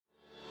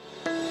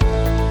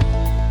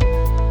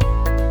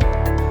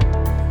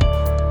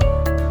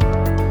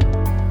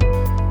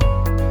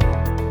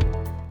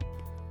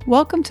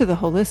Welcome to the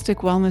Holistic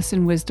Wellness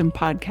and Wisdom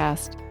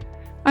Podcast.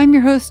 I'm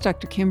your host,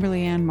 Dr.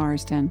 Kimberly Ann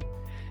Marsden.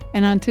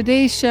 And on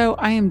today's show,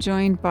 I am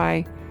joined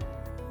by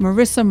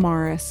Marissa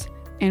Morris,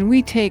 and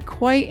we take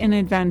quite an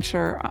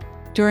adventure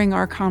during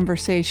our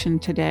conversation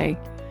today.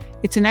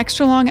 It's an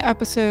extra long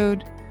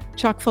episode,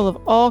 chock full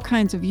of all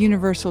kinds of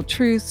universal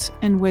truths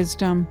and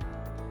wisdom.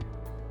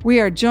 We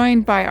are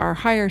joined by our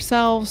higher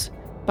selves,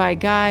 by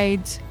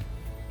guides,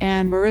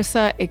 and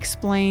Marissa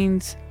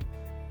explains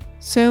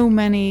so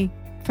many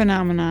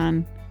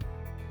phenomenon,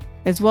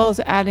 as well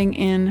as adding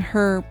in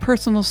her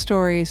personal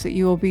stories that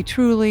you will be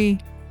truly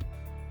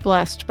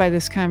blessed by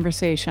this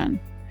conversation.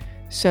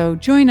 So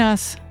join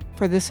us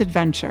for this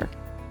adventure.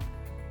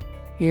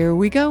 Here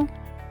we go.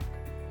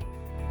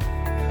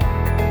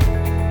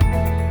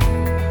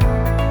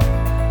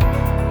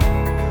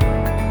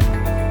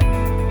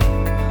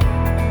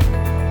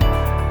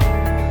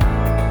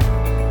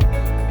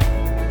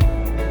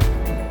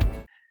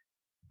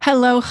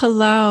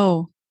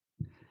 Hello.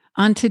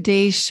 On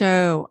today's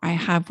show, I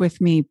have with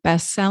me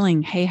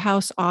best-selling Hay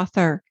House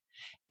author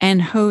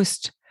and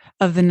host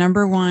of the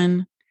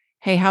 #1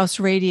 Hay House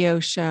radio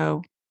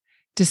show,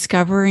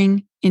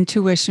 Discovering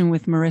Intuition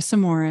with Marissa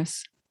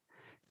Morris,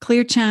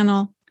 Clear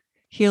Channel,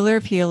 Healer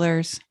of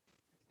Healers,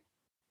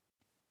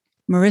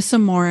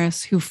 Marissa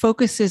Morris, who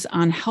focuses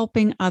on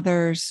helping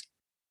others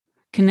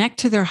connect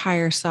to their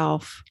higher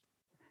self.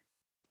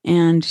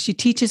 And she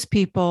teaches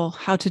people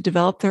how to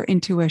develop their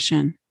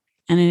intuition.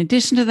 And in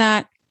addition to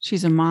that,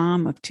 she's a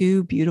mom of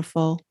 2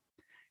 beautiful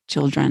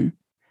children.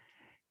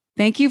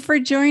 Thank you for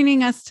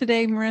joining us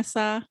today,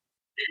 Marissa.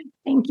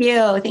 Thank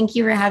you. Thank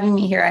you for having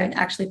me here. I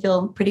actually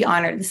feel pretty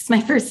honored. This is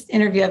my first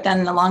interview I've done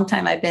in a long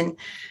time. I've been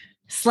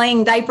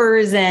slaying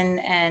diapers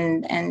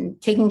and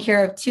taking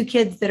care of 2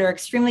 kids that are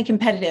extremely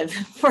competitive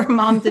for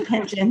mom's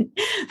attention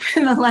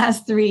for the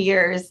last 3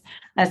 years,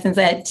 since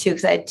I had 2,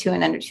 because I had 2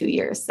 in under 2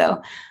 years. So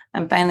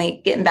I'm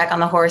finally getting back on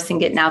the horse and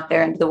getting out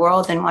there into the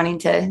world and wanting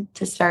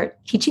to start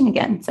teaching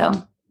again. So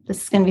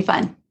this is going to be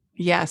fun.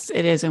 Yes,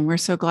 it is. And we're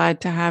so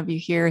glad to have you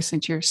here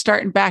since you're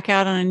starting back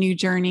out on a new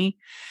journey.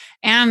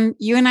 And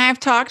you and I have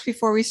talked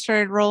before we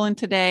started rolling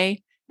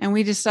today, and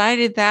we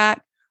decided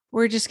that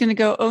we're just going to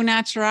go au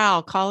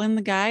natural, call in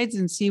the guides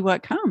and see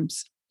what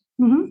comes.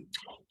 Mm-hmm.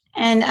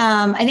 And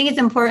I think it's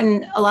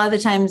important a lot of the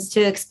times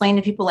to explain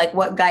to people like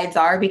what guides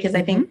are, because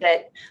I think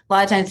that a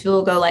lot of times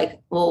people go like,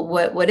 well,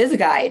 what is a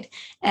guide?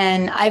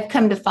 And I've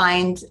come to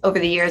find over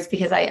the years,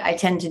 because I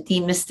tend to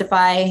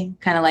demystify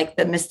kind of like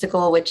the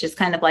mystical, which is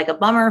kind of like a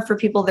bummer for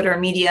people that are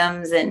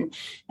mediums and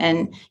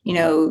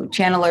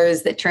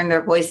channelers that turn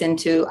their voice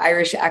into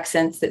Irish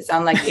accents that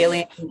sound like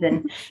aliens.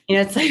 And,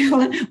 it's like,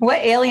 what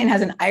alien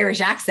has an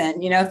Irish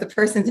accent, if the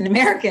person's an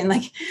American,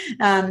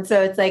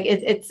 so it's like,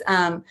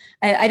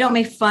 I don't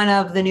make fun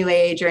of the new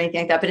age or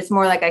anything like that, but it's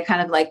more like I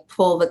kind of like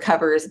pull the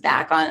covers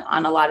back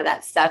on a lot of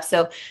that stuff.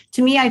 So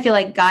to me, I feel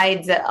like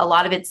guides, a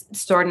lot of it's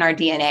stored in our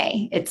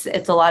DNA. It's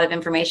a lot of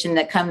information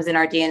that comes in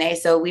our DNA.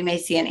 So we may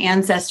see an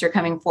ancestor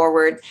coming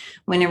forward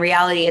when in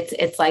reality,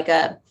 it's like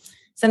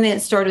something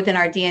that's stored within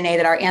our DNA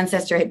that our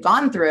ancestor had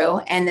gone through,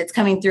 and it's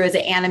coming through as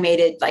an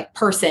animated like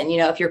person.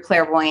 If you're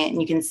clairvoyant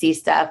and you can see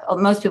stuff,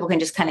 most people can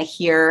just kind of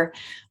hear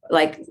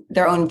like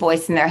their own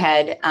voice in their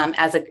head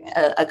as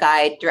a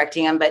guide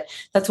directing them. But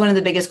that's one of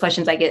the biggest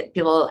questions I get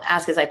people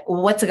ask is like,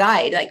 well, what's a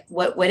guide? Like,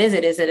 what is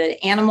it? Is it an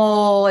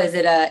animal? Is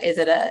it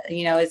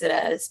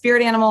a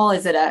spirit animal?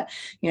 Is it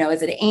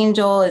is it an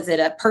angel? Is it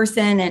a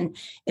person? And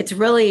it's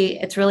really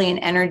an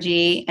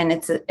energy, and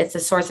it's a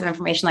source of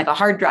information, like a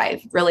hard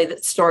drive, really,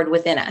 that's stored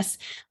within us.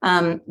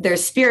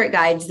 There's spirit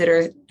guides that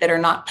are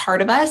not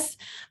part of us.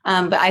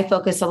 But I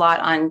focus a lot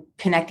on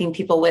connecting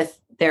people with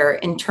their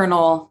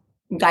internal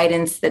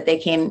guidance that they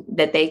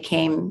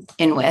came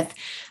in with,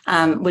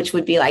 which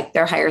would be like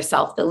their higher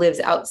self that lives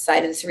outside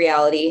of this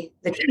reality,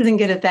 that doesn't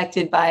get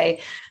affected by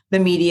the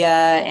media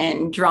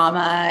and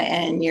drama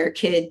and your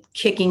kid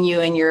kicking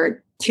you in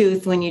your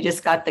tooth when you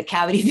just got the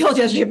cavity filled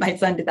yesterday. My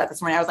son did that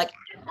this morning. I was like,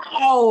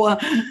 oh,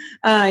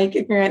 he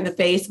kicked me right in the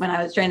face when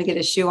I was trying to get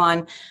a shoe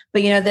on.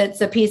 But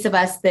that's a piece of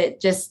us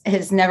that just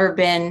has never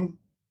been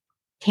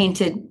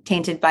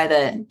tainted by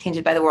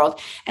the world.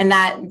 And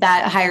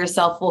that higher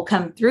self will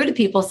come through to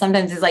people.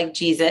 Sometimes it's like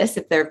Jesus,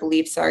 if their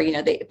beliefs are,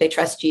 if they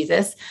trust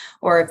Jesus,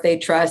 or if they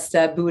trust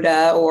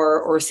Buddha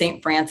or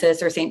Saint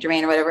Francis or Saint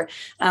Germain or whatever.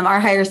 Our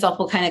higher self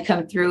will kind of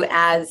come through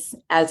as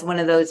one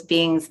of those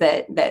beings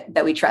that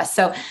we trust.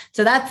 So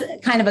that's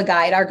kind of a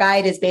guide. Our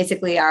guide is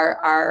basically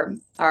our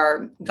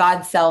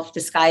God self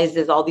disguised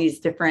as all these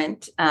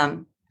different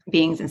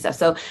beings and stuff.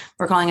 So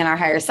we're calling in our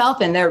higher self,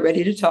 and they're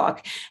ready to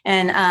talk.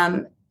 And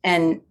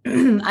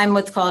I'm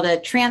what's called a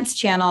trance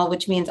channel,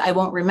 which means I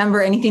won't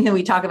remember anything that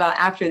we talk about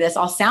after this.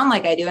 I'll sound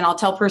like I do, and I'll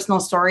tell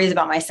personal stories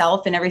about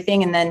myself and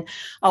everything. And then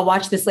I'll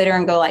watch this later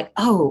and go like,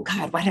 oh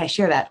God, why did I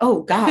share that?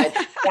 Oh God,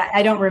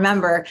 I don't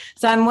remember.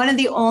 So I'm one of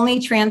the only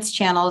trans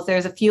channels.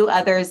 There's a few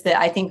others that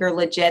I think are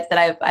legit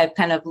that I've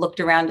kind of looked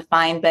around to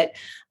find, but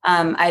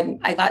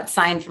I got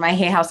signed for my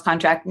Hay House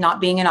contract,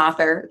 not being an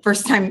author.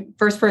 First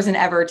person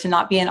ever to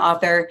not be an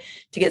author,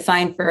 to get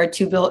signed for a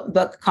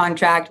 2-book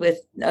contract with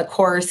a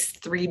course,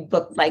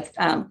 3-book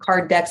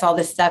card decks, all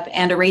this stuff,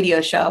 and a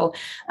radio show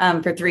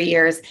for 3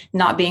 years,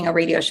 not being a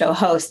radio show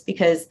host,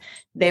 because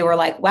they were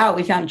like, wow,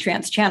 we found a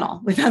trans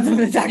channel. We found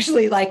something that's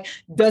actually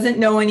doesn't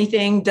know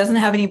anything, doesn't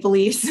have any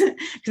beliefs. Because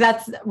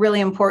that's really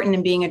important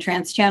in being a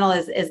trans channel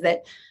is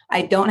that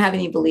I don't have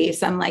any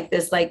beliefs. I'm like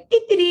this,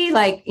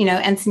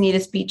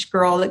 Encinitas Beach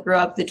girl that grew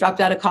up, that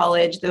dropped out of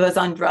college, that was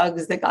on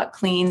drugs, that got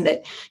clean,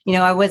 that,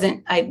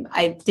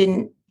 I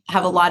didn't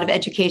have a lot of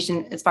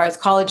education as far as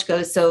college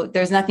goes. So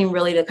there's nothing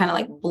really to kind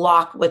of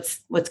block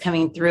what's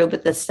coming through.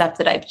 But the stuff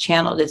that I've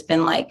channeled has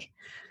been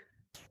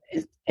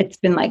it's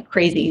been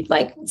crazy,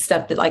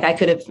 stuff that I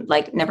could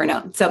have never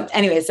known. So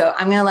anyway, so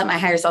I'm going to let my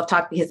higher self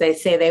talk, because they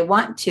say they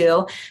want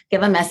to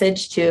give a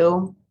message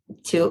to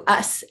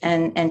us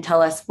and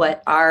tell us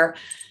what our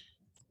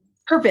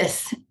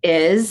purpose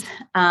is.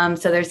 So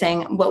they're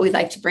saying what we'd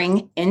like to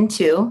bring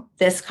into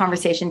this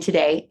conversation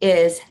today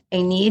is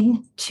a need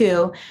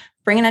to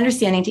bring an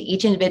understanding to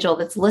each individual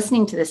that's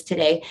listening to this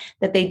today,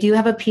 that they do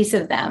have a piece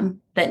of them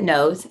that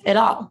knows it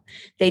all.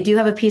 They do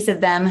have a piece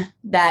of them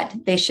that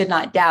they should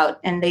not doubt.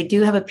 And they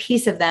do have a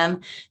piece of them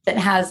that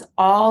has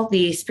all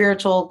the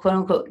spiritual, quote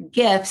unquote,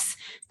 gifts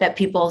that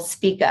people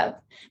speak of.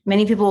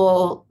 Many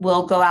people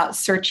will go out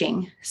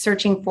searching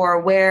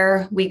for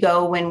where we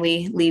go when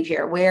we leave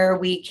here, where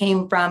we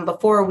came from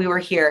before we were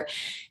here.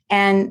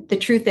 And the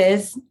truth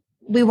is,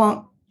 we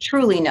won't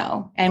truly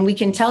know. And we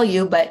can tell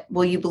you, but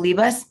will you believe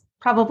us?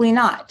 Probably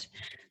not.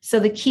 So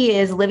the key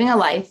is living a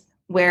life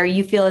where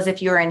you feel as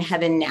if you're in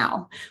heaven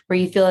now, where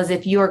you feel as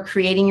if you're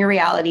creating your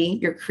reality,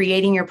 you're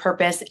creating your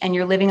purpose, and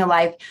you're living a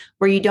life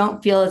where you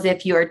don't feel as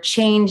if you're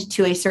chained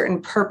to a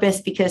certain purpose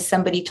because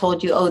somebody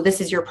told you, oh, this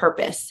is your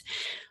purpose.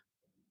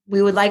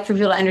 We would like for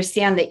people to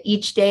understand that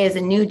each day is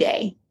a new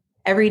day.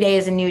 Every day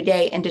is a new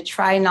day, and to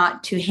try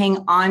not to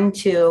hang on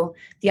to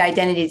the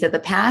identities of the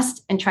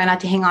past, and try not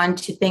to hang on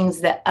to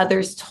things that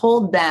others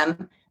told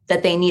them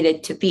that they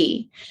needed to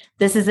be.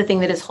 This is the thing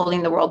that is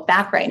holding the world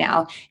back right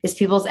now, is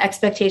people's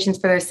expectations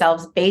for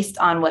themselves based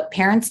on what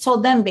parents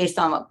told them, based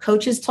on what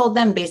coaches told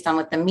them, based on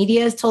what the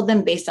media has told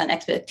them, based on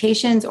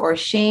expectations or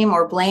shame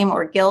or blame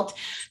or guilt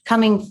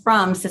coming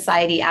from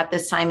society at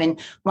this time, and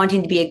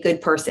wanting to be a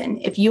good person.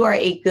 If you are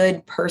a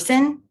good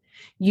person,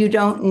 you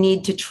don't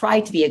need to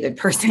try to be a good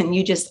person.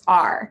 You just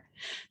are.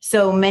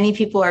 So many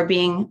people are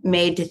being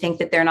made to think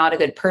that they're not a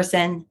good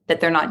person,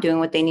 that they're not doing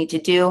what they need to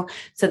do.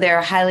 So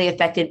they're highly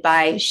affected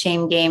by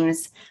shame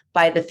games,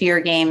 by the fear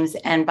games,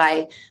 and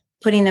by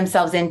putting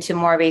themselves into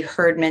more of a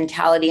herd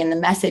mentality. And the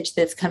message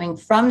that's coming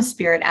from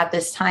Spirit at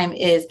this time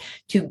is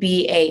to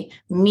be a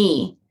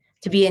me,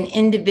 to be an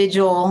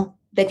individual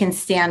that can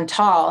stand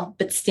tall,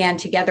 but stand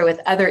together with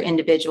other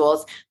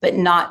individuals, but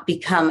not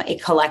become a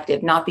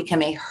collective, not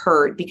become a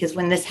herd. Because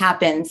when this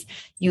happens,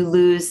 you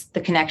lose the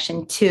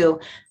connection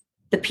to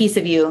the piece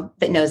of you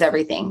that knows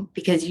everything,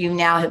 because you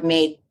now have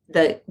made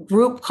the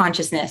group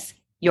consciousness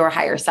your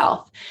higher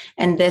self.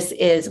 And this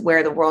is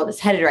where the world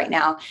is headed right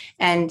now.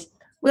 And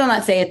we'll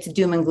not say it's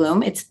doom and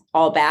gloom. It's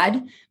all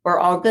bad or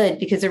all good,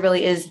 because there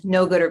really is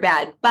no good or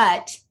bad.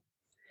 But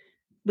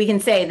we can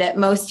say that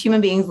most human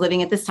beings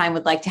living at this time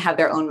would like to have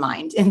their own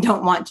mind and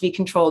don't want to be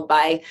controlled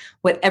by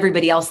what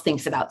everybody else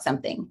thinks about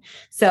something.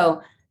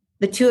 So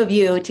the two of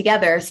you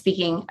together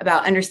speaking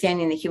about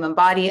understanding the human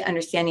body,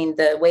 understanding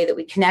the way that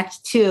we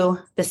connect to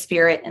the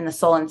spirit and the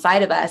soul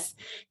inside of us,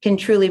 can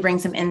truly bring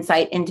some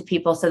insight into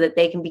people so that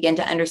they can begin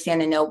to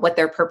understand and know what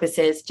their purpose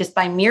is, just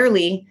by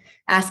merely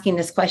asking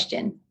this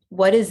question.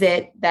 What is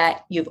it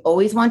that you've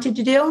always wanted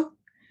to do?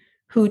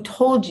 Who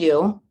told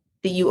you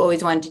that you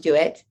always wanted to do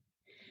it?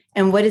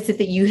 And what is it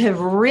that you have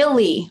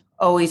really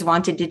always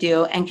wanted to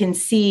do and can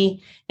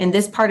see in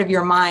this part of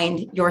your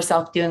mind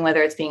yourself doing,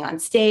 whether it's being on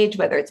stage,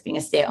 whether it's being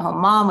a stay-at-home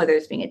mom, whether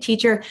it's being a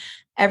teacher?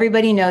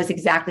 Everybody knows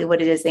exactly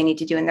what it is they need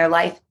to do in their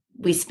life.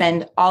 We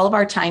spend all of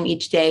our time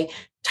each day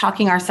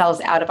talking ourselves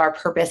out of our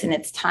purpose, and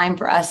it's time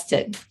for us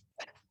to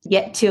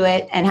get to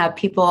it and have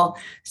people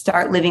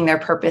start living their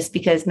purpose,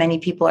 because many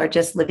people are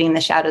just living in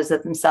the shadows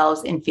of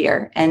themselves in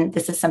fear. And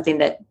this is something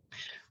that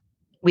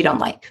we don't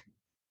like.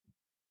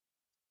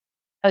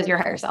 That was your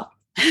higher self.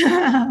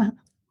 I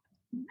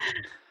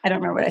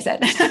don't remember what I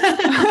said.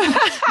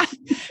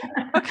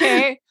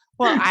 Okay.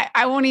 Well,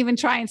 I won't even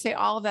try and say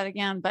all of that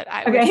again, but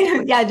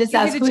just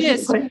ask the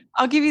gist.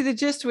 I'll give you the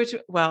gist, I'll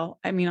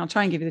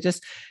try and give you the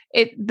gist.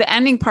 The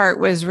ending part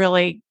was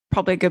really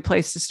probably a good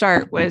place to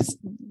start, was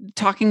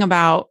talking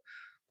about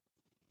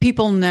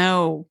people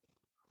know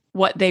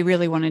what they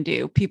really want to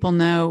do. People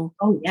know,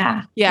 who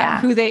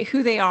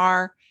they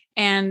are.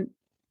 And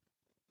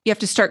you have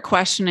to start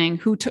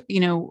questioning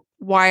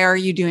why are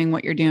you doing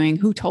what you're doing?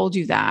 Who told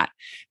you that?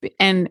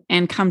 And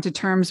come to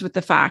terms with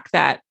the fact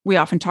that we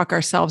often talk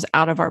ourselves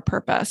out of our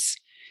purpose.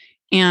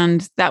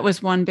 And that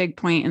was one big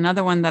point.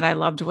 Another one that I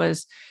loved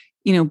was,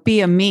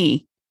 be a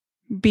me,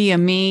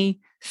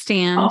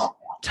 stand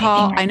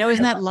tall. I know.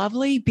 Isn't that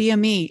lovely? Be a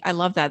me. I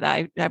love that.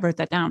 I wrote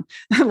that down.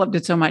 I loved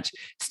it so much.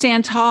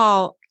 Stand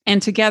tall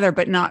and together,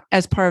 but not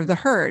as part of the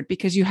herd,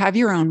 because you have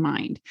your own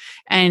mind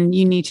and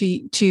you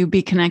need to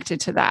be connected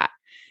to that.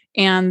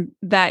 And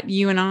that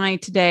you and I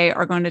today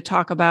are going to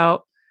talk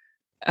about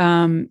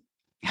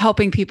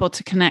helping people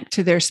to connect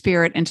to their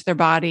spirit and to their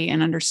body,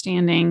 and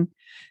understanding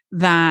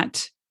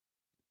that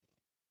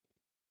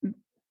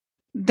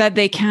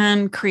they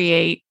can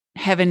create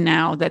heaven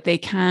now, that they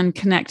can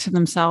connect to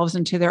themselves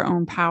and to their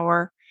own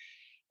power,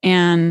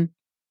 and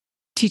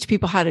teach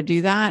people how to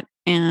do that.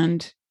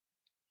 And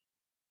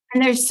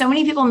there's so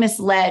many people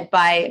misled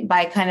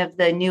by kind of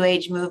the new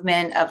age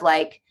movement of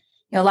like,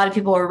 a lot of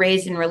people were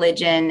raised in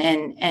religion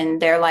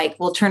and they're like,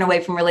 we'll turn away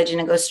from religion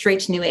and go straight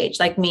to new age.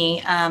 Like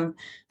me,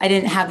 I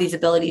didn't have these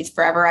abilities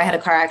forever. I had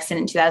a car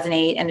accident in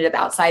 2008, ended up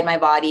outside my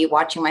body,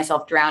 watching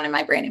myself drown in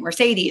my brand new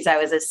Mercedes. I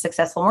was a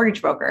successful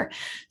mortgage broker.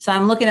 So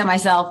I'm looking at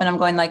myself and I'm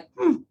going like,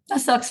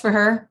 that sucks for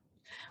her.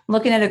 I'm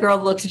looking at a girl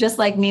that looks just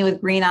like me with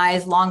green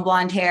eyes, long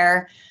blonde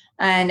hair,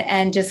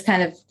 and just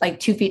kind of like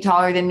 2 feet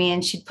taller than me.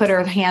 And she'd put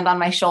her hand on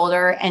my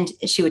shoulder and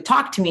she would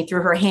talk to me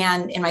through her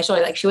hand in my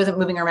shoulder. Like she wasn't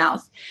moving her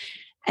mouth.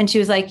 And she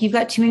was like, you've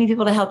got too many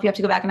people to help. You have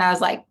to go back. And I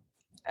was like,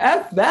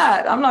 F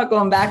that. I'm not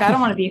going back. I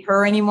don't want to be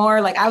her anymore.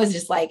 Like I was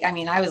just like,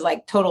 I was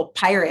like total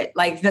pirate,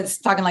 like that's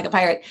talking like a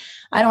pirate.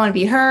 I don't want to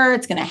be her.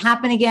 It's going to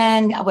happen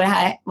again. What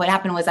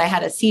happened was I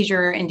had a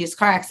seizure induced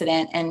car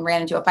accident and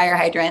ran into a fire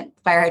hydrant.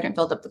 The fire hydrant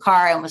filled up the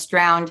car. I almost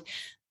drowned.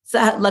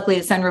 So luckily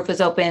the sunroof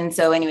was open.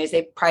 So anyways,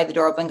 they pried the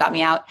door open, got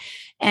me out.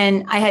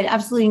 And I had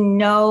absolutely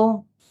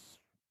no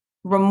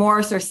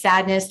remorse or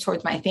sadness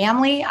towards my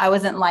family. I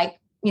wasn't like,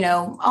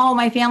 oh,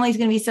 my family's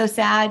going to be so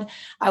sad.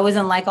 I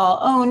wasn't like,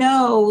 oh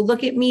no,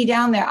 look at me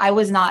down there. I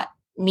was not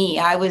me.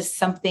 I was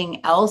something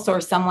else or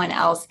someone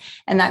else.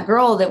 And that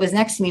girl that was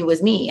next to me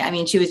was me.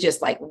 She was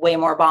just like way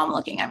more bomb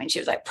looking. She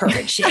was like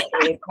perfect shape,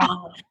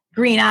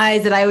 green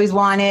eyes that I always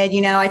wanted.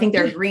 I think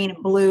they're green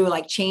and blue,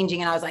 like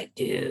changing. And I was like,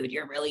 dude,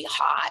 you're really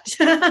hot.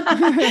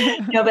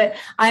 But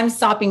I'm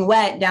sopping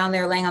wet down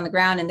there laying on the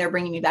ground and they're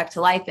bringing me back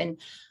to life. And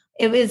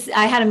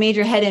I had a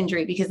major head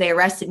injury because they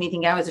arrested me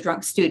thinking I was a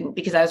drunk student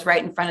because I was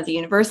right in front of the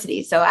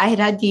university. So I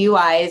had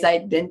DUIs.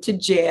 I'd been to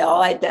jail.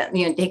 I'd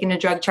taken a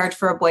drug charge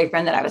for a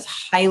boyfriend that I was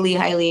highly,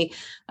 highly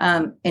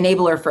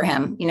enabler for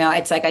him.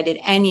 It's like I did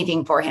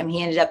anything for him.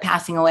 He ended up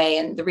passing away.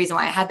 And the reason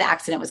why I had the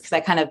accident was because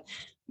I kind of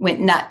went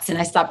nuts and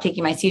I stopped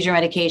taking my seizure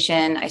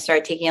medication. I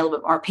started taking a little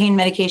bit more pain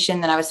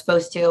medication than I was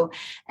supposed to.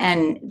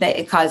 And that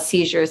it caused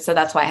seizures. So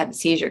that's why I had the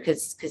seizure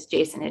because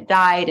Jason had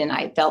died and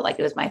I felt like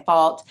it was my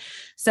fault.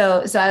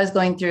 So I was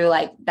going through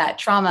like that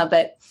trauma,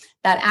 but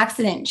that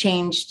accident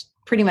changed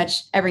pretty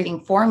much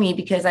everything for me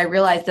because I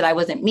realized that I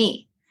wasn't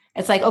me.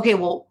 It's like, okay,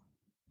 well,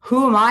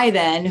 who am I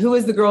then? Who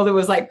is the girl that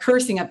was like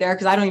cursing up there?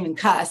 Cause I don't even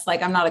cuss.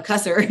 Like I'm not a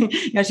cusser.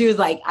 She was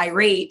like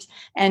irate.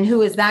 And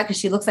who is that? Cause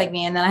she looks like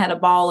me. And then I had a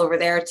ball over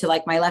there to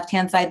like my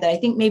left-hand side that I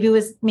think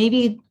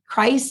maybe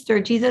Christ or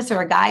Jesus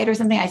or a guide or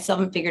something. I still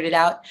haven't figured it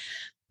out.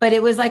 But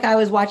it was like I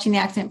was watching the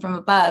accident from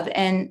above.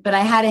 But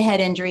I had a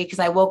head injury because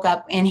I woke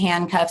up in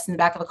handcuffs in the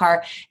back of a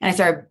car and I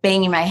started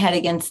banging my head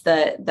against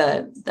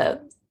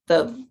the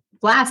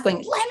glass going,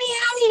 let me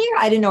out of here.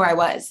 I didn't know where I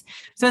was.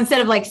 So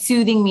instead of like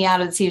soothing me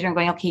out of the seizure and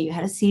going, okay, you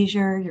had a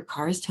seizure, your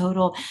car is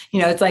total.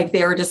 It's like,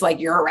 they were just like,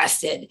 you're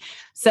arrested.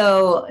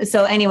 So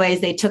anyways,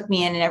 they took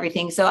me in and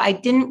everything. So I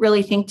didn't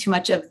really think too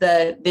much of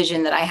the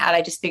vision that I had.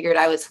 I just figured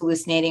I was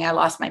hallucinating. I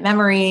lost my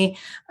memory.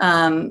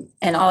 And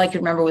all I could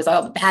remember was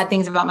all the bad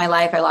things about my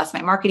life. I lost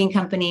my marketing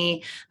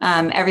company.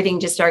 Everything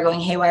just started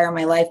going haywire in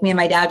my life. Me and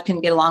my dad couldn't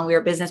get along. We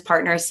were business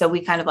partners. So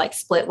we kind of like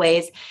split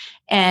ways.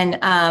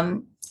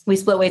 And, we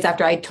split ways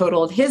after I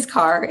totaled his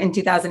car in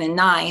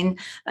 2009.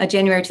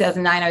 January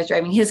 2009, I was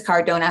driving his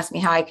car. Don't ask me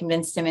how I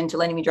convinced him into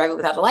letting me drive it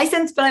without a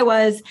license, but I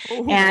was.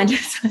 Ooh. And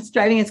so I was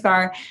driving his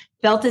car,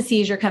 felt a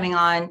seizure coming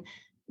on,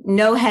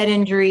 no head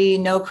injury,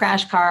 no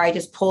crash car. I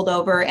just pulled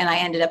over and I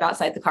ended up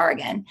outside the car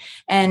again.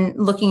 And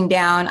looking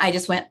down, I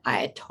just went,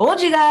 I told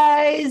you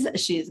guys,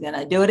 she's going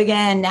to do it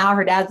again. Now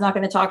her dad's not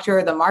going to talk to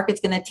her. The market's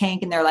going to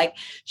tank. And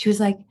she was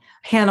like,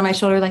 hand on my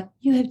shoulder, like,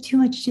 you have too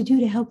much to do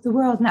to help the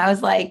world. And I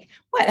was like,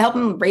 what, help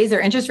them raise their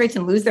interest rates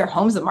and lose their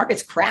homes? The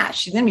market's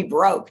crashed. She's going to be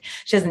broke.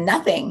 She has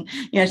nothing.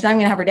 She's not even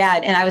going to have her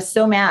dad. And I was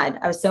so mad.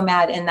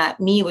 And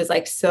that me was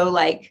like, so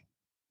like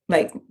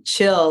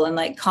chill and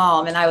like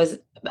calm. And I was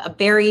a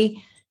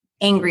very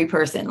angry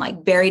person,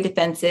 like very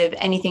defensive.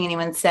 Anything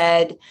anyone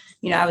said,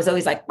 I was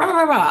always like, rah,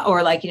 rah, rah.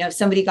 Or like, if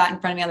somebody got in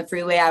front of me on the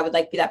freeway, I would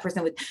like be that person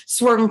that would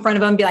swerve in front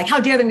of them, be like, how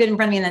dare them get in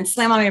front of me, and then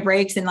slam on my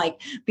brakes and like,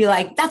 be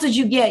like, that's what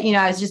you get.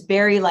 I was just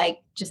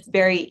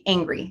very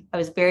angry. I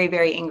was very,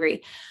 very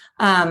angry.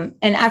 And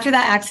after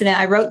that accident,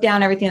 I wrote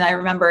down everything that I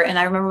remember. And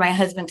I remember my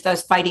husband, because I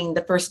was fighting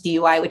the first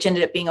DUI, which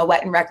ended up being a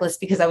wet and reckless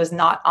because I was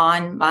not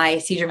on my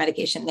seizure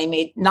medication. They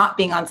made not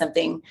being on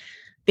something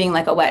being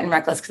like a wet and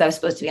reckless because I was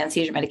supposed to be on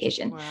seizure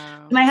medication.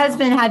 Wow. My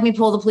husband had me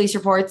pull the police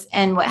reports.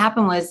 And what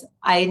happened was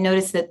I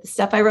noticed that the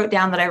stuff I wrote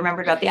down that I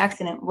remembered about the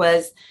accident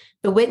was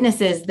the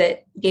witnesses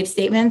that gave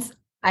statements,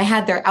 I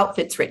had their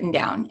outfits written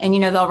down, and,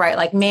 they'll write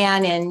like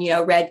man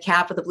in, red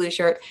cap with a blue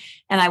shirt.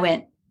 And I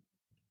went,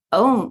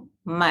 oh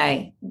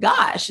my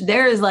gosh,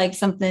 there is like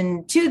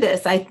something to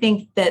this. I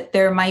think that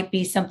there might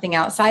be something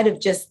outside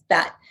of just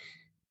that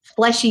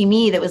fleshy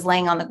me that was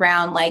laying on the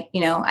ground. Like,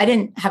 I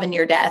didn't have a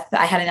near death.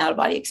 I had an out of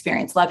body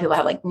experience. A lot of people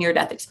have like near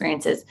death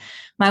experiences.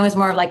 Mine was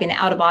more of like an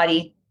out of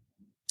body.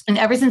 And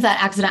ever since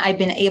that accident, I've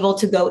been able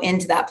to go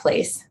into that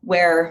place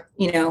where,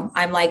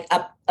 I'm like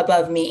up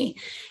above me.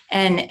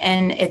 And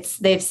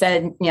they've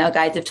said,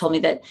 guides have told me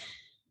that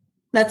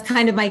that's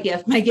kind of my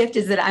gift. My gift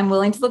is that I'm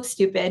willing to look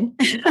stupid.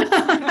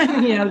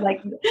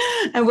 Like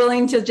I'm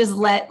willing to just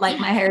let like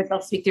my higher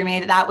self speak through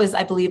me. That was,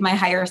 I believe, my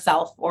higher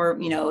self, or,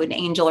 an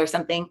angel or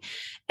something.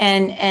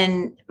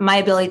 And my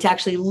ability to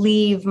actually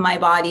leave my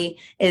body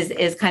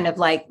is kind of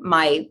like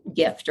my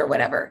gift or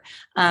whatever.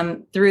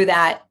 Through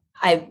that,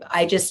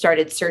 I just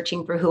started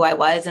searching for who I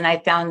was. And I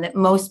found that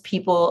most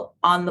people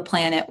on the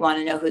planet want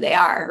to know who they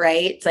are,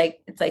 right? It's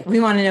like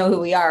we want to know who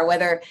we are,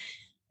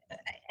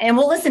 and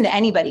we'll listen to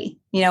anybody,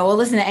 we'll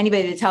listen to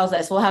anybody that tells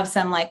us. We'll have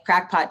some like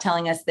crackpot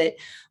telling us that,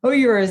 oh,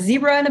 you were a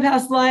zebra in a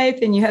past life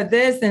and you had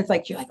this. And it's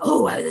like, you're like,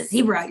 oh, I was a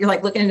zebra. You're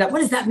like looking it up. What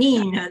does that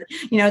mean?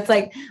 It's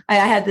like, I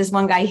had this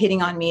one guy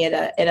hitting on me at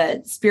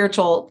a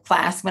spiritual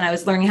class when I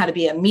was learning how to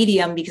be a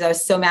medium, because I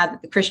was so mad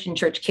that the Christian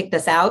church kicked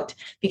us out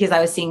because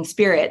I was seeing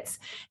spirits,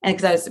 and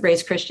because I was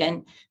raised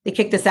Christian. They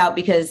kicked us out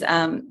because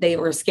they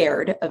were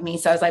scared of me.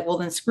 So I was like, well,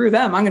 then screw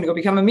them. I'm going to go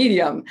become a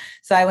medium.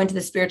 So I went to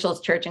the spiritual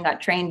church and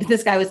got trained.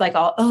 This guy was like,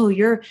 oh,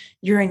 you're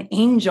an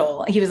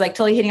angel. He was like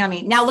totally hitting on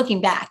me. Now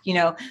looking back,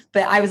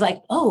 but I was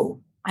like,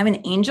 oh, I'm an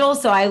angel.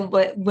 So I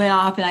went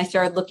off and I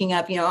started looking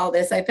up, all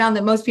this. I found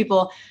that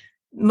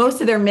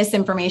most of their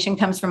misinformation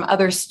comes from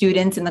other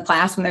students in the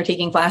class when they're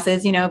taking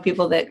classes,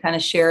 people that kind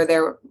of share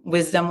their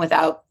wisdom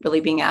without really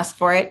being asked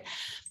for it.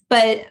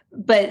 But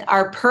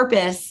our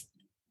purpose,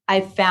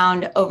 I've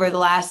found over the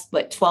last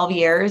 12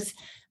 years,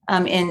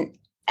 in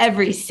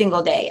every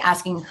single day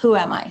asking, who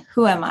am I?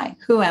 Who am I?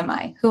 Who am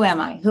I? Who am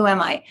I? Who am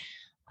I?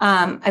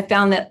 I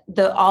found that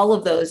all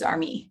of those are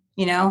me.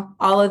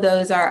 All of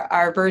those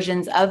are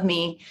versions of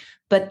me,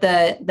 but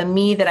the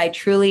me that I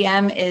truly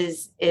am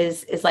is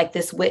like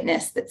this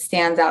witness that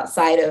stands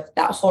outside of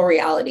that whole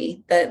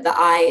reality, the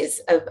eyes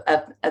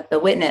of the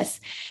witness.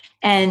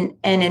 And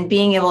in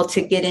being able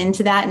to get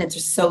into that, and it's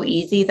just so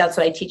easy. That's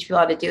what I teach people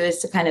how to do, is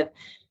to kind of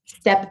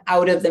step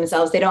out of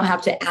themselves. They don't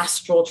have to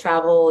astral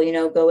travel,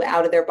 go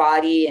out of their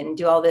body and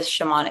do all this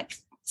shamanic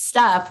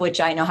stuff, which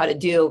I know how to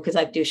do because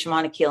I do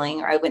shamanic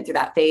healing, or I went through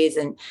that phase.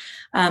 And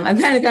I've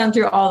kind of gone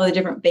through all the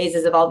different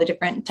phases of all the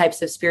different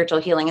types of spiritual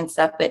healing and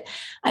stuff. But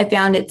I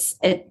found it's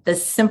the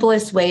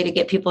simplest way to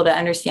get people to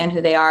understand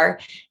who they are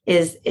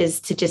is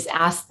to just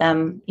ask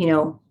them,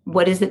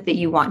 what is it that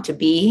you want to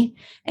be?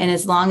 And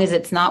as long as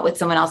it's not what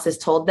someone else has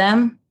told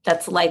them,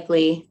 that's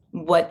likely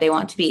what they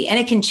want to be. And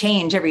it can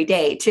change every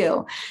day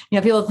too.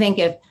 People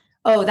think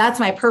that's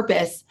my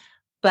purpose,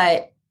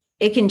 but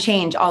it can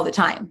change all the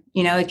time.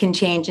 It can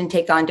change and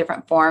take on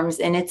different forms,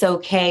 and it's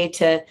okay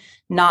to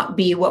not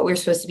be what we're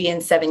supposed to be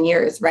in 7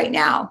 years right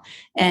now.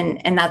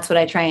 And that's what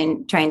I try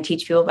and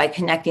teach people, by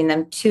connecting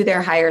them to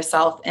their higher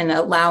self and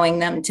allowing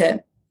them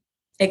to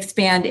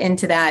expand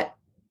into that.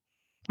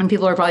 And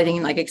people are probably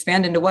thinking, like,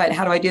 expand into what?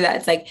 How do I do that?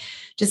 It's like,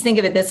 just think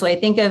of it this way.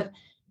 Think of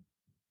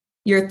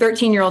your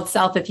 13-year-old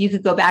self. If you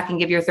could go back and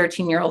give your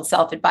 13-year-old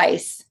self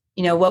advice,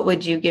 what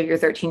would you give your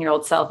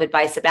 13-year-old self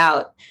advice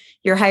about?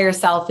 Your higher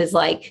self is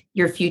like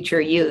your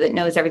future you that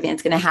knows everything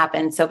that's going to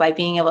happen. So by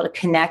being able to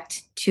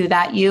connect to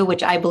that you,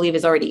 which I believe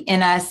is already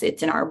in us,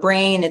 it's in our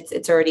brain,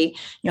 it's already,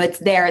 it's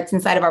there, it's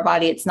inside of our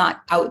body, it's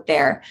not out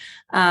there.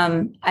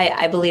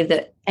 I believe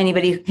that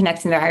anybody who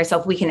connects in their higher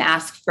self, we can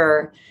ask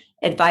for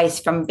advice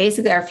from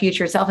basically our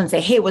future self and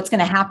say, hey, what's going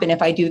to happen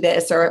if I do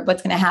this, or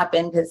what's going to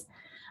happen? Because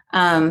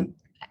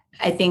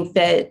I think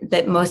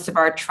that most of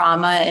our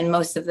trauma and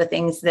most of the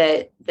things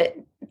that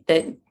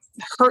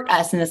hurt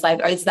us in this life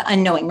is the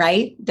unknowing,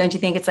 right? Don't you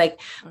think? It's like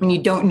when you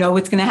don't know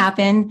what's going to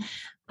happen.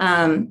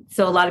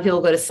 So a lot of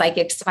people go to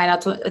psychics to find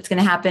out what's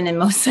going to happen, and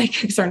most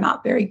psychics are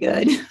not very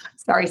good.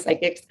 Sorry,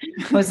 psychics.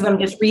 Most of them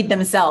just read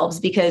themselves,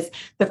 because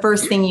the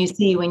first thing you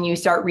see when you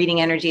start reading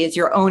energy is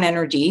your own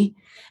energy.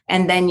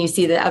 And then you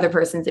see the other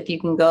person's, if you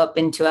can go up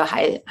into a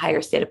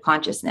higher state of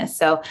consciousness.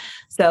 So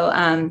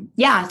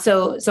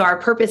our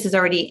purpose is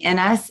already in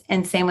us,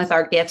 and same with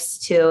our gifts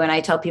too. And I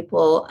tell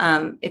people,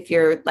 if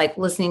you're like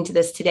listening to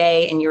this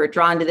today and you're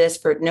drawn to this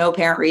for no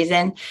apparent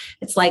reason,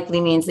 it's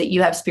likely means that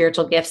you have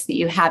spiritual gifts that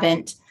you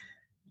haven't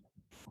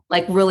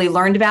like really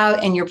learned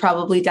about, and you're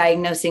probably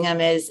diagnosing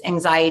them as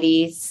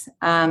anxieties,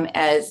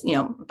 as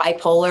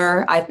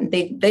bipolar.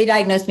 They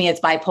diagnosed me as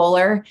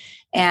bipolar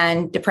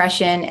and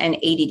depression and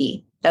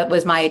ADD. That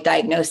was my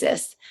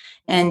diagnosis.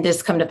 And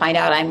just come to find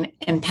out I'm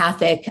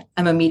empathic,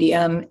 I'm a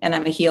medium, and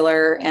I'm a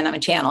healer, and I'm a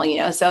channel,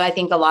 So I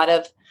think a lot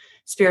of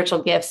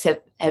spiritual gifts have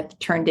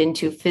turned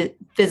into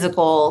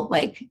physical,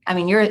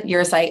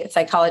 you're a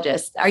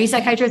psychologist. Are you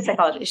psychiatrist?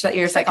 Psychologist?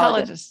 You're a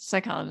psychologist.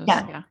 Psychologist.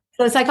 Yeah.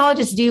 So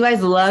psychologists, do you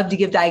guys love to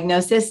give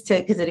diagnosis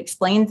because it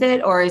explains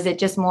it, or is it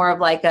just more of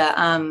like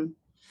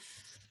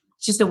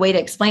it's just a way to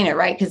explain it,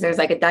 right? Because there's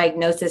like a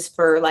diagnosis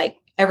for like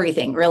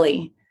everything,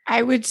 really.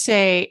 I would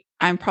say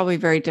I'm probably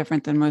very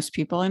different than most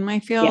people in my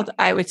field.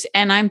 Yeah.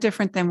 And I'm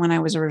different than when I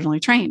was originally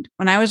trained.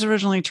 When I was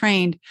originally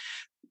trained,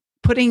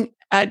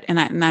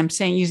 and I'm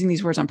saying using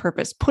these words on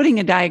purpose, putting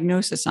a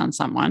diagnosis on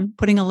someone,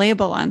 putting a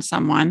label on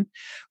someone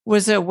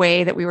was a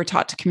way that we were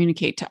taught to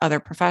communicate to other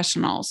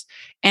professionals.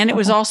 And it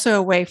was also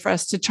a way for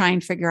us to try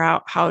and figure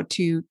out how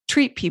to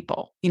treat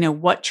people.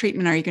 What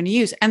treatment are you going to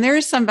use? And there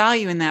is some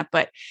value in that.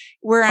 But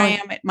where I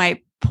am at my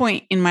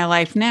point in my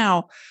life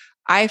now,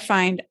 I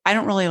find I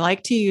don't really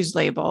like to use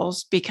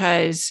labels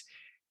because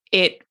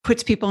it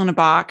puts people in a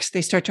box.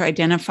 They start to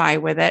identify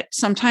with it.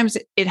 Sometimes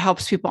it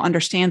helps people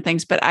understand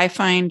things, but I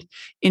find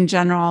in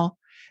general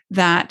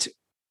that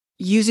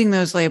using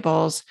those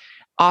labels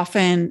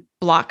often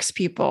blocks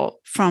people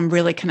from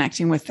really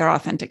connecting with their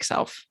authentic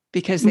self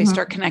because they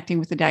start connecting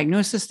with the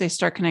diagnosis. They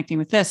start connecting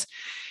with this.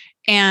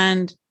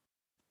 And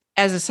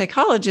as a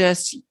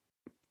psychologist,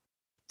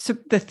 so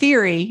the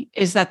theory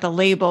is that the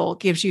label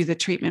gives you the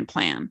treatment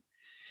plan.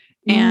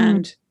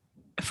 And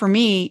for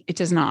me, it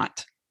does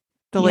not.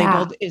 The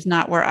label is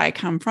not where I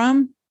come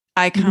from.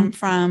 I come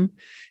from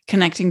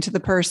connecting to the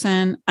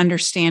person,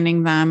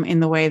 understanding them in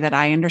the way that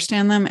I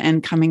understand them,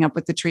 and coming up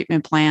with the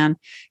treatment plan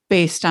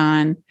based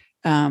on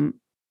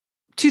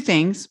two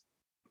things: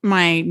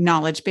 my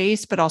knowledge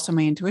base, but also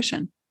my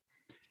intuition.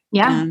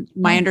 And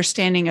my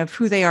understanding of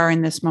who they are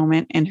in this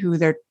moment and who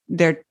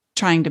they're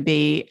trying to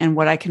be and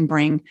what I can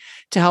bring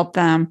to help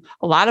them.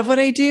 A lot of what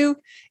I do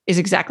is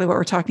exactly what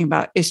we're talking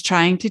about, is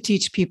trying to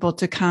teach people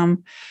to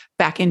come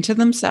back into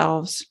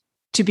themselves,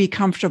 to be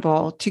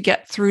comfortable, to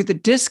get through the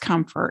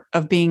discomfort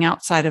of being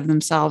outside of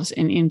themselves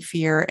and in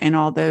fear and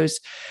all those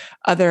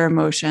other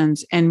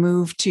emotions, and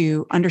move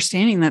to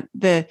understanding that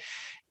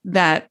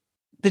the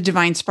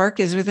divine spark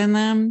is within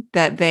them,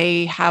 that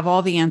they have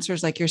all the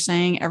answers. Like you're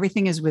saying,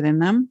 everything is within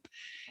them.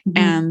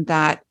 And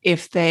that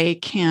if they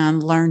can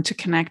learn to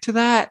connect to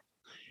that,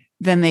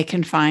 then they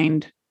can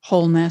find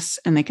wholeness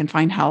and they can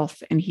find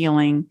health and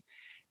healing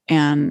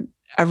and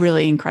a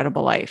really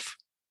incredible life.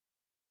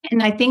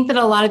 And I think that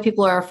a lot of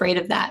people are afraid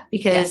of that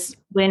because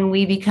when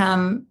we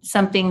become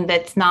something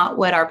that's not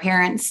what our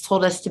parents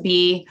told us to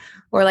be,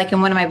 or like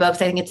in one of my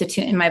books, I think it's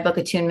in my book,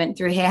 Attunement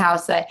Through Hay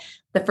House,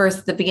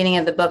 the beginning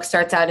of the book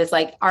starts out as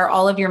like, are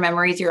all of your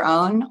memories your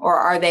own, or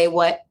are they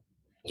what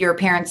your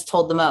parents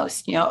told the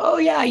most? Oh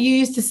yeah, you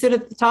used to sit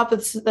at the top of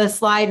the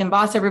slide and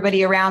boss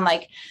everybody around.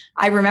 Like,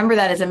 I remember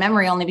that as a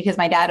memory only because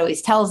my dad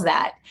always tells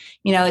that.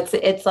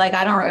 It's like,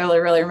 I don't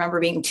really remember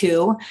being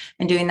 2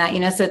 and doing that,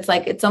 so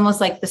it's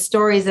almost like the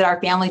stories that our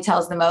family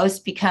tells the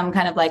most become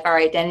kind of like our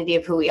identity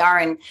of who we are.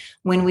 And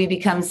when we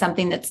become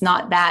something that's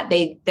not that,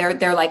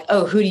 they're like,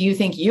 oh, who do you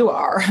think you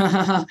are?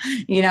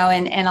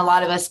 And a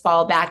lot of us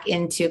fall back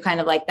into kind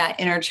of like that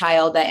inner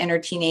child, that inner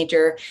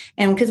teenager.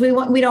 And because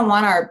we don't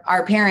want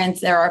our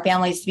parents or our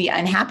families to be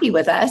unhappy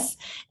with us.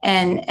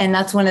 And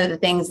that's one of the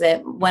things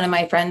that one of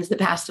my friends that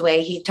passed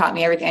away, he taught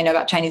me everything I know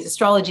about Chinese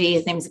astrology.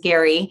 His name's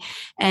Gary.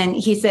 And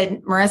he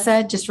said,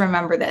 Marissa, just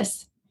remember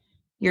this.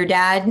 Your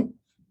dad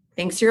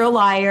thinks you're a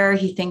liar.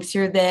 He thinks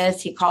you're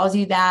this. He calls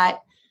you that.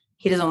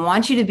 He doesn't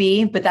want you to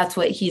be, but that's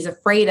what he's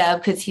afraid of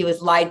because he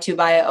was lied to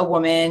by a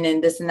woman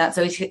and this and that.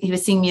 So he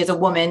was seeing me as a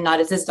woman, not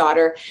as his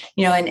daughter,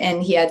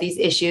 and he had these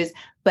issues.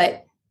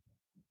 But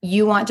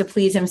you want to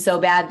please him so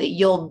bad that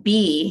you'll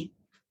be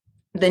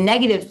the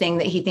negative thing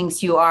that he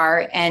thinks you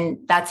are. And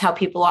that's how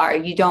people are.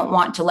 You don't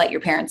want to let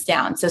your parents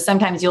down. So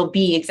sometimes you'll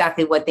be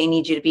exactly what they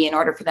need you to be in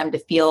order for them to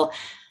feel,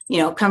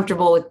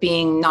 comfortable with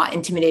being not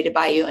intimidated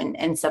by you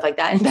and stuff like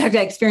that. In fact, I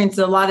experienced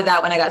a lot of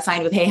that when I got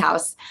signed with Hay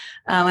House.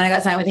 When I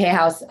got signed with Hay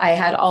House, I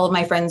had all of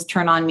my friends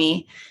turn on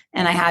me,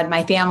 and I had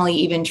my family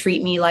even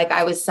treat me like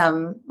I was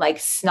some like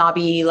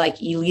snobby, like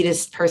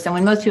elitist person,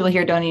 when most people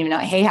here don't even know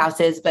what Hay House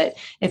is. But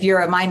if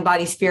you're a mind,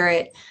 body,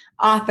 spirit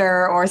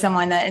author or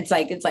someone that it's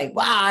like,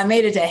 wow, I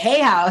made it to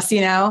Hay House,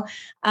 So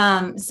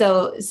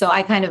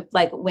I kind of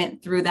like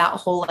went through that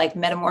whole like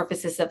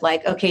metamorphosis of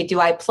like, okay, do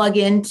I plug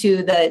into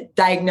the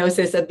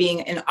diagnosis of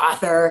being an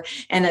author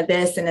and a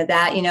this and a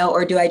that,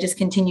 or do I just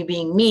continue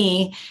being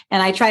me?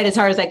 And I tried as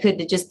hard as I could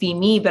to just be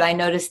me, but I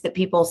noticed that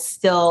people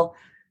still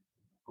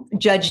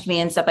judged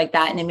me and stuff like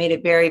that. And it made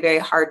it very, very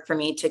hard for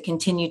me to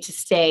continue to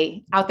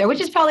stay out there,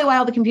 which is probably why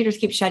all the computers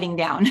keep shutting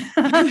down.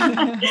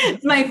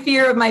 It's my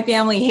fear of my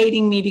family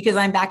hating me because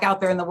I'm back out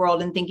there in the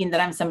world and thinking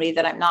that I'm somebody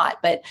that I'm not.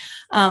 But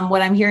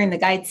what I'm hearing the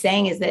guide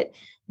saying is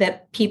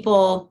that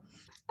people,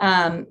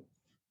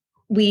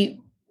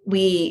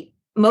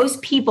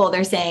 most people,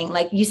 they're saying,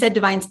 like you said,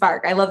 divine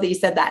spark. I love that you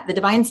said that. The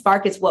divine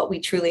spark is what we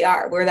truly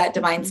are. We're that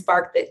divine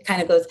spark that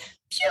kind of goes,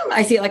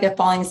 I see it like a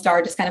falling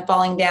star, just kind of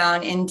falling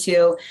down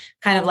into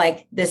kind of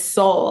like this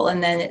soul.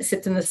 And then it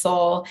sits in the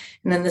soul.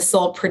 And then the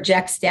soul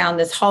projects down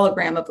this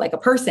hologram of like a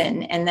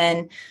person. And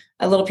then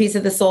a little piece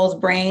of the soul's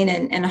brain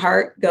and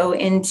heart go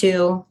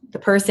into the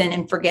person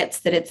and forgets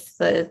that it's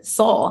the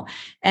soul,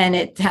 and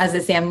it has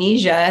this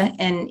amnesia,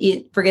 and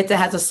it forgets it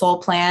has a soul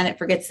plan. It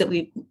forgets that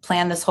we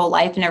planned this whole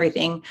life and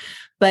everything.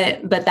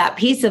 But that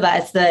piece of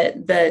us,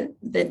 the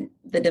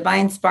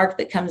divine spark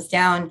that comes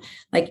down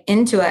like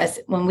into us,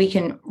 when we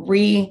can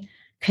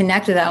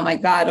reconnect with that. Oh my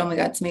God,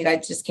 so many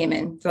guys just came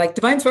in. They're like,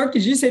 divine spark,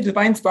 did you say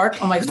divine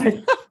spark? Oh my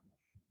God.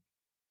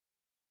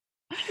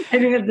 I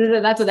think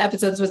that's what the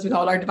episode's supposed to be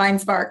called, our divine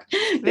spark.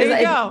 There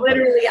you go.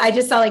 Literally, I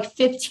just saw like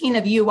 15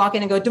 of you walk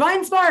in and go,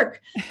 divine spark,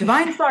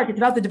 divine spark. It's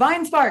about the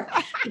divine spark.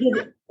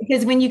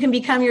 Because when you can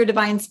become your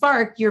divine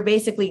spark, you're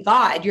basically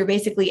God. You're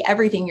basically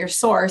everything, your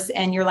source.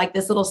 And you're like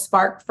this little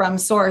spark from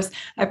source.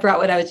 I forgot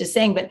what I was just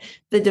saying, but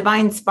the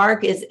divine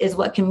spark is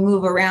what can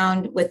move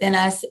around within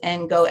us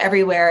and go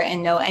everywhere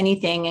and know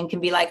anything, and can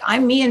be like,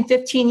 I'm me in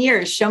 15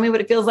 years. Show me what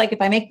it feels like if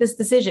I make this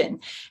decision.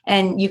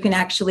 And you can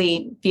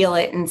actually feel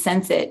it and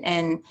sense it.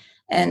 And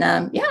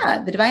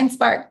the divine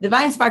spark.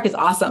 Divine spark is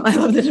awesome. I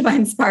love the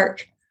divine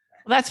spark.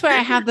 Well, that's why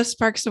I have the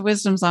sparks of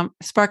wisdom is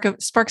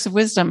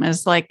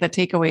like the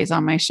takeaways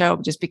on my show,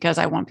 just because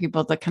I want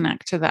people to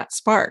connect to that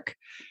spark.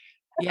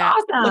 Yeah.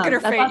 Awesome. Look at her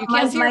face. Awesome. You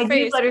can't see her face. My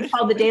newsletter is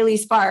called The Daily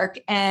Spark.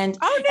 And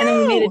then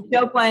we made a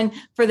joke one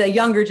for the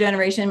younger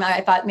generation.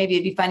 I thought maybe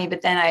it'd be funny,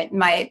 but then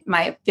my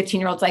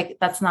 15-year-old's like,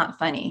 that's not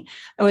funny.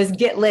 It was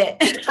Get Lit.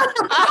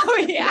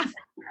 Oh yeah.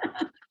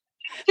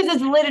 Because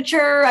it's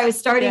literature. I was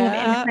starting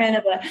an imprint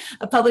of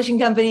a publishing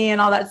company and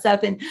all that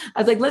stuff. And I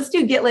was like, let's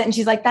do Get Lit. And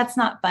she's like, that's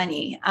not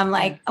funny. I'm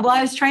like, well,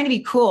 I was trying to be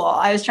cool.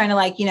 I was trying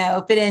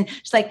to fit in.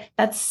 She's like,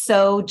 that's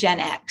so Gen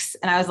X.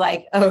 And I was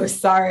like, oh,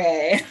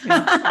 sorry.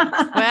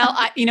 Well,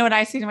 you know what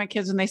I say to my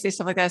kids when they say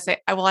stuff like that? I say,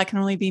 well, I can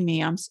only be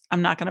me.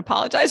 I'm not going to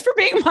apologize for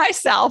being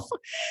myself.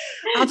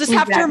 I'll just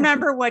have to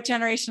remember what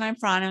generation I'm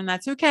from, and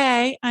that's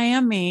okay. I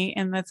am me,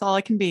 and that's all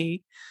I can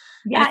be.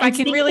 Yeah, if I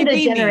can really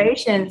be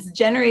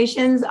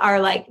generations are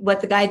like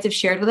what the guides have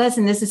shared with us.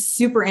 And this is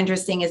super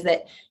interesting, is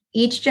that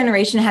each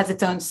generation has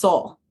its own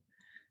soul.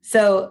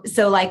 So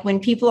like when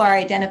people are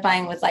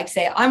identifying with, like,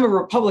 say, I'm a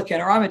Republican,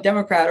 or I'm a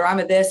Democrat, or I'm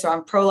a this, or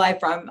I'm pro-life,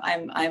 or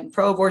I'm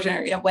pro-abortion,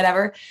 or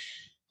whatever,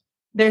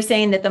 they're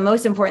saying that the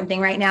most important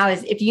thing right now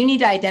is, if you need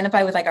to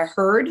identify with like a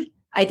herd,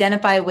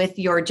 identify with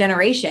your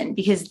generation,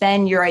 because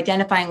then you're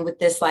identifying with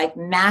this like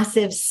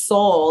massive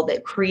soul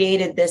that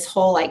created this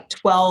whole like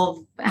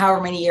 12,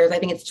 however many years, I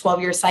think it's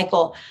 12-year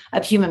cycle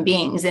of human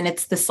beings. And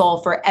it's the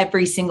soul for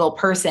every single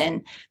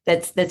person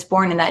that's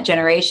born in that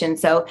generation.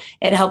 So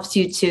it helps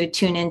you to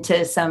tune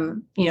into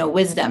some,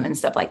 wisdom and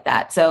stuff like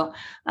that. So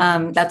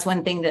that's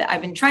one thing that I've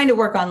been trying to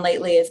work on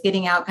lately, is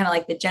getting out kind of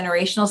like the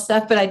generational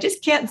stuff, but I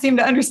just can't seem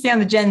to understand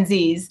the Gen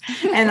Zs.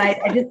 And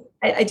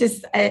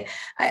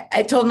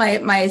I told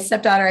my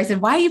stepdaughter, I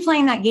said, why are you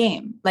playing that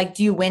game? Like,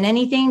 do you win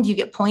anything? Do you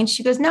get points?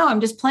 She goes, no,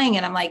 I'm just playing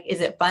it. I'm like, is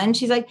it fun?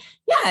 She's like,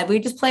 yeah, we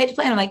just play it to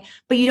play. And I'm like,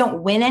 but you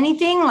don't win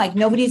anything? Like,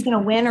 nobody's going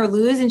to win or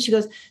lose. And she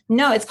goes,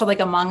 no, it's called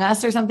like Among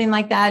Us or something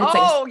like that.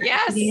 It's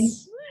yes. Game.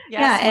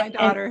 Yes. My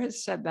daughter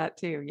has said that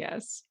too.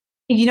 Yes.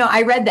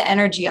 I read the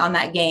energy on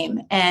that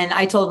game, and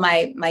I told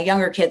my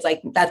younger kids,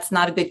 like, that's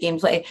not a good game to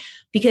play,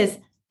 because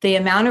the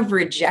amount of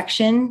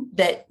rejection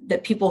that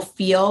people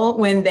feel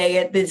when they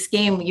at this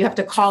game, you have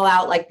to call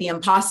out like the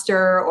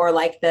imposter or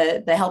like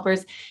the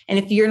helpers. And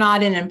if you're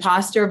not an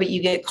imposter, but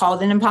you get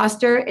called an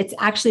imposter, it's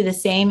actually the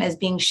same as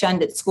being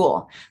shunned at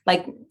school.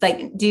 Like,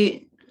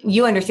 do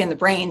you understand the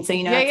brain? So,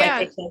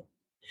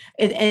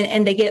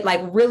 and they get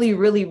like really,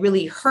 really,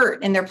 really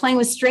hurt, and they're playing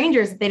with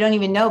strangers that they don't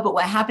even know. But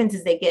what happens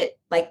is they get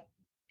like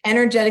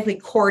energetically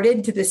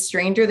corded to this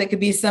stranger that could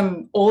be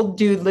some old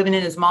dude living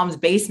in his mom's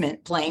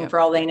basement playing for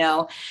all they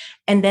know.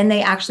 And then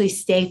they actually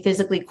stay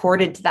physically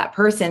corded to that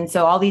person.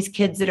 So all these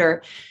kids that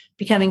are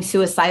becoming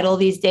suicidal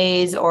these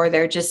days, or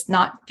they're just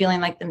not feeling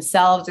like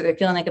themselves, or they're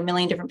feeling like a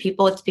million different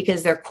people, it's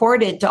because they're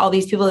corded to all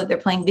these people that they're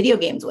playing video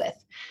games with.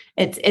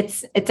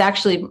 It's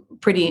actually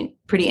pretty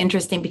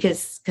interesting,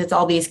 because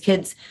all these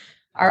kids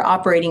are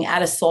operating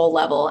at a soul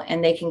level,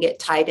 and they can get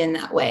tied in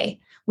that way.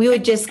 We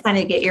would just kind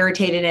of get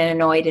irritated and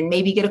annoyed and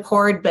maybe get a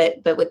cord,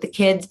 but with the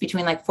kids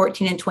between like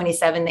 14 and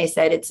 27, they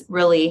said it's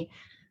really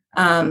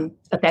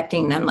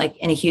affecting them like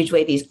in a huge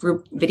way, these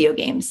group video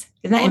games.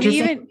 Isn't that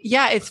interesting?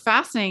 It's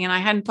fascinating. And I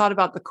hadn't thought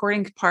about the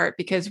courting part,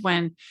 because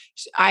when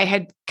I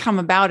had come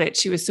about it,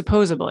 she was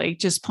supposedly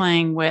just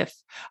playing with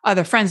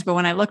other friends. But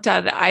when I looked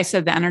at it, I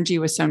said the energy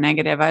was so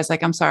negative. I was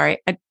like, I'm sorry,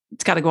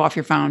 it's got to go off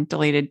your phone,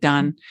 deleted,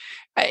 done.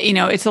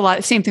 It's a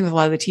lot, same thing with a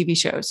lot of the TV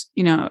shows,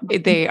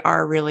 they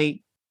are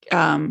really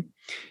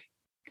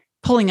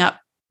pulling up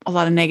a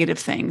lot of negative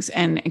things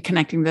and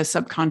connecting the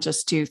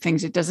subconscious to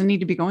things it doesn't need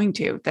to be going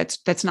to.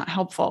 That's not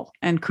helpful,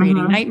 and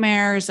creating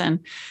nightmares and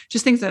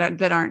just things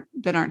that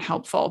aren't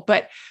helpful.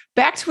 But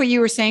back to what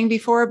you were saying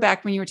before,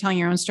 back when you were telling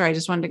your own story, I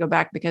just wanted to go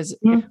back, because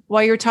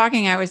while you were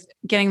talking, I was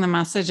getting the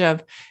message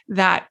of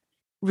that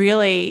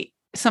really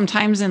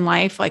sometimes in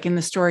life, like in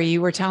the story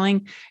you were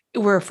telling,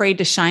 we're afraid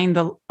to shine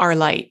our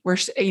light.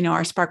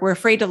 Our spark. We're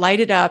afraid to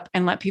light it up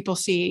and let people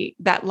see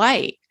that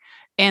light.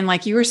 And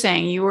like you were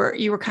saying, you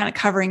were kind of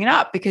covering it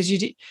up because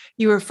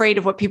you were afraid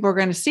of what people were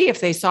going to see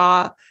if they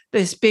saw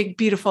this big,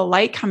 beautiful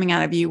light coming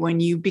out of you when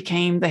you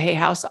became the Hay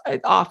House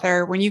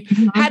author, when you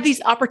had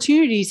these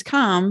opportunities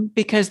come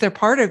because they're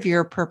part of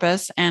your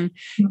purpose and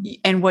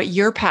what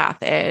your path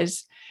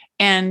is.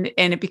 And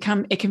it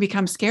can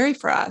become scary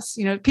for us.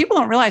 You know, people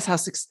don't realize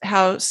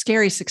how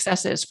scary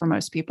success is for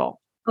most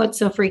people. Oh, it's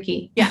so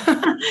freaky. Yeah.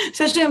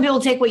 Especially when people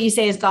take what you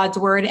say as God's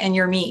word and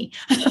you're me.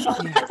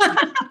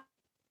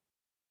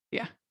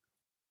 Yeah.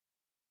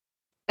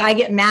 I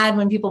get mad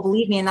when people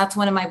believe me. And that's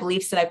one of my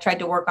beliefs that I've tried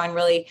to work on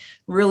really,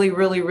 really,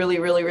 really, really,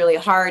 really, really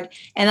hard.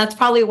 And that's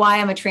probably why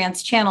I'm a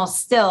trance channel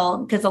still,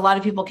 because a lot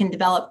of people can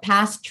develop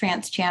past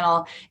trance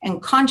channel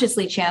and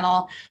consciously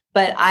channel.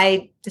 But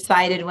I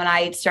decided when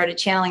I started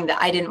channeling that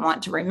I didn't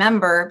want to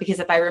remember, because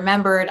if I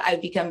remembered,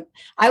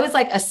 I was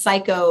like a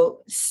psycho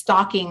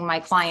stalking my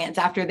clients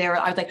after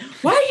I was like,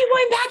 why are you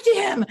going back to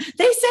him?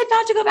 They said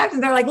not to go back to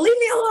him. They're like, leave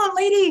me alone,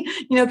 lady.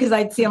 You know, because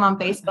I'd see them on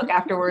Facebook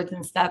afterwards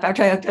and stuff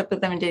after I hooked up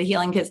with them and did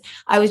healing, because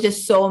I was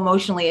just so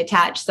emotionally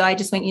attached. So I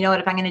just went, you know what,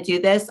 if I'm going to do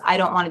this, I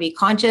don't want to be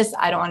conscious.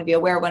 I don't want to be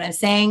aware of what I'm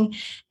saying.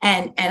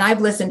 And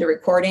I've listened to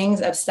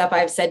recordings of stuff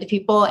I've said to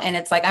people. And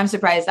it's like, I'm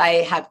surprised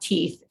I have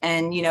teeth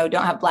and, you know,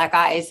 don't have black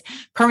eyes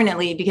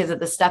permanently because of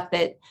the stuff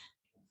that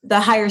the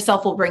higher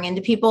self will bring into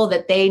people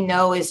that they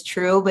know is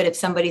true. But if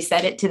somebody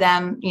said it to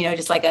them, you know,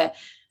 just like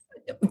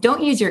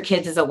don't use your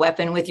kids as a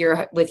weapon with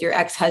your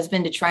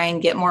ex-husband to try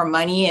and get more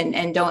money,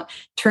 and don't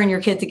turn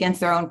your kids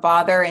against their own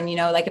father. And, you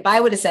know, like if I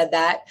would have said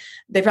that,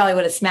 they probably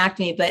would have smacked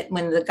me. But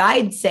when the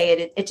guides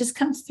say it just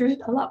comes through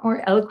a lot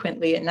more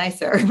eloquently and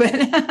nicer.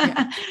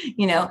 But,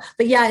 you know,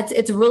 but yeah,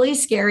 it's really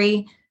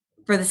scary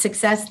for the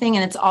success thing.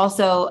 And it's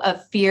also a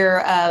fear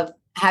of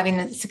having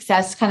the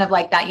success, kind of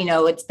like that, you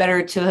know, it's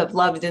better to have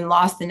loved and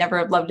lost than never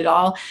have loved at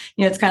all.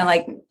 You know, it's kind of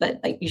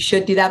like you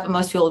should do that, but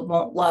most people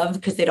won't love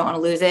because they don't want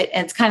to lose it.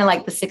 And it's kind of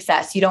like the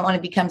success. You don't want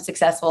to become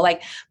successful.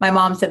 Like my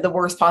mom said the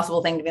worst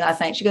possible thing to me last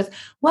night. She goes,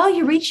 well,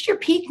 you reached your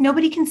peak.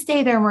 Nobody can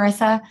stay there,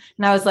 Marissa.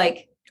 And I was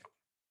like,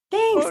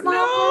 thanks,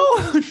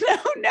 Mom.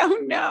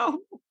 No.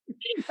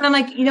 And I'm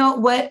like, you know,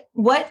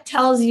 what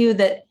tells you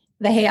that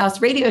the Hay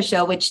House radio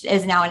show, which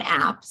is now an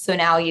app. So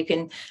now you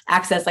can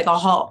access like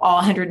all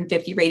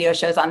 150 radio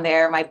shows on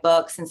there, my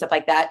books and stuff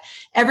like that.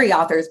 Every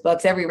author's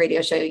books, every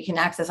radio show you can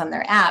access on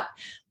their app.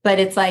 But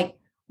it's like,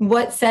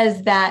 what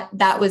says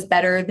that was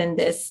better than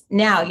this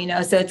now, you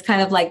know? So it's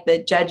kind of like the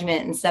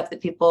judgment and stuff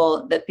that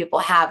people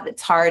have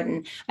that's hard.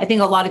 And I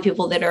think a lot of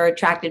people that are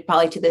attracted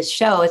probably to this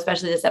show,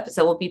 especially this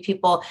episode, will be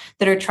people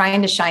that are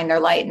trying to shine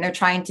their light, and they're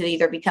trying to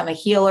either become a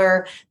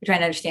healer, they're trying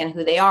to understand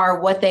who they are,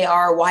 what they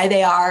are, why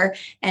they are,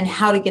 and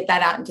how to get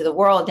that out into the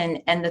world.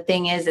 And the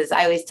thing is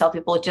I always tell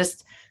people,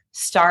 just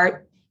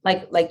start.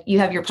 Like you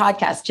have your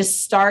podcast,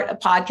 just start a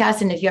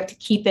podcast. And if you have to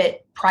keep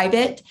it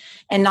private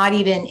and not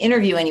even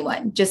interview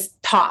anyone,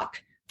 just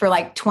talk for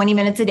like 20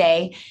 minutes a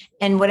day.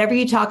 And whatever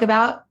you talk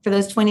about for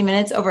those 20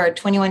 minutes over a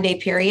 21-day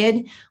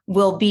period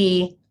will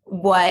be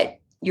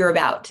what you're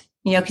about,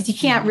 you know, because you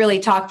can't really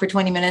talk for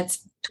 20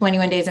 minutes,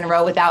 21 days in a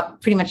row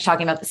without pretty much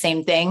talking about the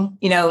same thing,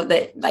 you know,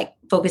 that like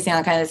focusing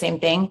on kind of the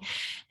same thing.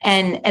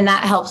 And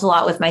that helps a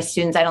lot with my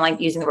students. I don't like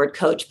using the word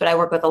coach, but I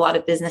work with a lot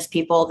of business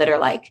people that are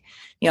like,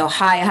 you know,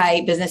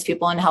 high business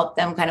people, and help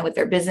them kind of with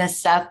their business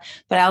stuff.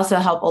 But I also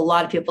help a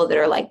lot of people that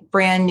are like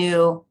brand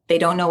new. They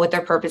don't know what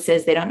their purpose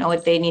is. They don't know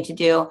what they need to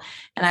do.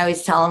 And I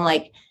always tell them,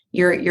 like,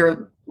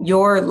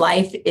 your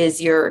life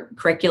is your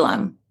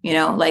curriculum. You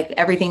know, like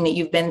everything that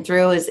you've been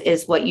through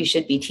is what you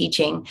should be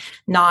teaching,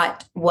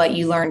 not what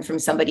you learned from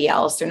somebody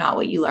else, or not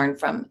what you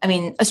learned from, I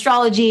mean,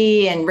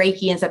 astrology and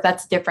Reiki and stuff,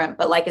 that's different.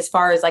 But like, as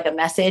far as like a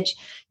message,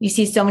 you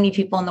see so many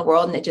people in the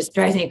world and it just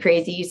drives me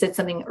crazy. You said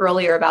something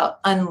earlier about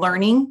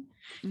unlearning.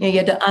 You know, you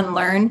had to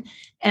unlearn.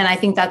 And I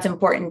think that's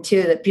important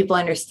too, that people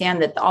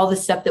understand that all the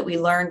stuff that we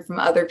learn from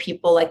other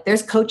people, like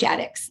there's coach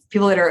addicts,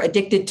 people that are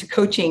addicted to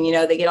coaching, you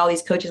know, they get all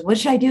these coaches. What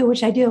should I do? What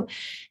should I do?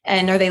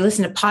 And or they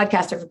listen to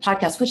podcast after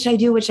podcast. What should I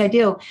do? What should I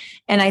do?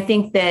 And I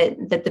think that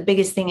the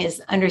biggest thing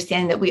is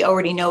understanding that we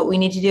already know what we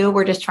need to do.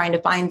 We're just trying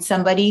to find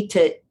somebody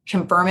to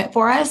confirm it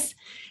for us.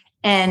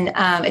 And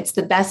it's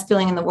the best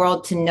feeling in the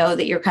world to know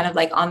that you're kind of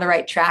like on the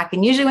right track.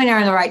 And usually when you're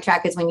on the right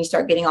track is when you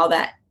start getting all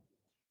that,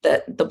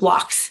 the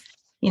blocks,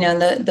 you know,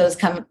 and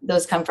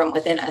those come from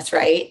within us,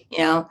 right? You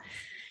know,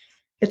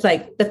 it's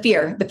like the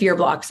fear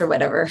blocks or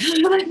whatever.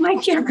 My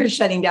camera is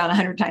shutting down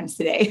 100 times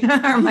today.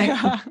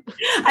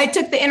 I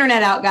took the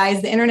internet out,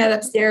 guys. The internet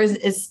upstairs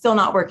is still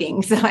not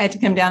working. So I had to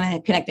come down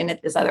and connect in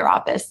at this other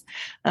office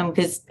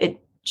because it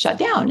shut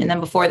down. And then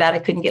before that, I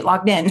couldn't get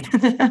logged in.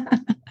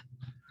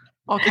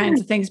 All kinds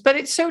of things. But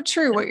it's so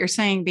true what you're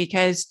saying,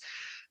 because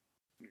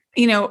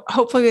you know,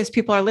 hopefully as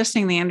people are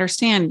listening, they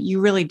understand you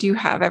really do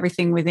have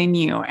everything within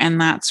you. And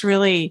that's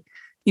really,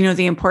 you know,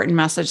 the important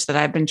message that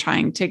I've been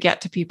trying to get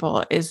to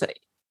people is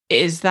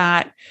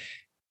that,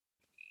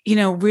 you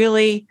know,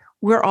 really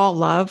we're all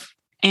love.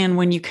 And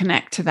when you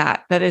connect to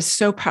that is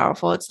so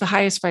powerful. It's the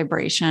highest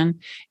vibration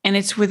and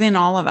it's within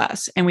all of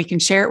us, and we can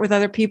share it with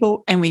other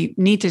people, and we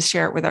need to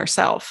share it with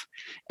ourselves.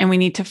 and we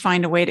need to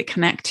find a way to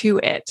connect to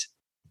it.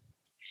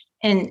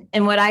 And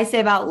what I say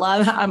about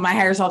love, my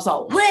higher self's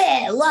all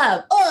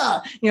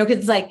love, because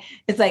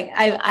it's like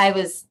I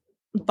was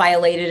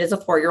violated as a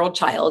 4-year-old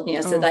child,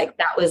 so like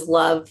that was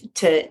love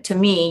to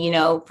me,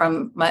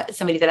 from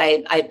somebody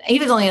that he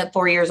was only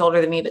 4 years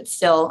older than me, but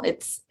still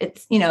it's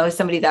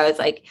somebody that was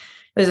like,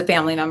 it was a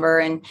family member,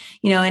 and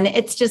and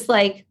it's just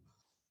like,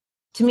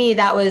 to me,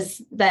 that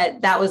was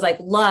like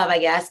love, I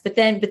guess. But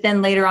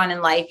then later on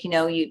in life,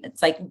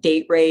 it's like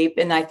date rape,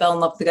 and I fell in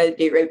love with the guy that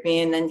date raped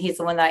me, and then he's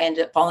the one that I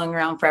ended up following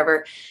around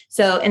forever.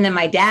 So, and then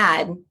my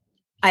dad,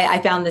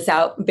 I found this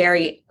out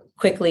very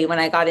quickly when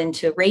I got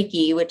into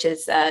Reiki, which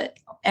is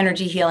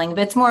energy healing,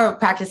 but it's more of a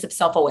practice of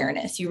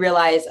self-awareness. You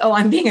realize,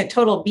 I'm being a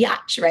total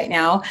biatch right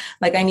now.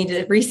 Like I need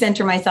to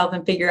recenter myself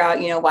and figure out,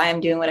 why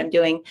I'm doing what I'm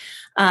doing,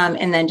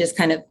 and then just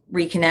kind of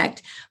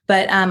reconnect.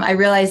 But I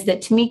realized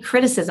that to me,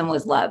 criticism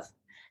was love.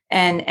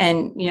 And,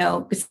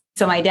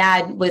 so my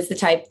dad was the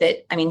type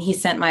that, he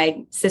sent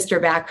my sister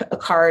back a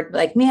card,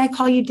 like, may I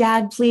call you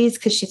dad, please?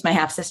 Cause she's my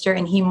half sister.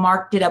 And he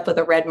marked it up with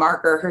a red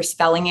marker, her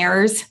spelling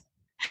errors,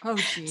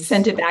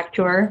 sent it back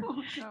to her,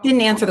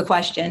 didn't answer the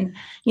question,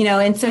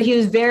 and so he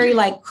was very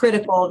like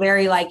critical,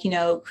 very like,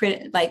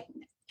 like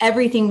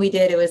everything we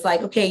did, it was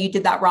like, okay, you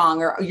did that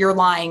wrong, or you're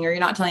lying, or you're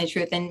not telling the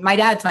truth. And my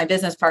dad's my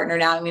business partner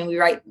now. We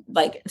write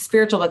like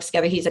spiritual books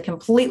together. He's a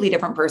completely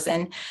different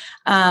person.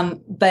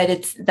 But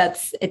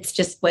it's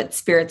just what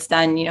spirit's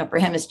done, for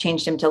him, has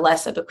changed him to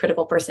less of a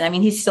critical person.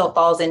 He still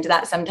falls into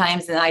that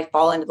sometimes, and I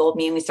fall into the old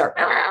me and we start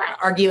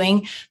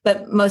arguing,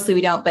 but mostly we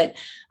don't. But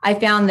I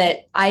found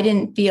that I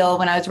didn't feel,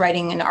 when I was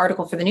writing an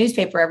article for the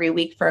newspaper every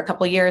week for a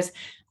couple of years,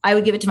 I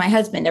would give it to my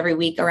husband every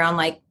week around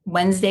like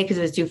Wednesday, because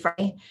it was due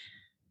Friday.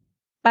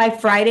 By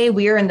Friday,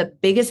 we were in the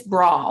biggest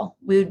brawl.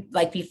 We would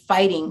like be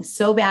fighting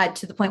so bad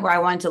to the point where I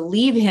wanted to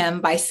leave him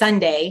by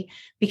Sunday,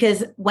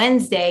 because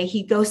Wednesday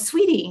he'd go,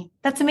 sweetie,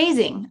 that's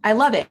amazing. I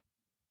love it.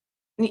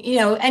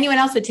 Anyone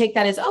else would take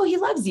that as, he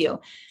loves you.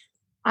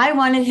 I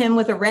wanted him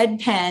with a red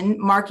pen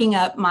marking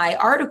up my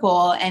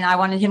article, and I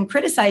wanted him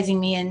criticizing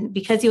me. And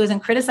because he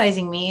wasn't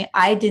criticizing me,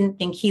 I didn't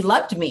think he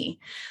loved me.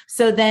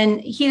 So then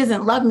he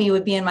doesn't love me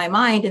would be in my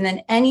mind. And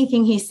then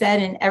anything he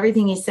said and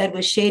everything he said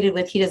was shaded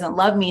with, he doesn't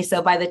love me.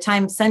 So by the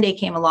time Sunday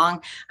came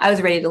along, I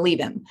was ready to leave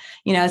him,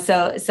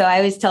 so I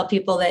always tell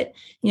people that,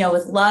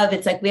 with love,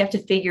 it's like, we have to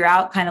figure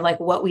out kind of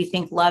like what we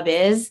think love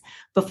is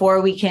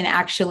before we can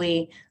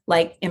actually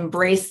like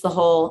embrace the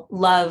whole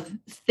love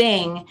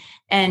thing.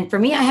 And for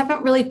me, I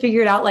haven't really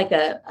figured out like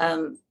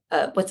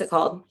what's it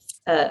called?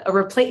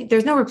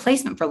 There's no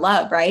replacement for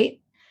love, right?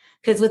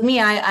 Because with me,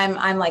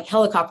 I'm like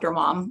helicopter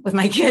mom with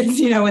my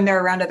kids, when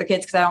they're around other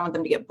kids, because I don't want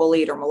them to get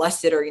bullied or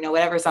molested or,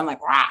 whatever. So I'm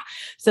like, rah.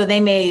 So they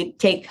may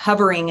take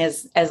hovering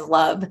as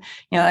love,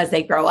 as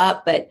they grow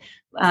up, but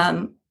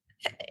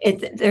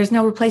there's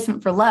no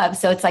replacement for love.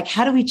 So it's like,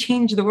 how do we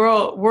change the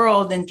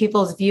world and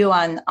people's view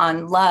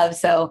on love?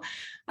 So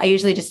I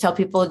usually just tell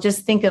people,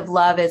 just think of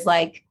love as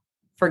like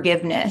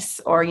forgiveness,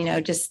 or,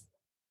 just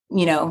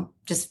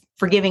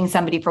forgiving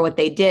somebody for what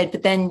they did.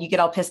 But then you get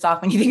all pissed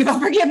off when you think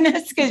about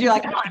forgiveness, because you're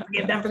like, I don't want to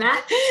forgive them for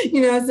that.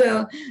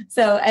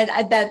 So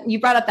that you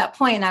brought up that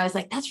point, and I was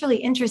like, that's really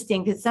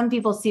interesting, because some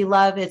people see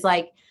love as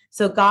like,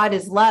 so God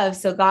is love.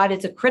 So God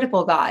is a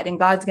critical God, and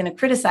God's going to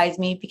criticize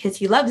me because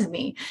he loves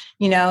me,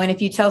 and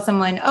if you tell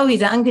someone,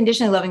 he's an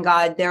unconditionally loving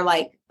God, they're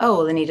like,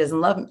 well, then he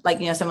doesn't love, like,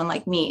 someone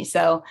like me.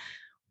 So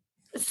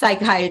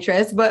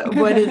psychiatrist, but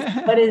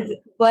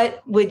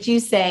what would you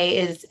say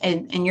is,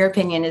 in your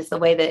opinion, is the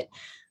way that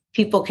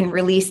people can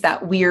release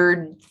that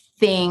weird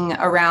thing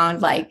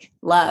around like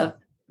love?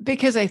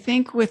 Because I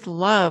think with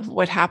love,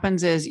 what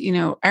happens is,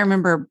 I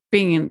remember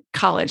being in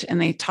college and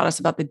they taught us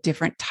about the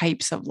different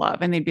types of love,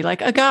 and they'd be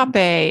like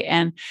agape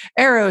and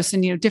eros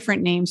and,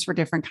 different names for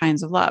different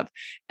kinds of love.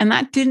 And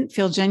that didn't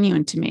feel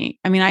genuine to me.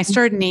 I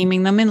started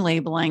naming them and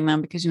labeling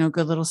them because,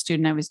 good little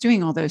student, I was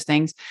doing all those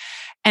things,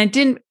 and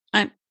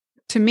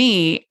to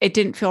me, it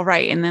didn't feel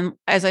right. And then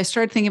as I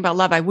started thinking about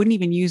love, I wouldn't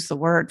even use the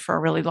word for a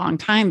really long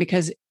time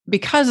because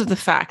of the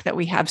fact that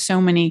we have so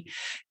many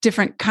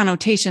different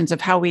connotations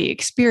of how we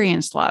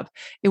experience love.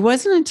 It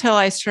wasn't until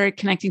I started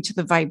connecting to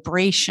the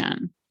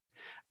vibration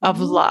of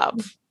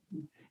love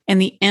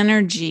and the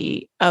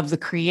energy of the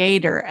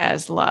creator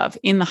as love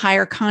in the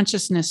higher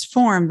consciousness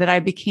form that I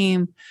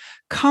became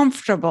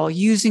comfortable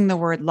using the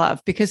word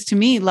love, because to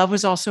me, love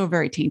was also a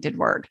very tainted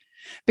word,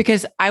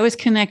 because I was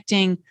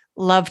connecting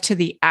love to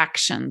the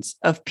actions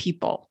of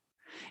people.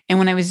 And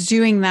when I was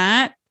doing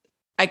that,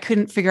 I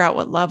couldn't figure out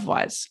what love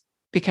was,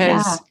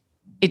 because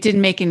it didn't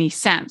make any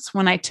sense.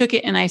 When I took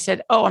it and I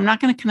said, I'm not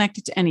going to connect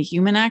it to any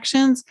human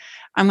actions.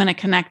 I'm going to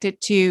connect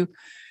it to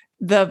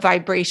the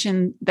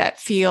vibration that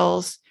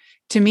feels,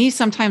 to me,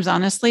 sometimes,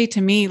 honestly, to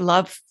me,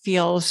 love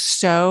feels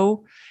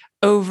so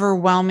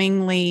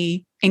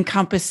overwhelmingly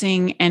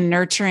encompassing and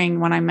nurturing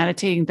when I'm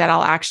meditating that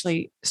I'll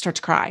actually start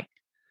to cry.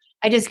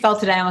 I just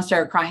felt it. I almost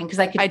started crying because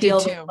I could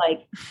feel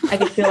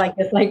like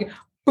this, like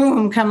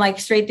boom, come like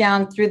straight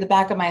down through the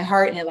back of my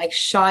heart, and it like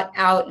shot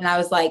out. And I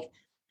was like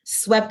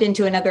swept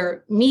into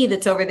another me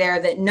that's over there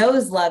that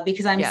knows love,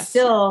 because I'm Yes.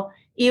 still,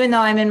 even though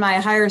I'm in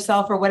my higher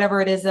self or whatever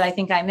it is that I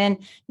think I'm in,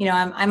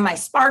 I'm my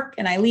spark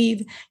and I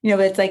leave, but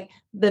it's like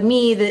the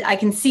me that I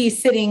can see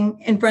sitting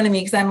in front of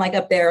me, because I'm like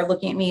up there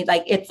looking at me,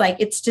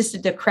 it's just a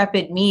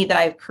decrepit me that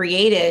I've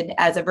created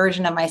as a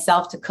version of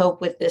myself to cope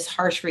with this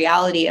harsh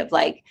reality of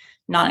like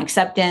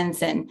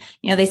non-acceptance. And,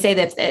 they say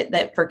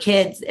that for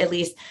kids, at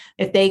least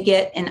if they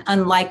get an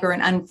unlike or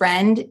an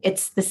unfriend,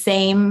 it's the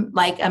same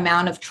like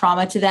amount of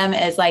trauma to them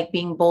as like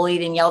being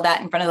bullied and yelled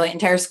at in front of the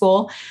entire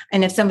school.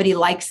 And if somebody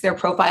likes their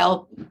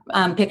profile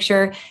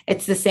picture,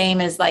 it's the same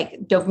as like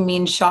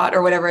dopamine shot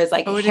or whatever is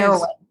like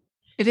heroin.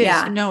 It is.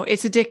 Yeah. No,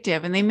 it's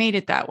addictive. And they made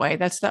it that way.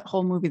 That's that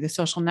whole movie, The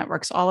Social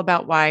Network's all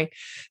about why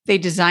they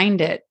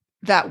designed it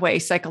that way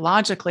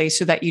psychologically,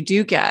 so that you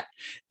do get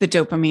the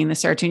dopamine, the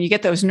serotonin, you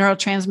get those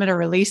neurotransmitter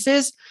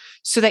releases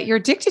so that you're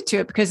addicted to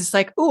it, because it's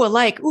like, oh,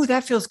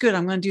 that feels good.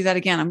 I'm going to do that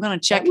again. I'm going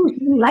to check.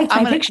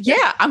 I'm going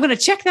to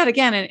check that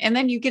again. And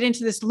then you get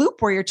into this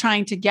loop where you're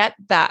trying to get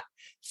that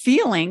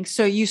feeling.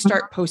 So you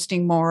start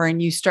posting more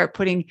and you start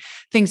putting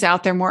things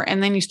out there more.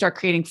 And then you start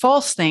creating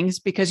false things,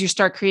 because you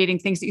start creating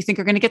things that you think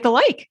are going to get the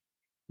like.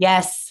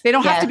 Yes. They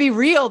don't have to be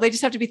real. They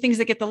just have to be things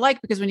that get the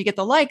like, because when you get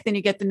the like, then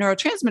you get the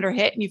neurotransmitter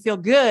hit and you feel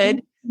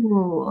good.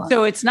 Ooh.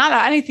 So it's not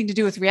anything to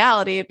do with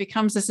reality. It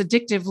becomes this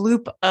addictive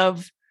loop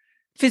of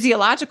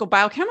physiological,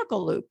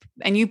 biochemical loop.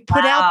 And you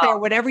put out there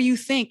whatever you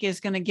think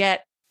is going to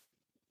get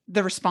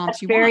the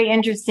response That's very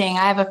interesting.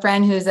 I have a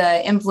friend who's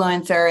an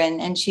influencer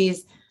and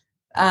she's,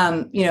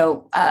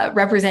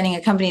 representing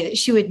a company that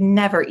she would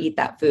never eat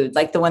that food,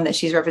 like the one that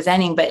she's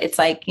representing, but it's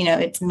like,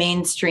 it's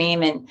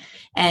mainstream.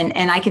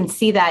 And I can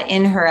see that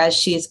in her as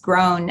she's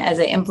grown as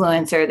an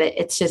influencer, that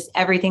it's just,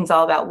 everything's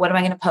all about, what am I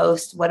going to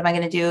post? What am I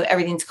going to do?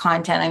 Everything's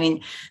content. I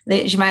mean,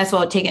 she might as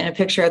well have taken a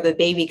picture of the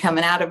baby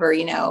coming out of her,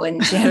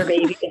 and she had her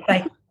baby. It's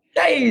like,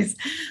 guys.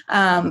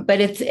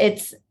 But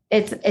it's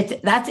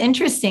that's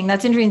interesting.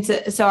 That's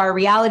interesting. So our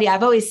reality,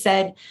 I've always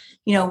said,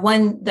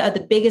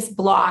 the biggest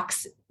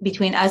blocks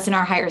between us and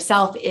our higher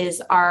self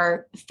is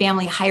our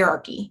family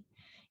hierarchy,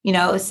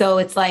 so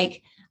it's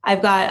like,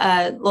 I've got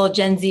a little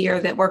Gen Zer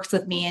that works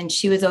with me, and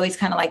she was always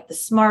kind of like the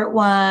smart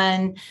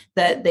one,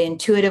 the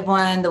intuitive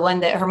one, the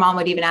one that her mom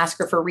would even ask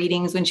her for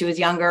readings when she was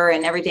younger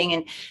and everything.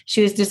 And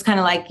she was just kind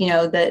of like,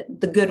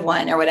 the good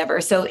one or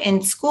whatever. So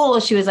in school,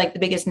 she was like the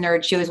biggest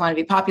nerd. She always wanted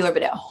to be popular,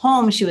 but at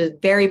home, she was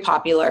very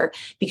popular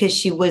because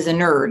she was a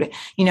nerd,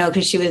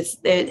 because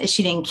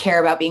she didn't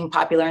care about being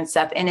popular and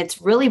stuff. And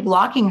it's really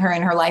blocking her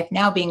in her life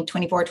now, being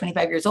 24,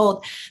 25 years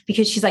old,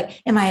 because she's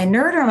like, am I a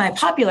nerd or am I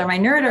popular? Am I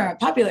nerd or am I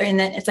popular? And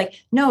then it's like,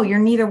 no, you're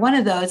neither one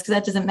of those, because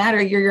that doesn't matter.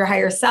 You're your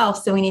higher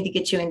self. So we need to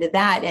get you into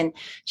that. And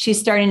she's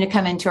starting to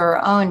come into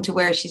her own, to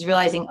where she's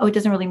realizing, oh, it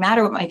doesn't really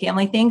matter what my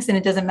family thinks. And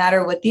it doesn't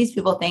matter what these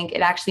people think.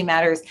 It actually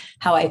matters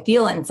how I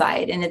feel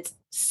inside. And it's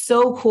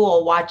so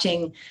cool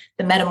watching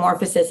the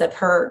metamorphosis of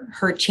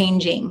her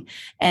changing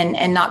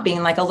and not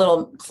being like a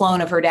little clone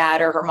of her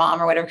dad or her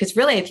mom or whatever. Because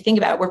really, if you think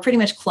about it, we're pretty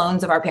much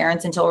clones of our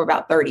parents until we're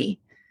about 30.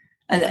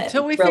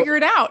 Until we figure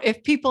it out.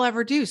 If people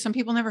ever do, some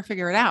people never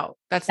figure it out.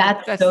 That's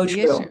so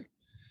true. Issue.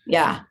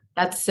 Yeah,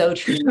 that's so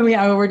true.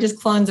 Yeah, we're just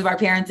clones of our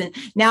parents. And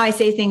now I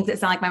say things that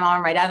sound like my mom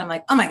or my dad. I'm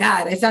like, oh my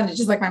God, I sounded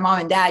just like my mom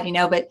and dad,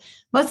 but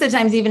most of the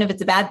times, even if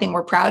it's a bad thing,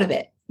 we're proud of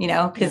it,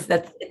 because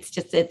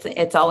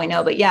it's all we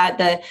know. But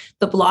yeah,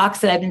 the blocks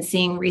that I've been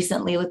seeing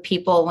recently with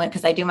people,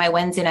 because I do my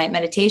Wednesday night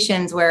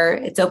meditations where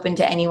it's open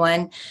to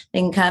anyone. They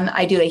can come.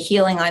 I do a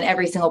healing on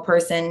every single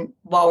person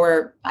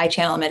while I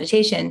channel a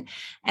meditation.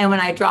 And when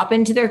I drop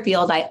into their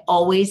field, I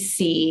always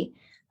see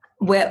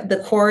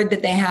the cord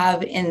that they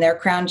have in their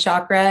crown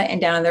chakra and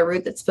down on their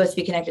root that's supposed to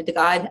be connected to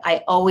God.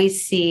 I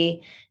always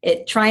see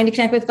it trying to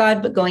connect with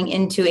God, but going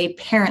into a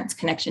parent's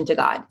connection to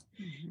God.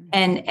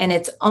 Mm-hmm. And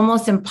it's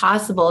almost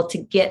impossible to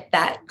get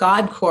that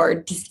God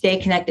cord to stay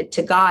connected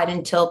to God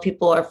until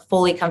people are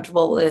fully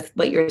comfortable with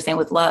what you're saying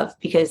with love,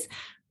 because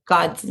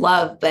God's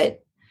love,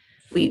 but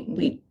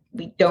we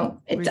don't,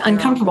 it's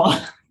uncomfortable.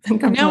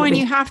 No, and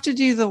you have to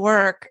do the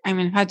work. I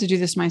mean, I've had to do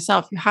this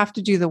myself. You have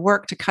to do the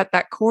work to cut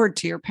that cord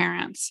to your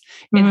parents.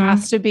 Mm-hmm. It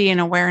has to be an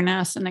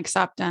awareness and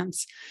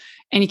acceptance.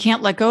 And you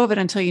can't let go of it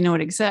until you know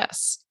it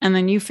exists. And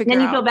then you figure out.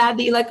 Then you feel bad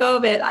that you let go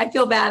of it. I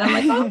feel bad. I'm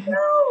like, oh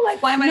no,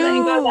 like, why am I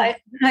letting go of it?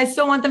 I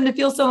still want them to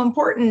feel so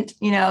important.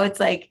 It's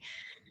like,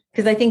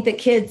 because I think that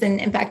kids,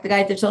 and in fact, the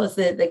guides have told us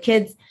that the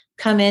kids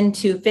come in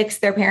to fix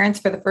their parents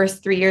for the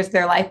first 3 years of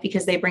their life,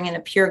 because they bring in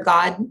a pure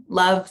God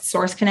love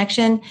source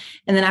connection.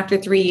 And then after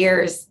 3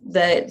 years,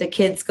 the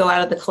kids go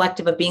out of the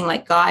collective of being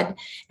like God,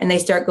 and they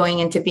start going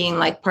into being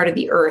like part of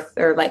the earth,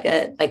 or like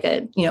a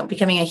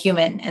becoming a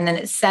human. And then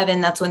at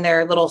 7, that's when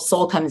their little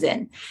soul comes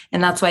in.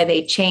 And that's why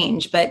they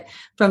change. But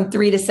from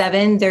 3 to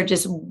 7, they're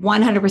just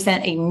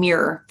 100% a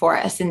mirror for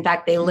us. In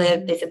fact, they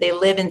said they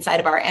live inside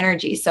of our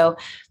energy. So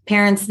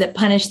parents that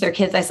punish their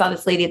kids. I saw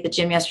this lady at the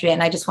gym yesterday,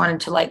 and I just wanted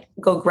to like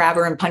go grab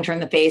her and punch her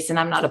in the face. And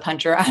I'm not a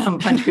puncher. I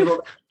don't punch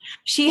people.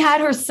 She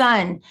had her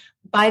son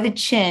by the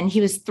chin. He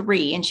was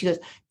 3. And she goes,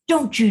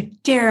 don't you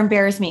dare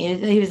embarrass me.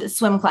 He was at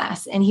swim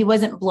class, and he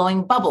wasn't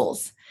blowing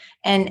bubbles.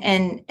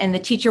 and the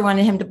teacher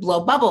wanted him to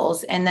blow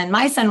bubbles. And then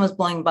my son was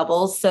blowing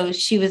bubbles. So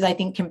she was, I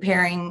think,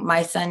 comparing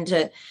my son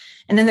to,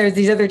 and then there's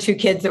these other two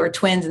kids that were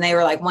twins, and they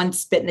were like, one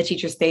spit in the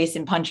teacher's face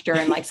and punched her.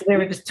 And like, so they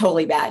were just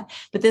totally bad.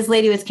 But this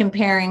lady was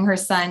comparing her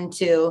son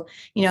to,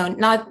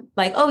 not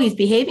like, oh, he's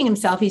behaving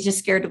himself, he's just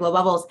scared to blow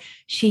bubbles.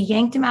 She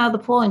yanked him out of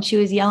the pool and she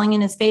was yelling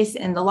in his face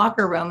in the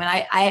locker room.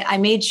 And I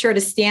made sure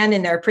to stand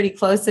in there pretty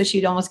close so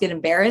she'd almost get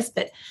embarrassed.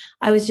 But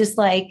I was just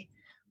like,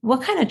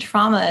 what kind of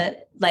trauma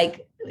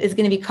like is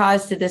going to be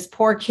caused to this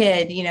poor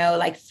kid,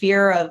 like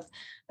fear of,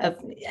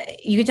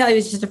 you could tell he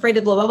was just afraid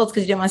to blow bubbles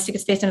because he didn't want to stick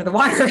his face under the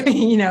water.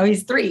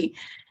 He's 3.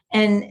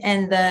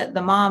 And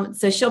the mom,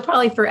 so she'll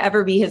probably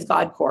forever be his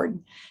God cord.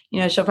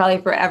 She'll probably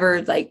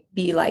forever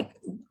be like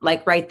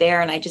right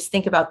there. And I just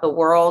think about the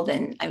world.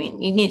 And I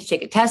mean, you need to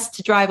take a test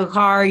to drive a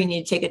car. You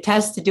need to take a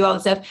test to do all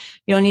this stuff.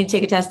 You don't need to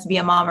take a test to be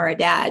a mom or a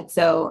dad.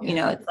 So,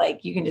 it's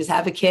like, you can just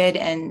have a kid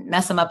and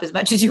mess them up as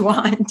much as you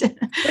want.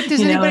 But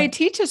does anybody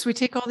teach us? We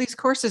take all these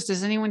courses.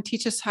 Does anyone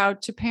teach us how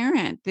to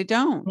parent? They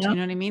don't, you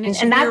know what I mean?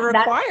 It's and that's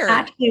required.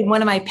 That's actually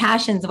one of my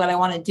passions, what I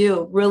want to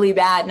do really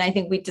bad. And I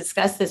think we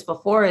discussed this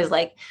before, is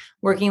like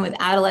working with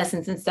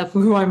adolescents and stuff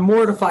who I'm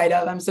mortified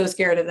of. I'm so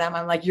scared of them.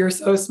 I'm like, you're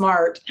so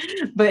smart,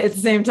 but at the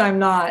same time,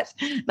 not.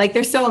 Like,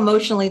 they're so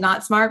emotionally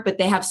not smart, but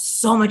they have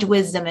so much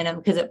wisdom in them,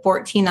 because at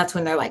 14, that's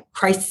when they're like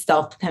Christ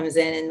self comes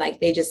in, and like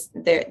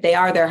they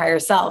are their higher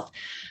self.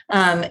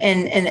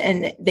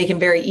 And they can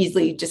very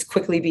easily just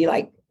quickly be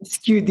like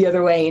skewed the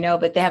other way,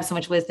 but they have so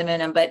much wisdom in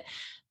them.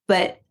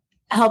 But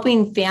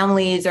helping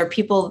families or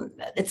people,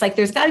 it's like,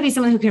 there's got to be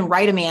someone who can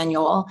write a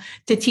manual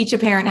to teach a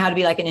parent how to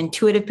be like an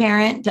intuitive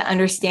parent, to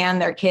understand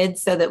their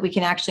kids, so that we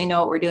can actually know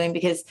what we're doing.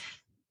 Because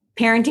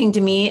parenting to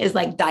me is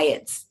like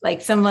diets.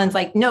 Like, someone's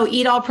like, no,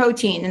 eat all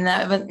protein,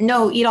 and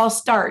no, eat all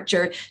starch,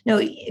 or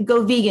no,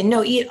 go vegan,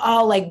 no, eat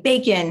all like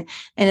bacon.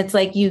 And it's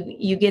like,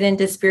 you get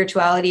into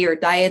spirituality or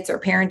diets or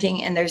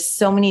parenting, and there's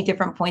so many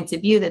different points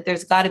of view that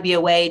there's got to be a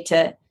way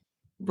to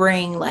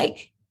bring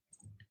like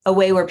a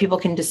way where people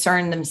can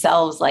discern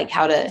themselves, like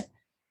how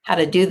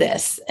to do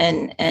this.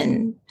 And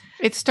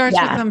it starts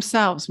with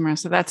themselves,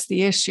 Marissa. That's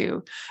the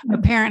issue. A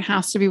parent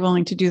has to be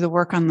willing to do the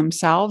work on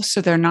themselves,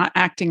 so they're not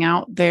acting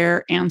out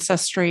their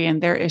ancestry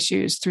and their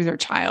issues through their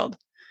child.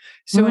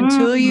 So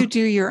until you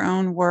do your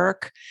own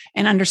work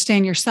and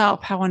understand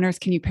yourself, how on earth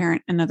can you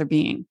parent another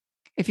being?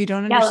 If you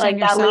don't understand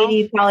yourself. That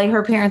lady, probably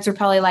her parents were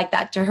probably like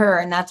that to her.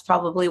 And that's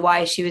probably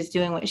why she was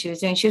doing what she was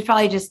doing. She was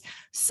probably just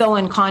so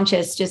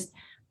unconscious, just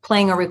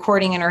playing a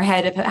recording in her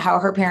head of how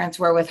her parents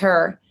were with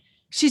her.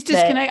 She's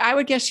disconnected. I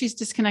would guess she's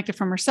disconnected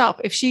from herself.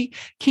 If she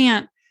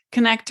can't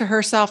connect to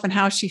herself and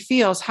how she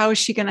feels, how is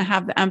she going to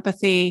have the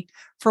empathy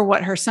for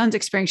what her son's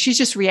experiencing? She's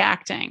just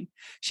reacting.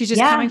 She's just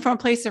coming from a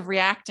place of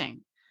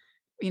reacting.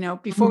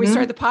 Before we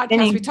started the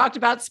podcast, we talked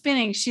about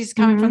spinning. She's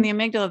coming from the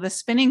amygdala, the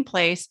spinning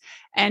place.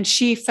 And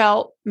she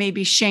felt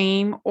maybe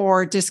shame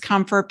or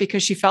discomfort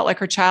because she felt like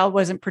her child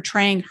wasn't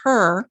portraying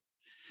her.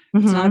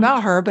 It's not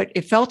about her, but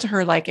it felt to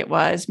her like it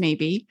was,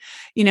 maybe,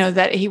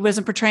 that he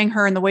wasn't portraying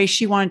her in the way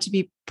she wanted to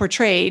be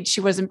portrayed. She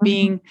wasn't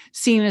being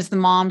seen as the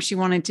mom she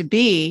wanted to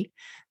be.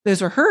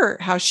 Those were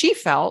how she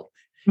felt.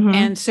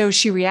 And so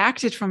she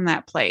reacted from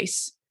that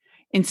place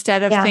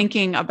instead of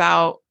thinking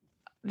about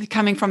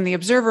coming from the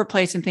observer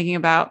place and thinking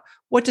about,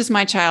 what does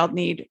my child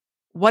need?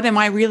 What am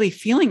I really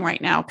feeling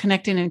right now?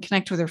 Connect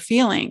with her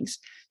feelings.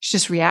 She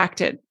just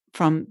reacted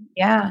from.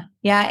 Yeah.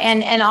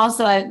 And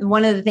also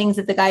one of the things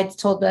that the guides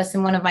told us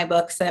in one of my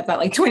books, I've got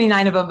like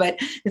 29 of them, but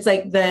it's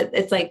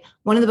like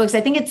one of the books, I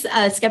think it's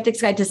a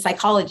Skeptic's Guide to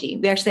Psychology.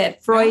 We actually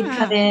had Freud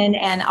come in,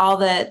 and all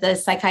the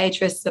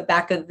psychiatrists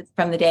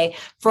from the day.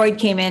 Freud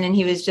came in, and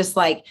he was just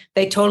like,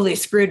 they totally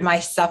screwed my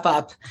stuff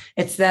up.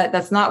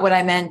 That's not what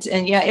I meant.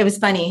 And it was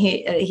funny.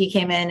 He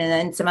came in, and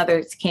then some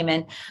others came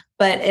in,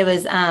 but it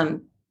was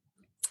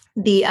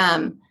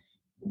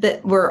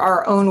that we're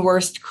our own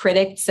worst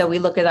critic. So we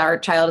look at our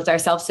child as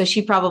ourselves. So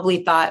she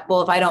probably thought,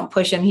 well, if I don't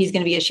push him, he's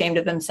going to be ashamed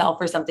of himself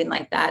or something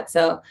like that.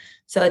 So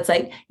it's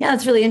like,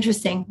 that's really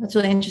interesting. That's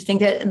really interesting.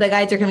 The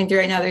guides are coming through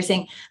right now. They're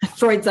saying,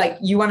 Freud's like,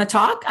 you want to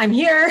talk? I'm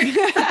here.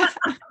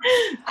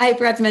 I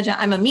forgot to mention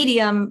I'm a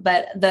medium,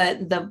 but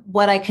the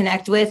what I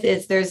connect with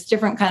is there's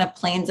different kind of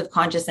planes of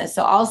consciousness.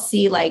 So I'll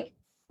see like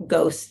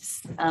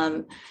ghosts,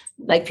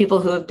 like people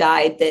who have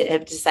died that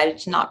have decided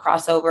to not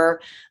cross over.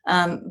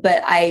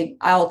 But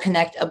I'll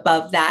connect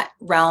above that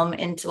realm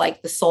into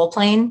like the soul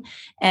plane.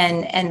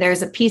 And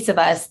there's a piece of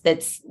us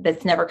that's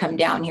never come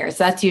down here.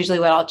 So that's usually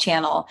what I'll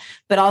channel,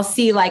 but I'll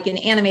see like an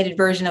animated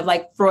version of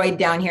like Freud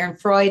down here, and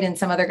Freud and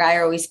some other guy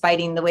are always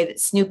fighting the way that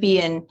Snoopy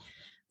and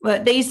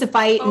they used to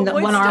fight and the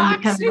one arm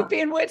becomes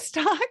Snoopy and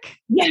Woodstock.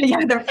 Yeah.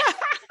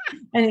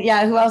 And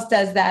who else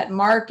does that?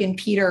 Mark and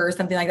Peter or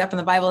something like that from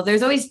the Bible.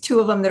 There's always two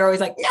of them that are always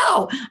like,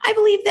 no, I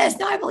believe this.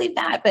 No, I believe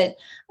that. But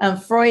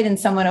Freud and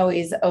someone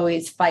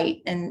always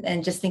fight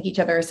and just think each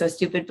other are so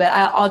stupid. But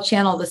I'll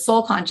channel the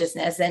soul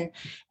consciousness.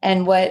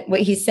 And what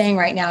he's saying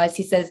right now is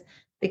he says,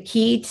 the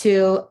key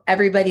to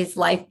everybody's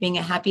life being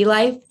a happy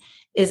life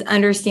is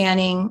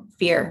understanding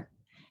fear.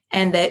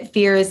 and that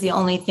fear is the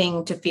only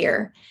thing to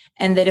fear.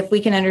 And that if we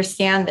can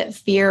understand that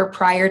fear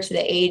prior to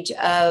the age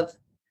of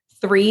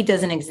 3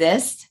 doesn't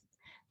exist,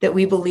 that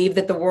we believe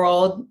that the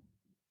world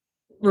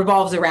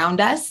revolves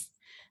around us,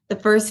 the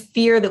first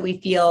fear that we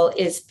feel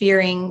is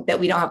fearing that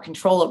we don't have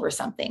control over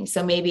something.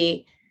 So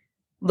maybe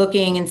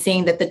looking and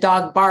seeing that the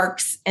dog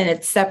barks and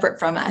it's separate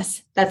from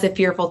us. That's a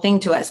fearful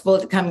thing to us. Will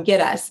it come get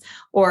us?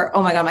 Or,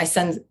 oh my God, my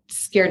son's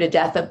scared to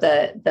death of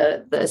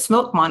the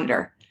smoke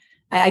monitor.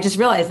 I just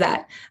realized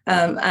that.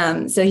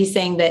 So he's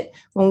saying that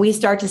when we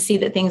start to see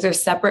that things are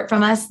separate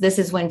from us, this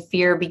is when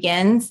fear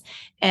begins,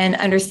 and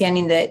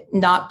understanding that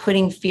not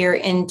putting fear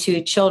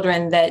into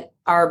children that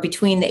are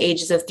between the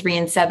ages of 3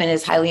 and 7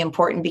 is highly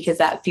important, because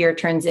that fear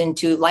turns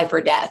into life or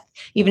death,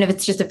 even if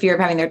it's just a fear of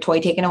having their toy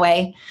taken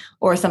away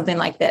or something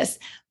like this.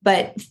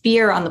 But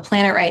fear on the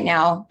planet right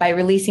now, by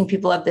releasing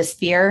people of this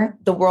fear,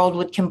 the world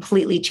would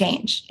completely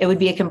change. It would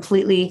be a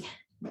completely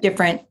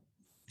different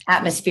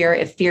atmosphere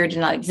if fear did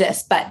not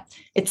exist, but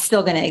it's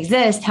still going to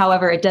exist.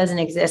 However, it doesn't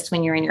exist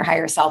when you're in your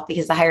higher self,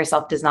 because the higher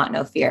self does not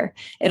know fear.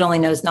 It only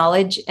knows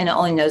knowledge, and it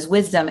only knows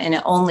wisdom, and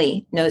it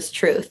only knows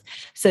truth.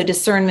 So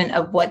discernment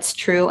of what's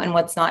true and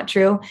what's not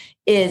true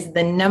is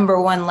the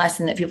number one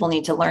lesson that people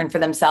need to learn for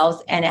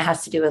themselves. And it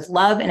has to do with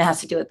love, and it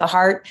has to do with the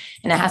heart,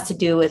 and it has to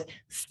do with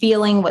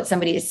feeling what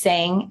somebody is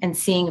saying and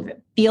seeing if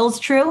it feels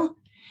true.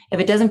 If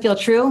it doesn't feel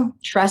true,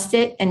 trust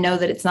it and know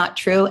that it's not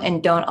true,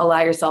 and don't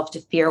allow yourself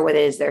to fear what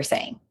it is they're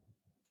saying.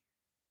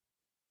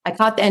 I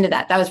caught the end of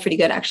that. That was pretty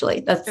good, actually.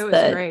 It was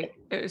great.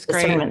 It was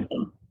great.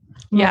 Thing.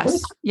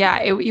 Yes.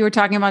 Yeah. You were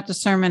talking about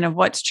discernment of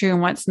what's true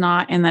and what's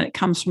not, and that it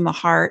comes from the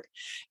heart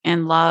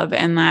and love.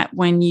 And that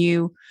when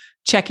you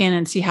check in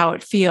and see how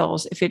it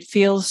feels, if it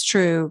feels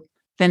true,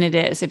 then it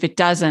is. If it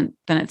doesn't,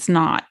 then it's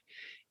not.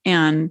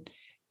 And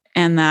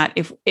that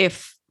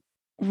if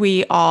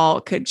we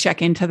all could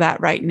check into that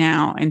right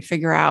now and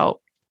figure out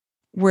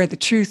where the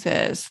truth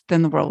is,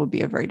 then the world would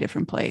be a very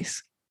different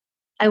place.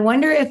 I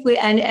wonder if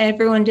and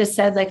everyone just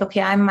said, like,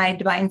 okay, I'm my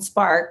divine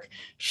spark.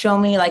 Show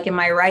me, like, in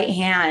my right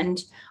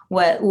hand,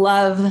 what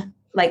love,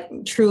 like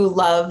true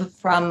love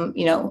from,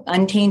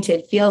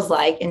 untainted feels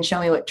like, and show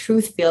me what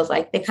truth feels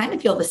like. They kind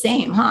of feel the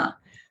same, huh?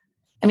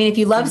 I mean, if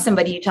you love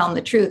somebody, you tell them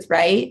the truth,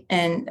 right?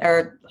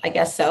 Or I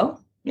guess so.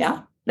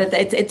 Yeah.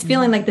 It's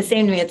feeling like the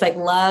same to me. It's like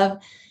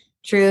love,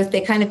 truth.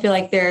 They kind of feel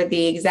like they're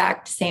the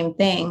exact same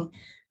thing.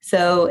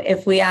 So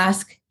if we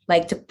ask,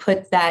 like, to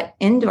put that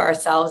into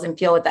ourselves and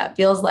feel what that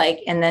feels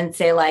like, and then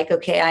say, like,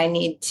 okay, I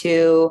need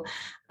to,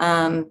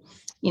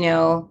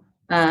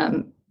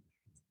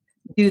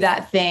 do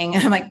that thing.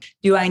 I'm like,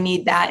 do I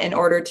need that in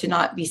order to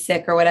not be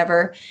sick or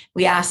whatever?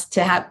 We ask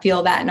to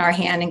feel that in our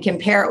hand and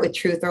compare it with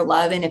truth or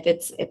love. And if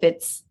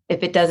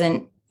it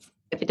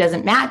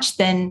doesn't match,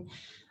 then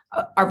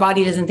our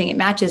body doesn't think it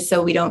matches.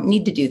 So we don't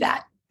need to do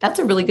that. That's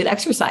a really good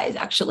exercise,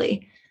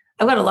 actually.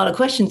 I've got a lot of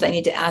questions I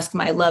need to ask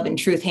my love and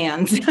truth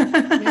hands.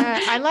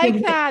 Yeah, I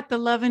like that. The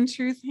love and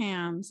truth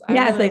hands.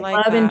 It's like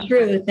love that. And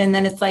truth. And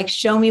then it's like,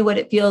 show me what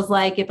it feels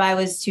like if I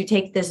was to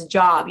take this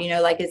job,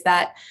 like, is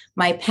that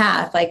my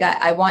path? Like,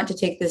 I want to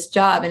take this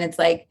job. And it's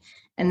like,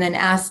 and then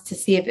ask to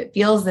see if it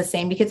feels the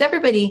same, because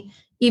everybody,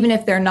 even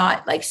if they're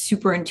not like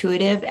super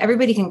intuitive,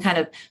 everybody can kind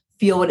of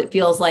feel what it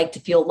feels like to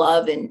feel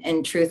love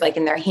and truth, like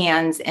in their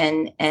hands.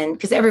 And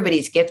because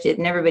everybody's gifted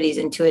and everybody's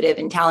intuitive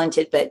and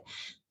talented, but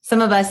some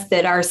of us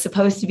that are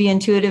supposed to be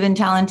intuitive and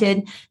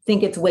talented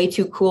think it's way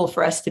too cool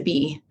for us to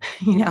be,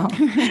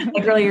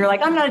 like earlier, you're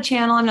like, I'm not a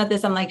channel. I'm not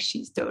this. I'm like,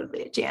 she's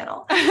totally a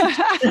channel.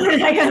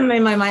 I'm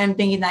in my mind, I'm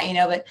thinking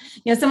that,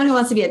 but, someone who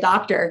wants to be a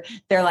doctor,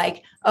 they're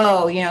like,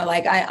 oh,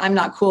 like I'm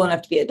not cool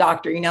enough to be a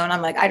doctor, and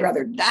I'm like, I'd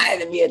rather die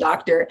than be a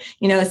doctor,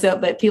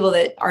 but people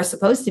that are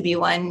supposed to be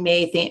one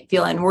may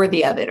feel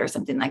unworthy of it or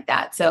something like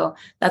that. So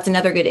that's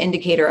another good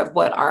indicator of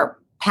what our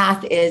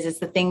path is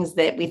the things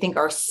that we think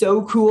are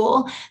so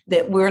cool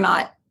that we're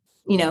not,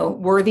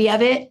 worthy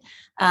of it.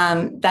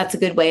 That's a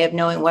good way of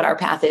knowing what our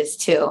path is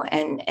too.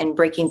 And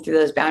breaking through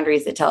those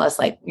boundaries that tell us,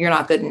 like, you're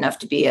not good enough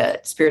to be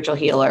a spiritual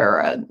healer or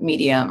a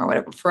medium or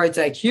whatever. Freud's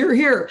like,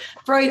 here,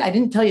 Freud, I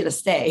didn't tell you to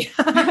stay.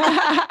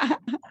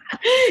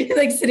 He's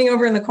like sitting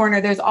over in the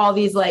corner. There's all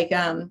these like,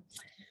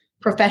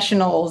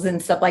 professionals and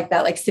stuff like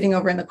that, like sitting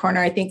over in the corner.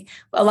 I think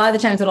a lot of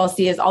the times what I'll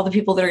see is all the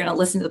people that are going to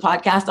listen to the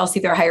podcast, I'll see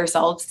their higher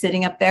selves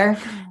sitting up there.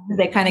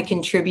 They kind of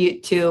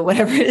contribute to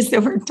whatever it is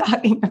that we're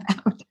talking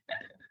about.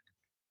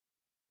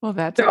 Well,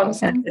 that's They're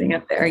awesome. all sitting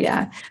up there.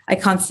 Yeah. I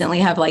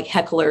constantly have like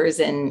hecklers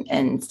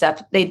and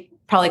stuff. They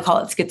probably call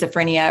it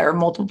schizophrenia or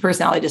multiple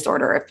personality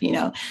disorder. If, you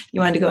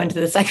wanted to go into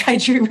the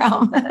psychiatry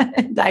realm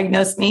and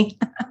diagnose me.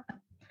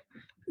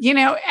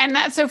 And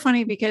that's so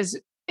funny because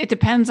it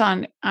depends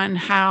on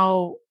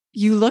how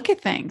you look at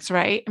things,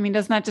 right? I mean,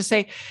 doesn't that just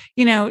say,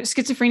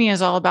 schizophrenia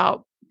is all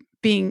about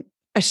being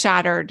a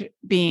shattered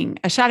being,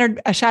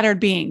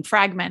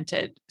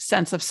 fragmented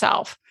sense of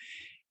self.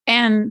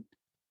 And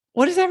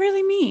what does that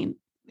really mean?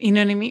 You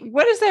know what I mean?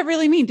 What does that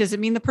really mean? Does it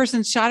mean the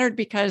person's shattered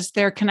because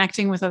they're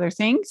connecting with other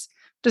things?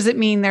 Does it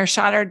mean they're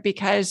shattered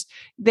because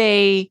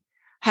they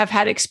have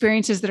had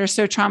experiences that are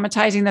so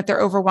traumatizing that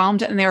they're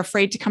overwhelmed and they're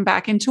afraid to come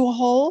back into a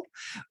hole?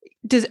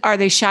 Are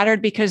they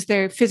shattered because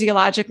they're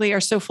physiologically are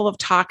so full of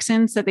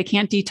toxins that they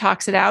can't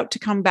detox it out to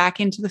come back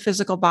into the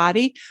physical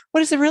body?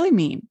 What does it really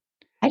mean?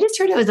 I just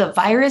heard it was a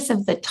virus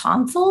of the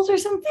tonsils or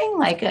something.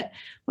 Like,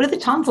 what do the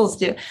tonsils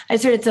do? I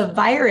just heard it's a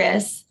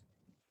virus.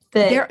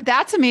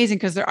 That's amazing,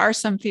 because there are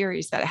some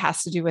theories that it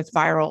has to do with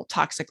viral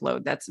toxic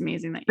load. That's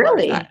amazing that you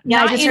really, that.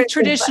 Yeah. Not in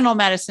traditional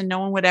medicine, no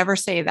one would ever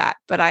say that,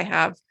 but I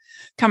have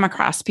come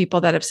across people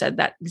that have said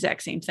that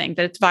exact same thing,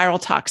 that it's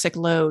viral toxic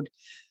load,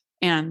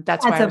 and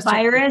that's why it's a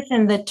virus,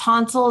 and the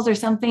tonsils or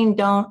something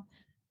don't.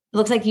 It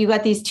looks like you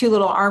got these two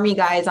little army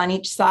guys on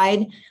each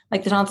side,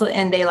 like the tonsil,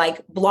 and they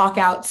like block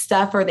out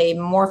stuff, or they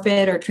morph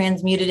it or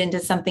transmute it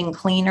into something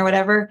clean or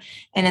whatever.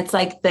 And it's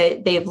like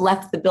they've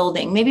left the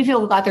building. Maybe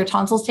people got their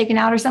tonsils taken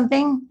out or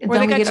something. Or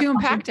they got too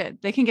impacted.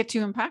 They can get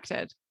too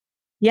impacted.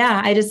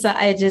 Yeah, I just heard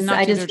that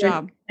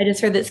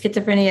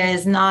schizophrenia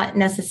is not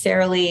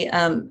necessarily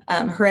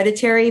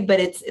hereditary, but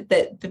it's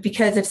that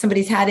because if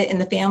somebody's had it in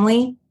the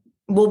family,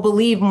 we'll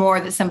believe more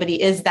that somebody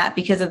is that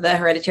because of the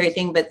hereditary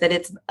thing, but that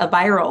it's a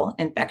viral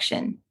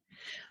infection.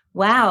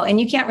 Wow.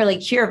 And you can't really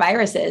cure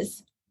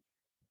viruses,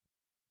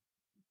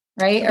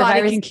 right? The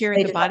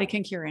body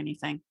can cure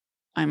anything.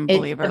 I'm a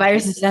believer. The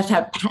viruses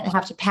have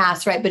to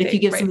pass, right? But if you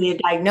give somebody a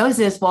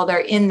diagnosis while they're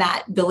in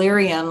that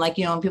delirium, like,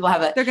 when people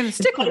have they're going to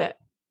stick with it.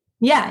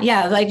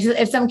 Yeah. Like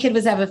if some kid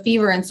was to have a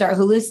fever and start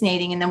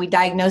hallucinating, and then we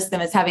diagnose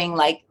them as having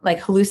like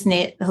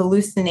hallucinating,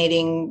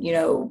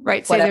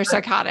 right. Say they're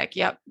psychotic.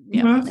 Yep.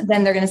 Mm-hmm.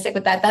 Then they're going to stick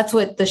with that. That's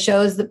what the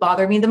shows that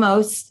bother me the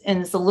most.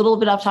 And it's a little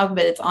bit off topic,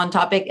 but it's on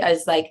topic,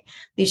 as like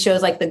these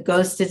shows like The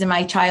Ghost is in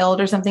My Child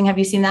or something. Have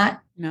you seen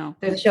that? No.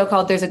 There's a show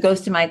called There's a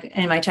Ghost in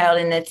My Child.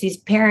 And it's these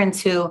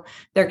parents who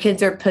their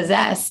kids are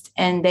possessed,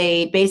 and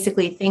they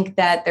basically think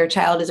that their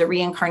child is a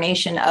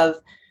reincarnation of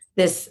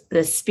this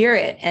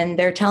spirit, and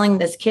they're telling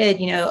this kid,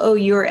 oh,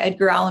 you were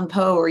Edgar Allan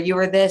Poe, or you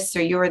were this,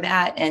 or you were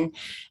that, and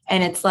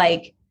it's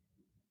like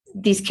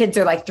these kids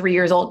are like 3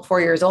 years old,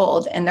 4 years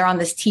old, and they're on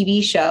this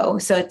TV show,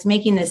 so it's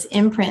making this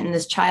imprint in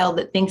this child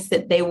that thinks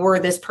that they were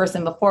this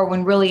person before,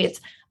 when really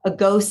it's a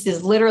ghost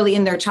is literally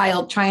in their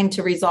child trying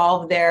to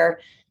resolve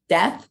their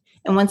death,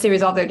 and once they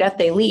resolve their death,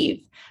 they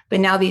leave. But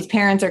now these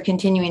parents are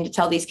continuing to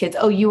tell these kids,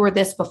 oh, you were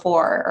this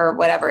before, or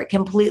whatever. It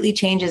completely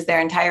changes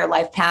their entire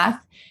life path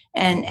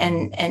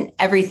and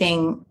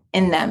everything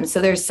in them. So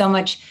there's so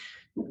much.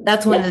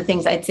 That's one of the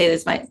things I'd say.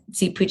 This might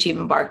see Pooch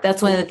even bark.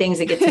 That's one of the things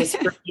that gets me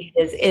spooky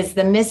is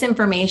the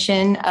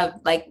misinformation of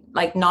like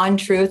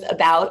non-truth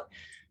about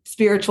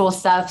spiritual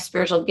stuff,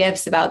 spiritual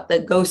gifts, about the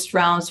ghost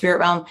realm, spirit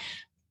realm,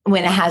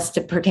 when it has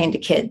to pertain to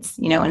kids,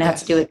 and it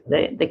has to do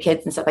with the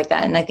kids and stuff like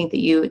that. And I think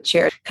that you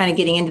shared kind of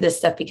getting into this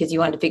stuff because you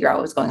wanted to figure out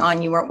what was going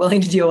on. You weren't willing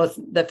to deal with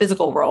the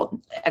physical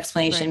world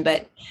explanation,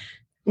 right. But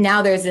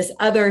now there's this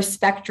other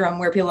spectrum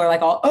where people are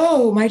like,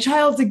 oh, my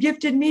child's a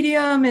gifted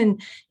medium,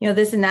 and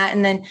this and that.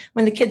 And then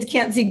when the kids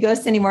can't see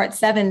ghosts anymore at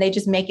 7, they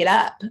just make it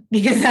up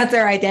because that's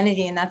their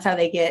identity and that's how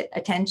they get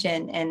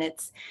attention. And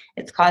it's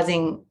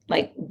causing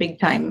like big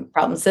time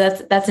problems. So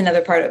that's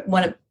another part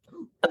of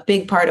a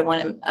big part of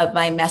one of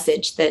my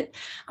message that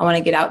I want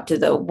to get out to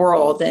the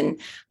world. And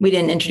we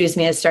didn't introduce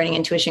me as Starting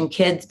Intuition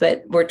Kids,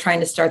 but we're trying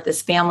to start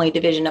this family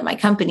division of my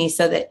company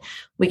so that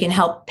we can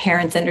help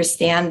parents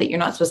understand that you're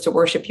not supposed to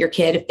worship your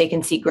kid if they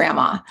can see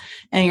grandma,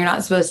 and you're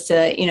not supposed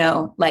to,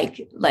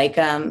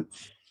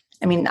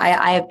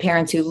 I have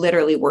parents who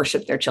literally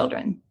worship their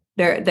children.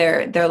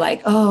 They're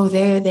like, oh,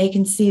 they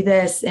can see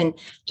this. And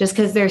just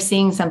because they're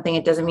seeing something,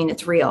 it doesn't mean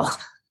it's real.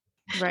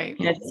 Right.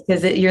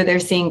 Because they're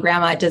seeing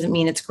grandma, it doesn't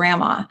mean it's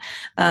grandma.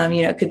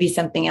 It could be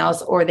something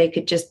else, or they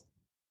could just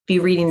be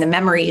reading the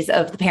memories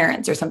of the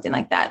parents or something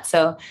like that.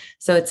 So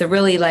it's a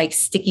really like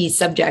sticky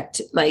subject,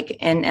 like,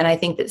 and I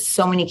think that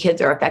so many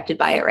kids are affected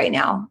by it right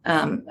now.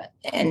 And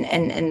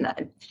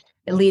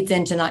it leads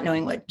into not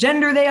knowing what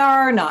gender they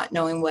are, not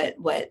knowing what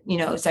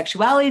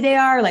sexuality they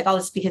are, like all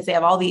this, because they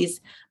have all these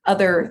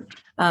other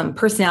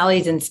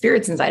personalities and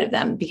spirits inside of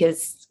them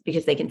because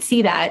they can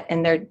see that,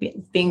 and they're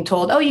being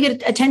told, oh, you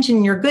get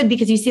attention, you're good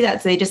because you see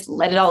that. So they just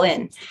let it all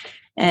in.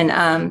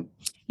 And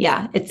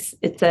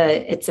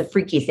it's a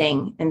freaky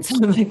thing. And so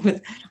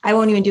I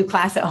won't even do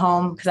class at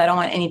home because I don't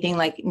want anything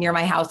like near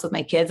my house with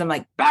my kids. I'm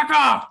like, back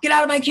off, get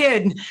out of my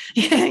kid,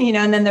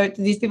 and then there are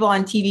these people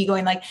on TV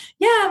going like,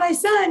 yeah, my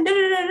son, da,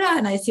 da, da, da.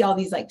 And I see all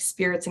these like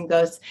spirits and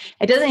ghosts.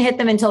 It doesn't hit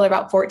them until they're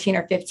about 14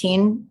 or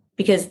 15.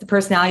 Because the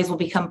personalities will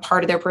become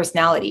part of their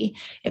personality.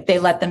 If they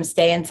let them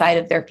stay inside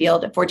of their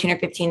field at 14 or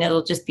 15,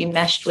 it'll just be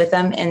meshed with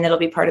them and it'll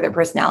be part of their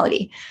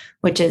personality,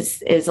 which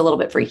is a little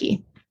bit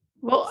freaky.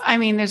 Well, I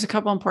mean, there's a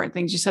couple important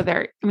things you said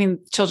there. I mean,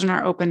 children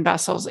are open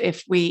vessels.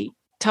 If we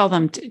tell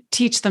them to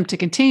teach them to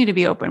continue to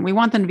be open, we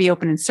want them to be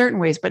open in certain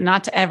ways, but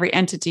not to every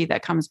entity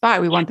that comes by.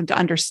 We want them to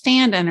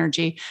understand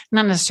energy,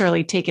 not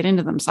necessarily take it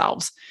into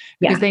themselves,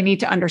 because they need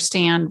to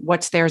understand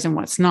what's theirs and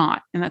what's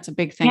not. And that's a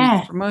big thing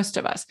for most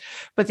of us.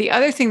 But the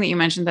other thing that you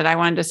mentioned that I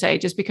wanted to say,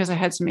 just because I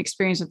had some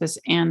experience with this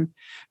in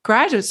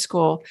graduate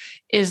school,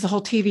 is the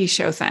whole TV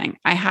show thing.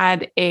 I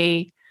had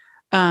a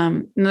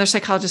another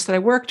psychologist that I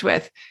worked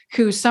with,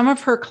 who some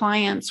of her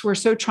clients were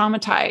so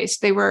traumatized.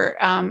 They were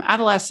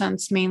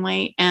adolescents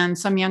mainly, and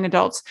some young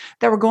adults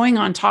that were going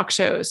on talk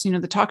shows,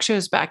 the talk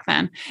shows back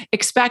then,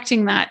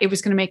 expecting that it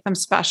was going to make them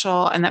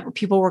special and that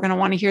people were going to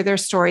want to hear their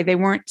story. They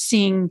weren't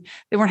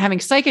having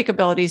psychic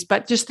abilities,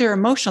 but just their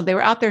emotional. They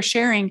were out there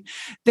sharing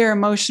their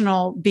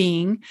emotional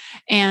being.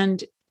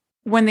 And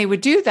when they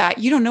would do that,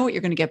 you don't know what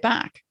you're going to get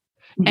back.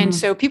 And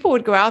so people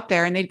would go out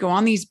there and they'd go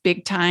on these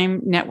big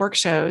time network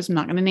shows. I'm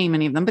not going to name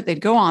any of them, but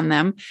they'd go on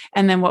them.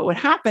 And then what would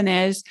happen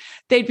is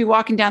they'd be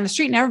walking down the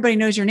street and everybody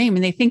knows your name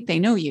and they think they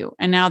know you.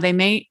 And now they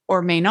may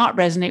or may not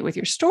resonate with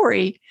your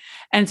story.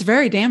 And it's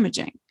very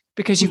damaging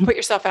because you put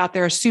yourself out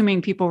there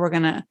assuming people were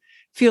going to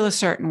feel a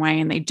certain way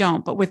and they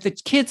don't. But with the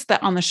kids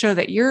that on the show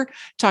that you're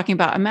talking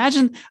about,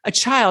 imagine a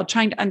child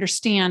trying to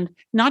understand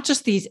not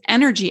just these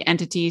energy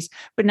entities,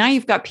 but now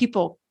you've got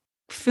people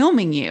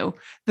filming you,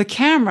 the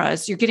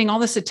cameras, you're getting all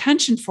this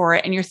attention for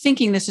it, and you're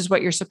thinking this is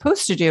what you're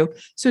supposed to do.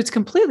 So it's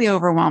completely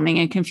overwhelming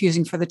and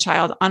confusing for the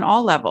child on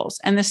all levels.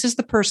 And this is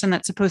the person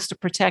that's supposed to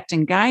protect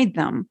and guide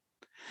them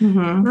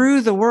through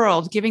the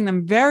world, giving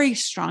them very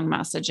strong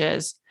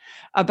messages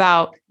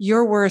about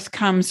your worth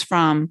comes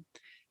from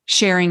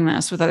sharing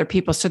this with other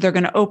people. So they're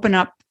going to open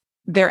up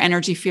their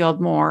energy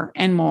field more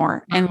and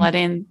more and let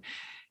in.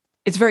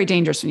 It's very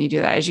dangerous when you do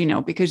that, as you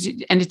know, because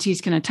entities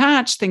can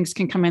attach, things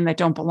can come in that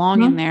don't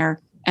belong in there.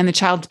 And the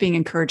child's being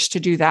encouraged to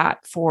do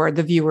that for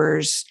the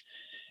viewer's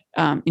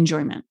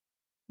enjoyment.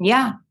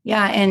 Yeah.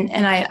 Yeah.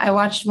 And I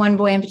watched one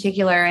boy in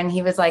particular, and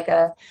he was like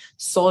a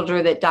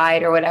soldier that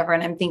died or whatever.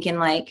 And I'm thinking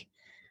like,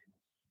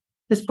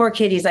 this poor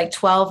kid, he's like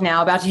 12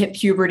 now, about to hit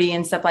puberty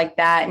and stuff like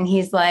that. And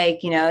he's like,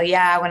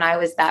 yeah, when I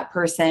was that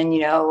person,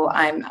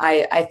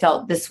 I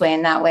felt this way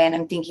and that way. And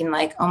I'm thinking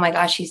like, oh my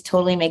gosh, he's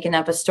totally making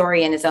up a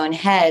story in his own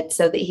head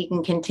so that he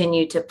can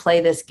continue to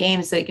play this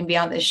game, so he can be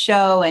on this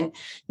show and,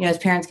 his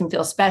parents can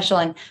feel special.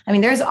 And I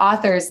mean, there's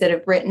authors that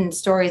have written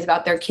stories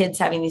about their kids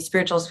having these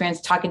spiritual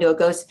experiences, talking to a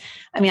ghost.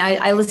 I mean,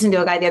 I listened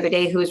to a guy the other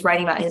day who was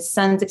writing about his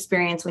son's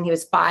experience when he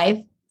was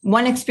 5,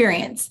 one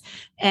experience,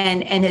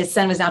 and his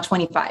son was now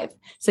 25.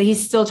 So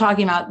he's still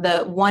talking about the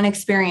one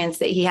experience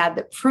that he had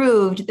that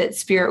proved that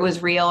spirit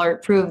was real or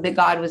proved that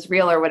God was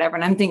real or whatever.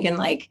 And I'm thinking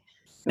like,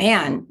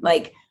 man,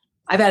 like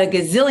I've had a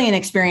gazillion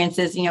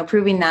experiences,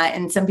 proving that.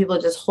 And some people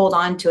just hold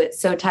on to it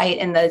so tight.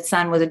 And the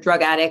son was a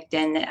drug addict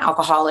and an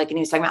alcoholic. And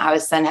he was talking about how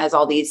his son has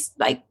all these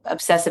like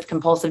obsessive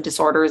compulsive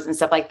disorders and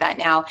stuff like that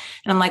now.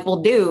 And I'm like,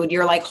 well, dude,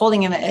 you're like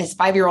holding him at his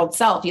 5-year-old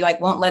self. You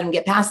like won't let him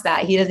get past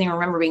that. He doesn't even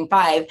remember being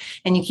 5,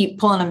 and you keep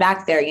pulling him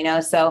back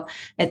there, So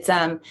it's,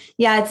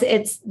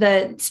 it's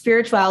the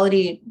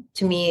spirituality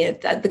to me.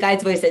 The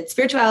guide's always said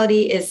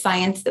spirituality is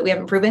science that we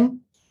haven't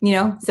proven.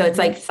 So it's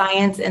like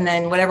science, and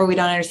then whatever we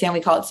don't understand,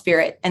 we call it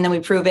spirit, and then we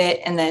prove it.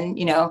 And then,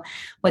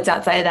 what's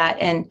outside of that.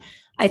 And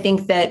I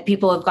think that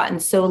people have gotten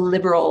so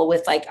liberal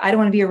with like, I don't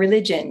want to be a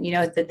religion,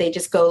 that they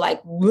just go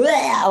like,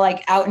 bleh,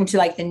 like out into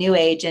like the new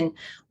age. And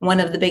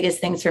one of the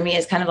biggest things for me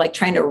is kind of like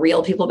trying to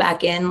reel people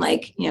back in,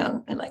 like,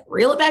 and like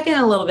reel it back in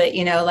a little bit,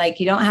 like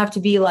you don't have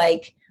to be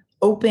like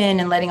open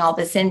and letting all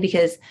this in,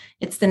 because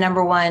it's the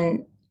number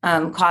one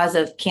cause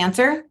of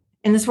cancer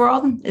in this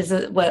world, is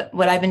what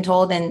I've been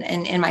told. And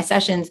in my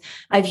sessions,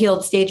 I've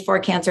healed stage 4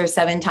 cancer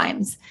 7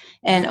 times.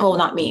 And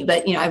not me,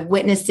 but I've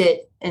witnessed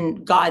it,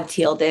 and God's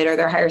healed it, or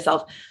their higher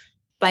self,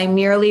 by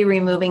merely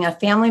removing a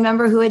family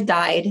member who had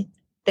died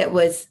that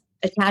was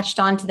attached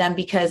onto them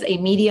because a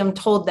medium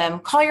told them,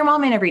 call your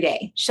mom in every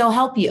day, she'll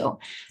help you.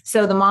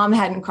 So the mom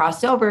hadn't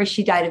crossed over,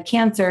 she died of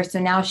cancer. So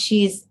now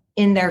she's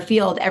in their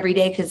field every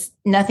day, because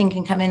nothing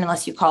can come in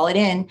unless you call it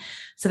in.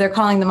 So they're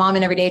calling the mom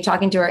in every day,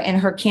 talking to her, and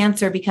her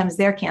cancer becomes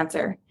their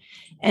cancer.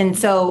 And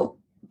so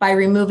by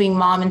removing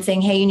mom and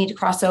saying, hey, you need to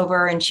cross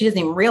over, and she doesn't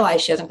even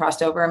realize she hasn't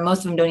crossed over, and most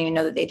of them don't even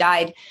know that they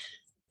died.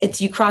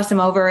 It's you cross them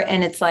over,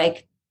 and it's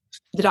like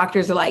the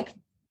doctors are like,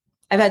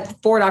 I've had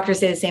 4 doctors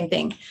say the same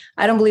thing.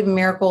 I don't believe in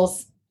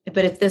miracles,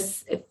 but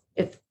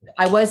if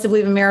I was to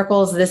believe in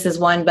miracles, this is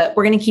one, but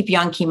we're going to keep you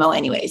on chemo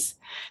anyways.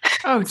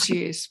 Oh,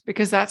 geez,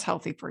 because that's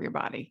healthy for your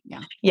body.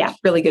 Yeah. Yeah.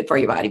 Really good for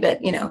your body.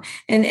 But, and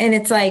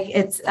it's like,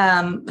 it's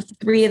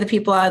 3 of the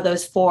people out of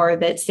those 4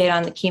 that stayed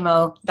on the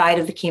chemo died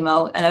of the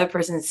chemo. Another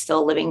person is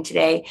still living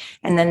today.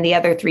 And then the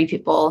other 3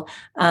 people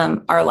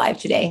are alive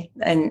today.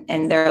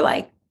 And they're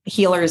like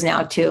healers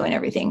now too, and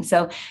everything.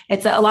 So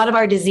it's a lot of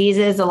our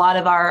diseases, a lot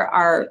of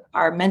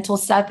our mental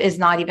stuff is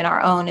not even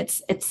our own.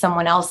 It's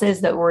someone else's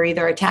that we're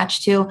either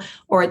attached to,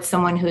 or it's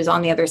someone who's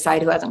on the other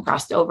side who hasn't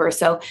crossed over.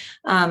 So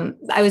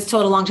I was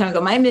told a long time ago,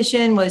 my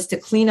mission was to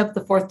clean up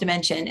the 4th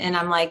dimension. And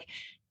I'm like,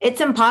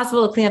 it's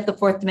impossible to clean up the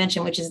 4th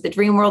dimension, which is the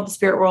dream world, the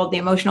spirit world, the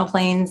emotional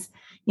planes.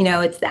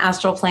 It's the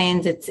astral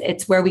planes.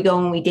 It's where we go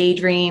when we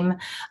daydream.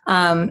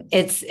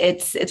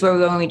 It's where we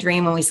go when we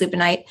dream, when we sleep at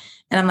night.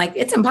 And I'm like,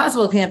 it's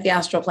impossible to clean up the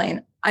astral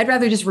plane. I'd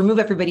rather just remove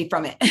everybody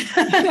from it.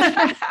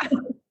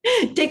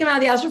 take them out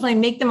of the astral plane,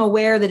 make them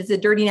aware that it's a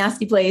dirty,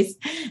 nasty place.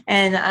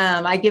 And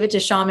I give it to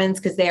shamans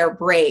because they are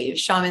brave.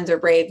 Shamans are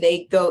brave.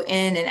 They go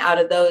in and out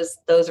of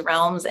those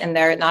realms, and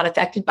they're not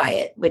affected by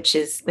it, which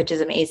is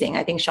amazing.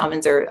 I think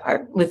shamans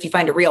are if you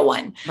find a real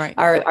one, right,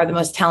 are the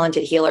most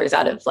talented healers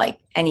out of like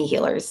any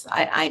healers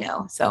I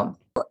know. So,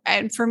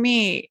 and for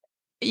me,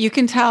 you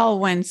can tell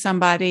when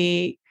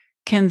somebody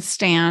can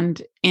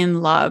stand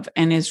in love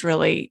and is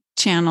really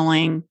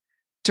channeling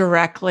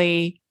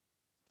directly,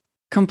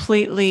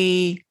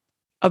 completely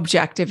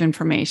objective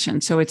information.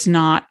 So it's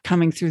not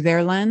coming through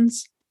their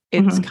lens.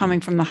 It's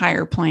coming from the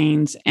higher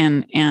planes,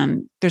 and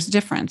there's a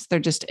difference. There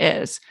just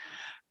is.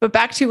 But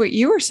back to what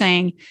you were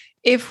saying,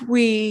 if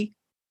we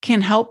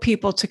can help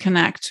people to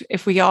connect,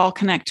 if we all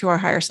connect to our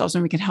higher selves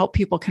and we can help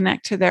people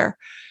connect to their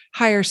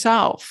higher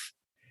self,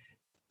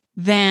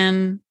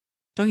 then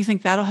don't you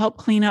think that'll help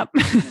clean up?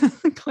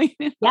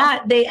 Yeah,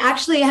 they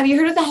actually, have you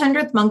heard of the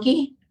 100th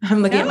monkey?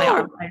 I'm looking at my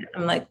arm.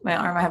 I'm like, my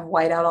arm, I have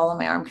white out all on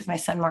my arm because my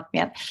son marked me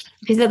up.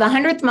 He said the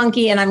 100th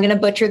monkey, and I'm going to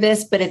butcher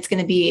this, but it's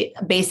going to be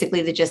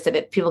basically the gist of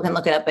it. People can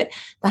look it up. But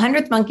the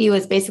 100th monkey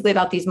was basically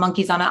about these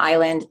monkeys on an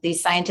island. These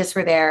scientists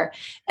were there.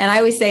 And I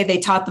always say they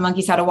taught the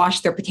monkeys how to wash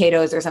their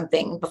potatoes or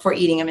something before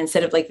eating them,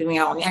 instead of like doing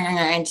all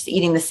and just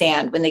eating the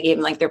sand when they gave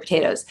them like their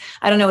potatoes.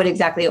 I don't know what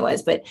exactly it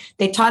was, but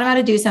they taught them how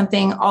to do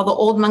something. All the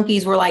old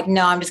monkeys were like,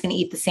 no, I'm just going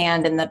to eat the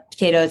sand and the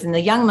potatoes. And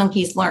the young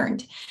monkeys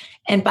learned.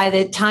 And by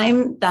the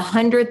time the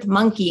 100th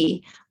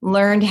monkey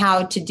learned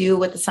how to do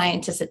what the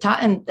scientists had taught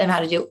them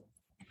how to do,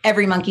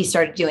 every monkey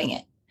started doing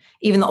it,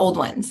 even the old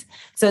ones.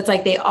 So it's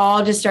like they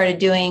all just started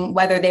doing,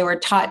 whether they were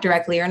taught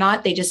directly or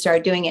not, they just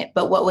started doing it.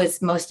 But what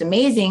was most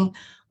amazing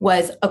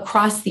was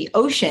across the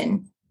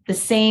ocean, the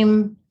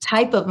same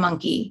type of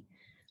monkey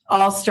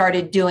all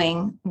started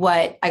doing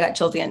what I got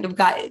chills again,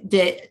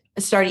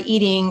 started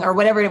eating, or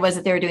whatever it was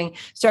that they were doing,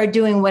 started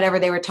doing whatever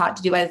they were taught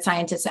to do by the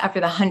scientists after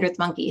the 100th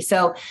monkey.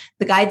 So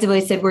the guides have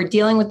always said, we're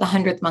dealing with the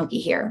 100th monkey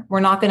here.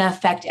 We're not going to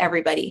affect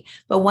everybody.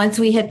 But once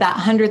we hit that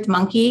 100th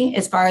monkey,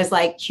 as far as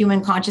like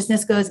human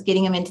consciousness goes,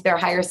 getting them into their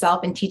higher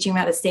self and teaching them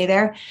how to stay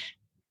there,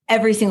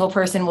 every single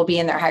person will be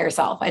in their higher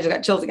self. I just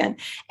got chills again.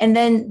 And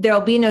then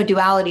there'll be no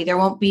duality. There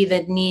won't be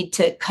the need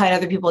to cut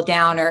other people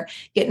down or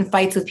get in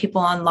fights with people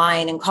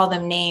online and call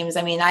them names.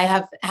 I mean, I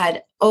have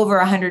had over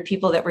 100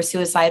 people that were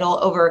suicidal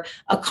over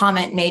a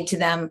comment made to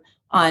them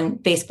on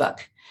Facebook.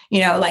 You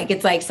know, like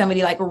it's like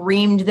somebody like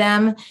reamed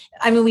them.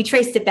 I mean, we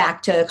traced it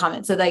back to a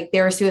comment. So like they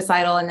were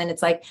suicidal. And then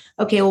it's like,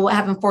 okay, well, what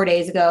happened 4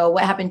 days ago?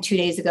 What happened 2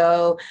 days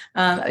ago?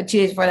 2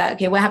 days before that?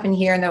 Okay, what happened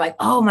here? And they're like,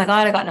 oh my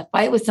God, I got in a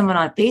fight with someone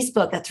on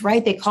Facebook. That's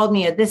right. They called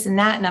me a this and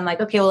that. And I'm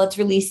like, okay, well, let's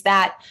release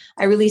that.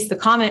 I released the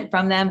comment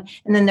from them.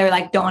 And then they're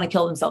like, don't want to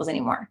kill themselves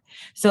anymore.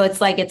 So it's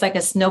like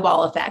a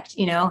snowball effect,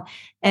 you know?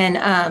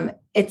 And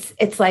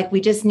it's like,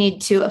 we just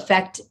need to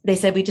affect, they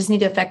said, we just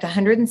need to affect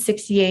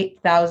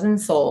 168,000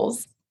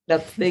 souls.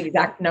 That's the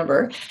exact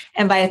number.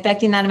 And by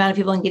affecting that amount of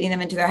people and getting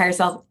them into their higher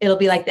self, it'll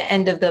be like the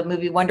end of the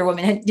movie Wonder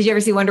Woman. Did you ever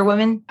see Wonder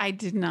Woman? I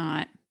did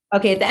not.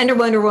 Okay. At the end of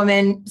Wonder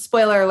Woman,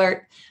 spoiler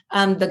alert,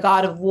 the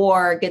god of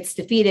war gets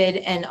defeated,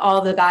 and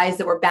all the guys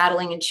that were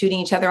battling and shooting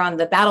each other on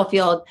the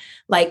battlefield,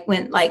 like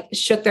went like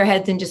shook their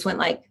heads and just went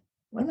like,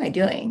 what am I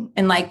doing?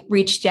 And like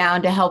reached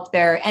down to help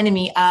their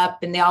enemy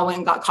up, and they all went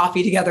and got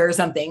coffee together or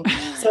something.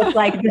 So it's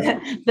like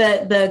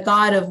the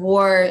god of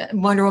war,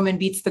 Wonder Woman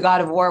beats the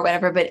god of war,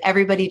 whatever, but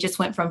everybody just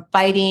went from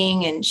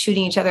fighting and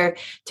shooting each other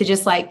to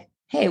just like,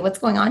 hey, what's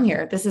going on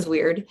here? This is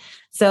weird.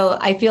 So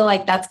I feel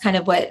like that's kind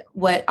of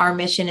what our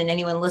mission, and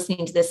anyone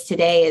listening to this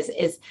today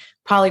is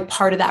probably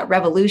part of that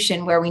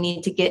revolution, where we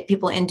need to get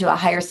people into a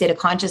higher state of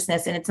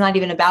consciousness. And it's not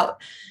even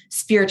about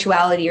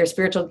spirituality or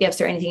spiritual gifts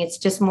or anything. It's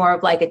just more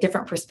of like a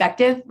different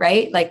perspective,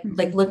 right? Like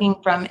looking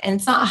from, and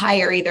it's not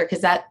higher either,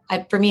 because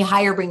for me,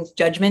 higher brings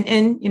judgment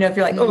in, you know, if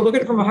you're like, oh, look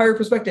at it from a higher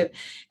perspective.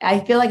 I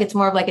feel like it's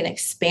more of like an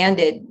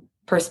expanded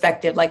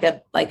perspective, like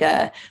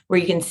a where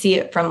you can see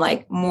it from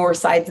like more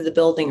sides of the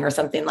building or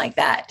something like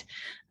that.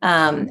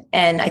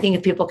 And I think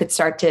if people could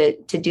start to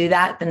do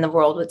that, then the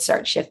world would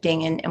start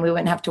shifting, and we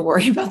wouldn't have to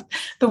worry about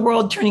the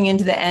world turning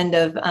into the end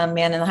of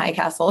Man in the High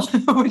Castle,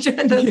 which is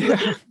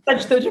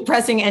such the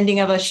depressing ending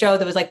of a show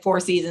that was like 4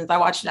 seasons. I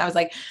watched it and I was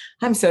like,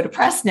 I'm so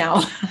depressed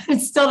now. I'm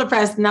still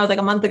depressed. And that was like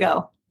a month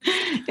ago.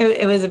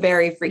 It was a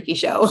very freaky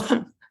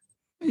show.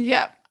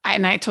 Yeah.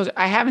 And I told you,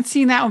 I haven't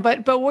seen that one,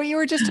 but what you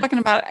were just talking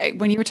about,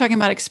 when you were talking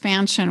about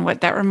expansion,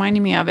 what that reminded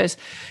me of is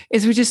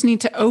we just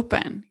need to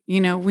open, you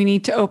know, we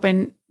need to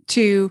open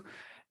to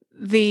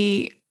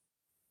the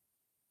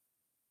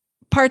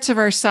parts of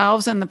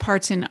ourselves and the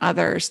parts in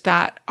others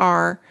that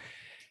are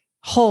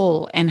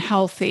whole and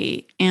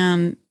healthy,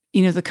 and,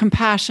 you know, the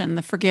compassion,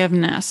 the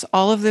forgiveness,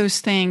 all of those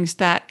things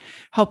that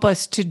help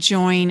us to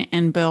join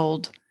and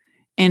build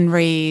and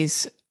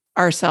raise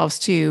ourselves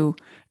to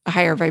a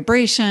higher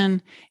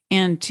vibration,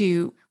 and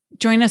to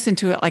join us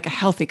into like a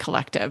healthy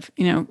collective.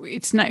 You know,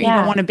 it's not, you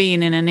don't want to be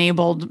in an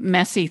enabled,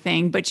 messy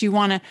thing, but you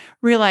want to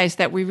realize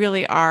that we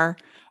really are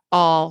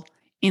all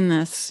in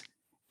this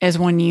as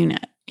one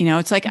unit.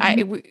 It's like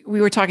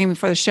we were talking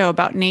before the show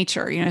about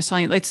nature,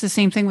 it's the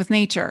same thing with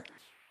nature.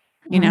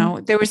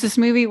 There was this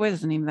movie, what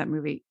is the name of that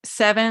movie?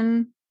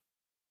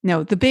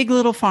 The Big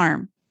Little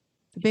Farm.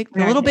 The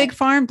Little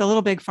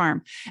Big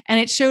Farm. And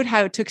it showed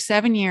how it took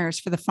 7 years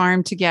for the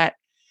farm to get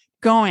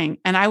going.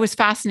 And I was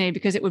fascinated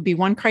because it would be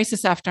one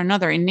crisis after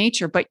another in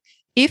nature. But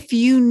if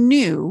you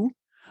knew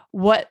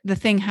what the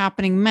thing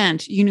happening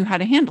meant, you knew how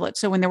to handle it.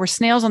 So when there were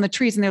snails on the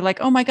trees and they're like,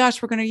 oh my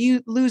gosh, we're going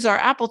to lose our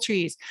apple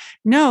trees.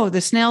 No,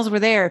 the snails were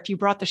there. If you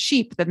brought the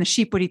sheep, then the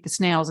sheep would eat the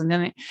snails. And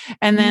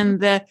then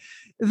the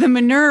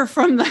manure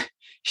from the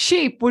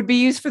sheep would be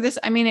used for this.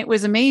 I mean, it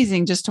was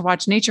amazing just to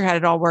watch nature had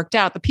it all worked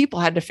out. The people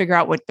had to figure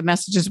out what the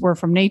messages were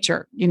from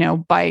nature,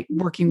 by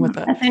working with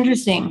it. That's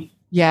interesting.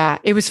 Yeah,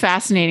 it was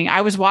fascinating.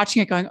 I was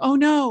watching it going, oh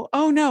no,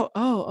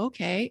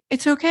 okay.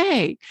 It's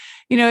okay.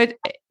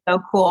 So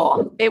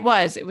cool. It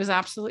was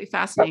absolutely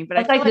fascinating. But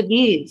it's like the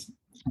bees.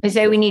 They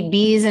say we need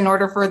bees in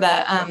order for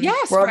the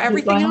yes, for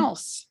everything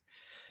else.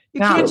 You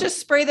can't just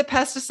spray the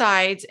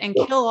pesticides and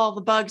kill all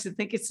the bugs and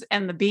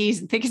the bees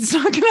and think it's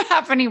not going to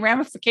have any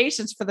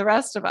ramifications for the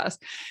rest of us.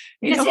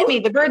 It just hit me,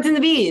 the birds and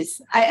the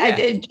bees.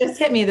 It just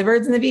hit me, the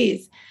birds and the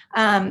bees.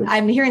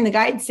 I'm hearing the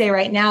guides say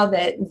right now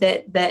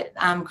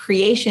that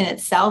creation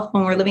itself,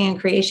 when we're living in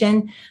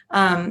creation,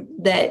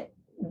 that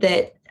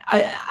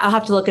I'll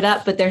have to look it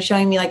up, but they're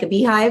showing me like a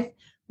beehive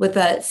with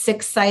a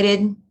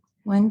 6-sided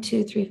 1,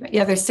 2, 3, 4.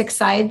 Yeah, there's 6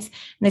 sides. And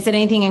they said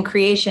anything in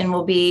creation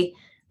will be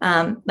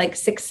like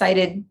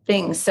 6-sided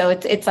things. So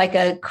it's like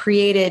a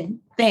created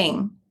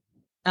thing.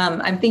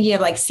 I'm thinking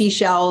of like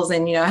seashells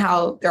and,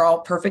 how they're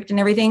all perfect and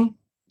everything.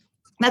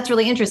 That's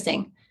really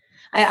interesting.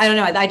 I don't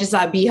know. I just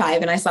saw a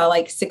beehive and I saw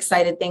like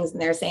 6-sided things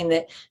and they're saying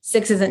that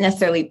 6 isn't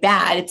necessarily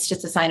bad. It's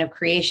just a sign of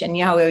creation.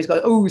 You know how we always go,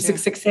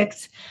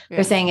 666. Yeah.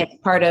 They're saying it's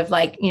part of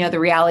like, the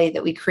reality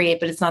that we create,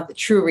 but it's not the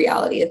true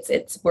reality.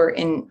 It's we're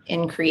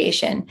in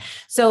creation.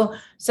 So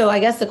I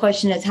guess the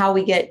question is how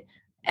we get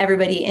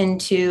everybody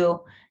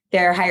into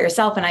their higher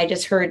self. And I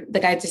just heard the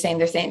guides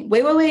they're saying,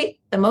 wait.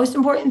 The most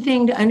important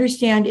thing to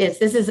understand is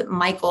this is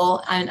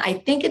Michael. And I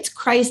think it's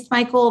Christ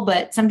Michael,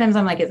 but sometimes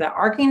I'm like, is that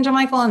Archangel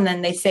Michael? And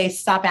then they say,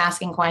 stop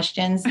asking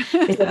questions.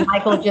 They said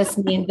Michael just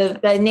means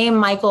the name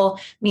Michael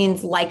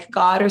means like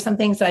God or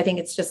something. So I think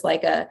it's just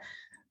like I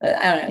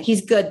don't know.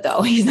 He's good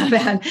though. He's not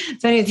bad.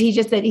 So anyways, he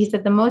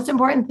said the most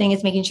important thing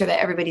is making sure that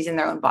everybody's in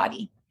their own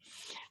body.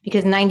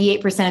 Because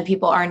 98% of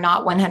people are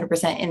not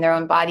 100% in their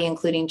own body,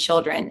 including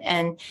children.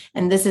 And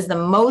this is the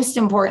most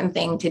important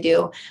thing to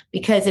do,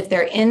 because if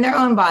they're in their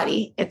own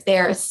body, if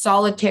they're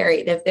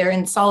solitary, if they're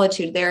in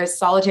solitude, they're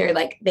solitary,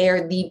 like they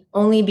are the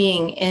only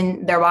being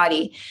in their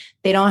body.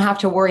 They don't have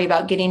to worry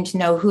about getting to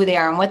know who they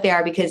are and what they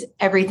are, because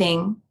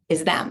everything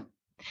is them.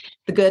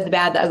 The good, the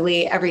bad, the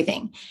ugly,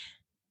 everything.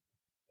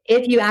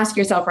 If you ask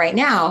yourself right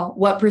now,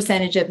 what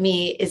percentage of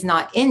me is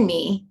not in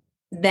me?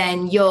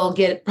 Then you'll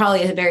get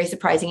probably a very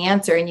surprising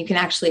answer. And you can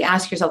actually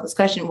ask yourself this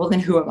question, well, then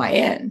who am I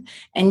in?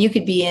 And you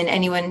could be in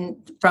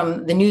anyone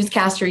from the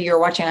newscaster you're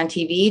watching on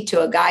TV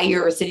to a guy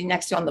you're sitting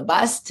next to on the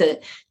bus to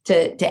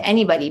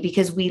anybody,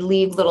 because we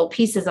leave little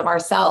pieces of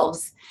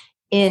ourselves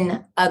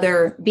in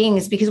other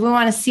beings because we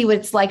want to see what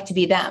it's like to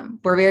be them.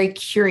 We're very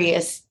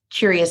curious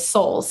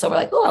souls. So we're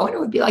like, oh, I wonder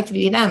what it'd be like to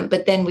be them.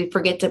 But then we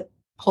forget to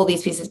pull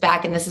these pieces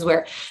back. And this is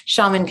where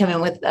shaman come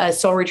in with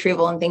soul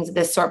retrieval and things of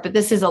this sort. But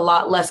this is a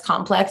lot less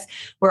complex,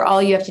 where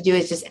all you have to do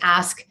is just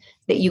ask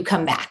that you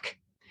come back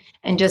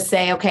and just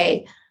say,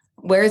 okay,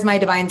 where's my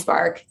divine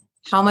spark?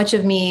 How much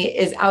of me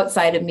is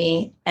outside of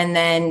me? And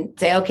then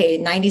say, okay,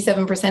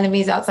 97% of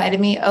me is outside of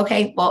me.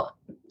 Okay, well,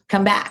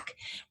 come back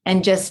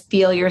and just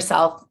feel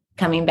yourself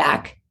coming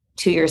back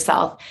to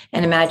yourself,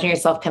 and imagine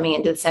yourself coming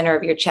into the center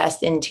of your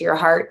chest, into your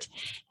heart,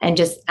 and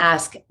just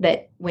ask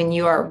that when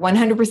you are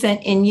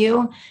 100% in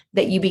you,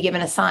 that you be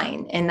given a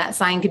sign. And that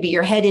sign could be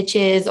your head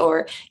itches,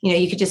 or,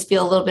 you could just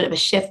feel a little bit of a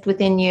shift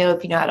within you.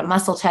 If you know how to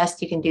muscle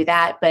test, you can do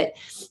that. But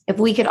if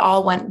we could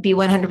all be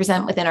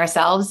 100% within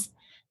ourselves,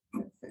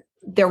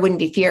 there wouldn't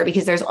be fear,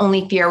 because there's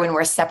only fear when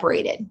we're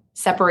separated.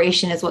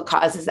 Separation is what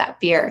causes that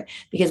fear,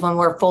 because when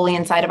we're fully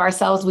inside of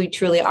ourselves, we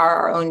truly are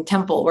our own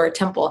temple. We're a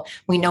temple.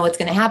 We know what's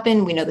going to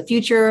happen. We know the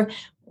future.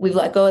 We've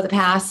let go of the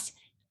past.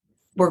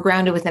 We're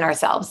grounded within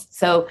ourselves.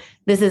 So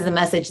this is the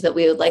message that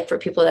we would like for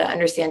people to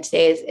understand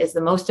today is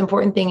the most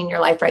important thing in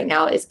your life right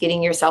now is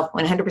getting yourself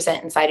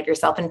 100% inside of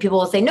yourself. And people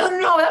will say, no,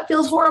 that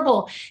feels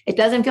horrible. It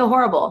doesn't feel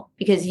horrible,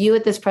 because you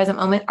at this present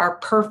moment are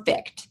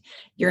perfect.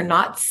 You're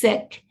not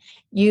sick.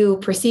 You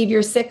perceive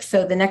you're sick,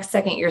 so the next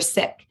second you're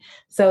sick.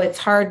 So it's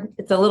hard.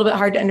 It's a little bit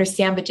hard to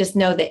understand, but just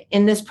know that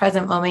in this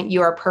present moment,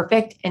 you are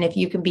perfect. And if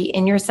you can be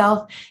in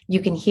yourself, you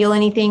can heal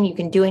anything, you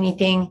can do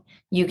anything,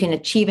 you can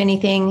achieve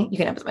anything, you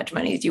can have as much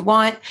money as you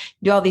want,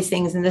 do all these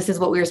things. And this is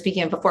what we were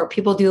speaking of before.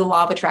 People do the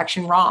law of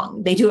attraction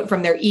wrong. They do it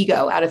from their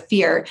ego, out of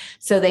fear.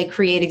 So they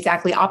create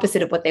exactly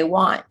opposite of what they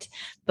want.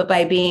 But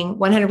by being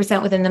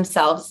 100% within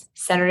themselves,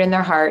 centered in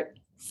their heart,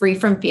 free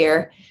from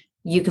fear,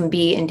 you can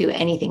be and do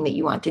anything that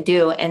you want to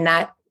do. And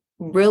that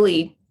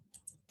really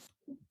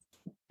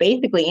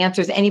basically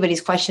answers anybody's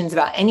questions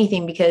about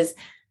anything, because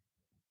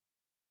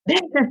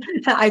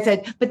I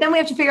said, but then we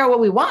have to figure out what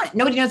we want.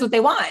 Nobody knows what they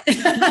want.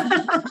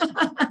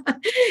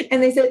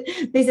 And they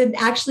said,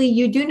 actually,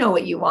 you do know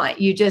what you want.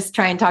 You just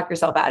try and talk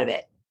yourself out of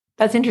it.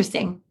 That's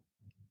interesting.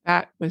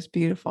 That was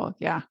beautiful.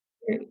 Yeah.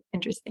 Very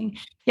interesting.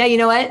 Yeah. You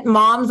know what?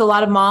 A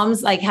lot of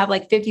moms like have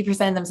like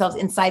 50% of themselves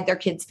inside their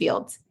kids'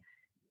 fields.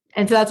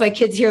 And so that's why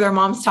kids hear their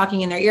moms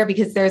talking in their ear,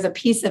 because there's a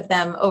piece of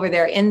them over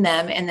there in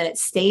them, and then it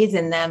stays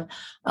in them.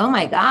 Oh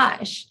my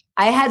gosh.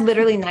 I had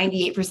literally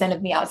 98%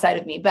 of me outside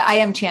of me, but I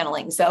am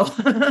channeling. So,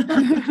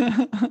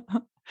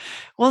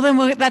 well,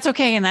 then that's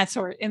okay. In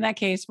that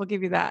case, we'll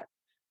give you that.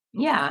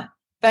 Yeah.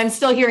 But I'm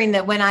still hearing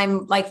that when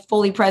I'm like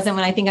fully present,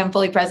 when I think I'm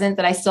fully present,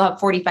 that I still have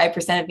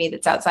 45% of me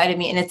that's outside of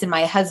me. And it's in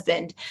my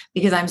husband,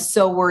 because I'm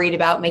so worried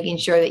about making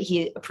sure that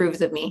he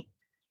approves of me.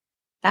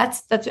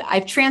 That's,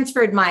 I've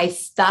transferred my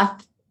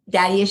stuff,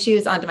 daddy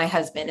issues, onto my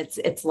husband.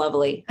 It's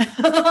lovely.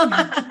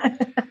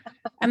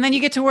 And then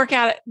you get to work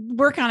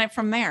on it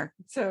from there.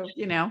 So,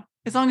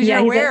 as long as you're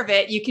aware of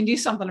it, you can do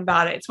something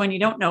about it. It's when you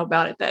don't know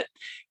about it that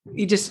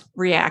you just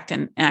react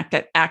and act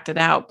it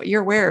out, but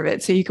you're aware of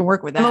it. So you can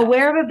work with that. I'm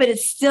aware of it, but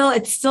it's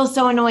still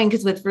so annoying,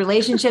 because with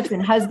relationships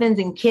and husbands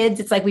and kids,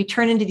 it's like we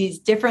turn into these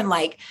different,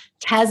 like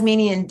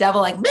Tasmanian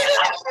devil, like,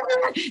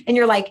 and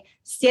you're like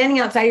standing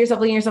outside yourself,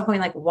 looking at yourself going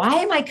like, why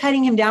am I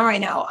cutting him down right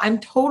now? I'm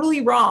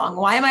totally wrong.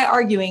 Why am I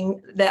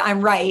arguing that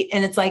I'm right?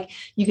 And it's like,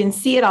 you can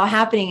see it all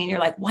happening and you're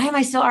like, why am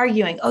I still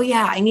arguing? Oh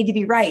yeah, I need to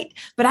be right,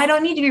 but I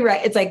don't need to be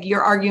right. It's like,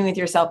 you're arguing with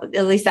yourself.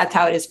 At least that's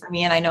how it is for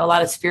me. And I know a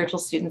lot of spiritual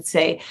students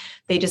say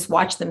they just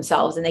watch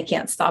themselves and they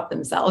can't stop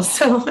themselves.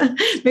 So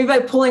maybe by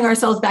pulling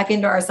ourselves back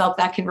into ourselves,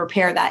 that can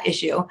repair that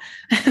issue.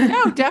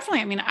 No,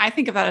 definitely. I mean, I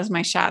think of that as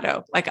my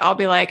shadow. Like, I'll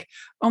be like,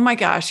 oh my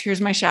gosh,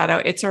 here's my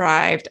shadow. It's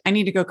arrived. I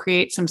need to go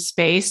create some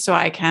space so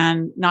I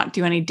can not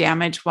do any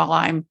damage while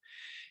I'm,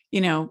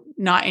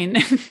 not in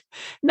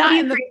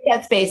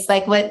that space.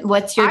 Like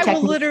what's your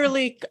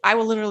technique? I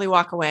will literally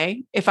walk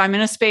away. If I'm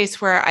in a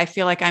space where I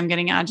feel like I'm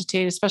getting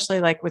agitated,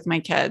 especially like with my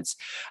kids,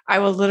 I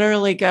will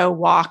literally go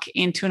walk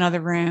into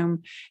another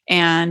room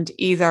and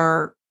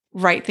either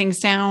write things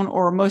down,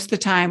 or most of the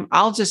time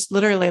I'll just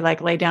literally like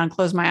lay down,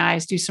 close my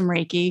eyes, do some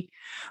Reiki,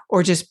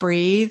 or just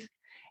breathe.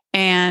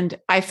 And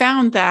I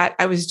found that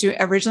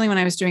originally when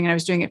I was doing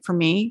it for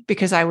me,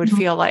 because I would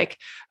feel like,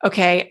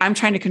 okay, I'm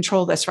trying to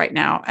control this right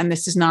now. And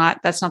that's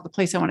not the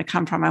place I want to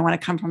come from. I want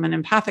to come from an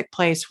empathic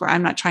place where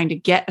I'm not trying to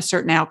get a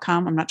certain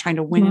outcome. I'm not trying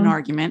to win an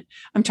argument.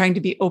 I'm trying to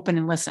be open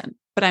and listen,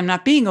 but I'm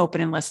not being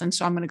open and listen.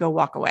 So I'm going to go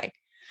walk away.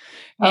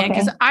 And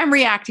because I'm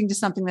reacting to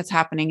something that's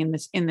happening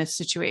in this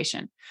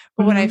situation.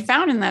 But what I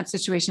found in that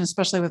situation,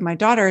 especially with my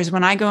daughter, is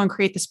when I go and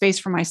create the space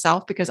for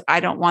myself, because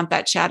I don't want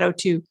that shadow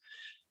to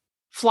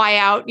fly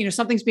out,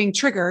 something's being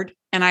triggered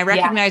and I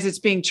recognize it's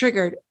being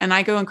triggered, and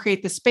I go and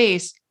create the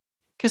space.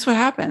 Guess what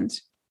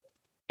happens?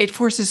 It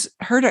forces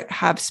her to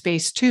have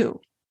space too.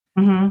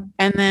 Mm-hmm.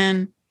 And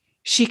then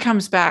she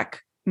comes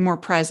back more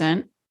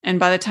present.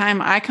 And by the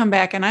time I come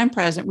back and I'm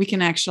present, we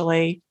can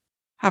actually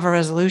have a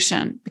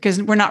resolution,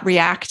 because we're not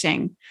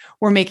reacting.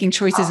 We're making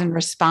choices and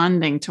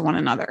responding to one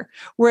another.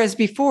 Whereas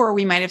before,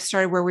 we might have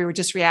started where we were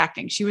just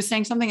reacting. She was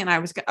saying something and I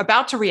was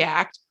about to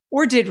react,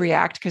 or did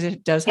react, because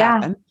it does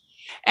happen.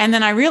 And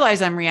then I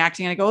realize I'm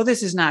reacting and I go, oh,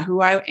 this is not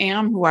who I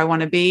am, who I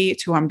want to be.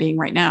 It's who I'm being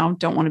right now.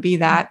 Don't want to be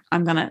that.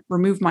 I'm going to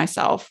remove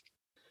myself.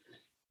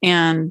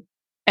 And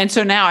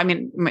so now, I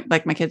mean,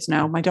 like my kids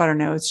know, my daughter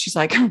knows, she's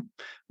like,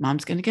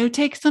 Mom's going to go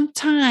take some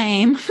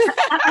time.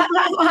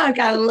 I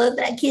gotta love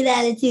that kid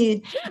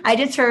attitude. I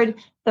just heard,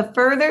 the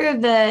further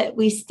that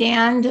we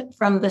stand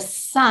from the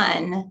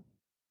sun,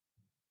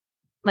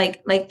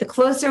 like the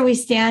closer we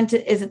stand to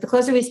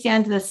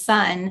the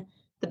sun,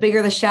 the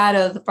bigger the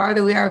shadow. The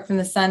farther we are from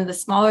the sun, the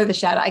smaller the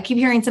shadow. I keep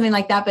hearing something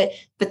like that,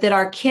 but that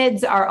our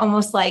kids are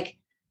almost like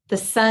the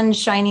sun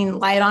shining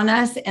light on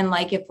us. And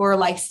like, if we're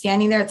like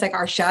standing there, it's like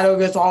our shadow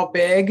gets all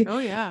big. Oh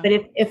yeah. But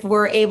if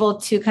we're able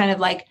to kind of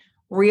like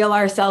reel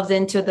ourselves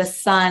into the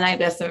sun, I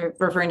guess they're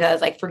referring to as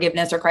like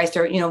forgiveness or Christ,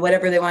 or,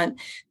 whatever they want,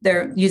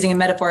 they're using a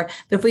metaphor.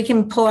 But if we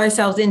can pull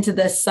ourselves into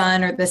the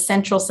sun, or the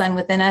central sun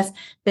within us,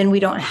 then we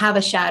don't have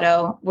a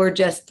shadow. We're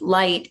just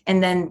light.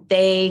 And then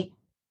they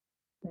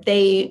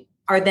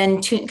are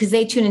then tuned, because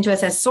they tune into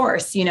us as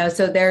source,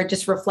 so they're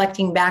just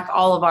reflecting back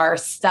all of our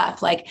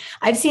stuff. Like,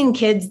 I've seen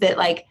kids that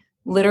like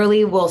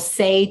literally will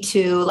say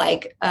to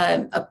like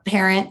a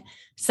parent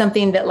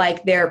something that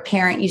like their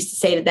parent used to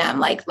say to them,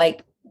 like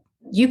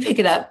you pick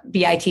it up,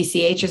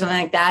 BITCH or something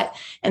like that.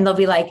 And they'll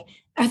be like,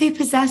 are they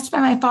possessed by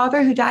my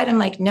father who died? I'm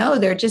like, no,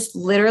 they're just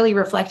literally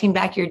reflecting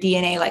back your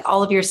DNA, like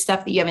all of your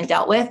stuff that you haven't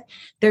dealt with.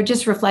 They're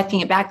just reflecting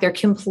it back. They're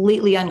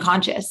completely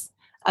unconscious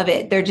of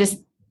it. They're just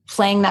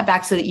playing that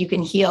back so that you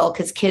can heal,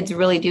 because kids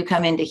really do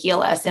come in to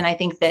heal us. And I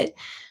think that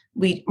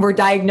we're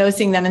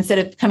diagnosing them, instead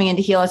of coming in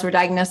to heal us, we're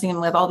diagnosing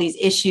them with all these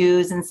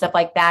issues and stuff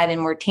like that.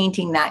 And we're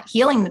tainting that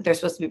healing that they're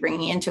supposed to be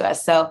bringing into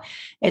us. So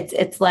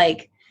it's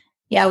like,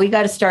 yeah, we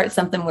got to start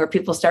something where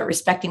people start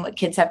respecting what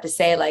kids have to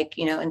say. Like,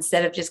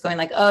 instead of just going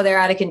like, oh, they're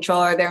out of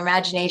control, or their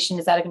imagination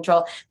is out of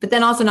control, but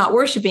then also not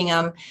worshiping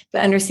them,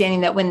 but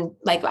understanding that when,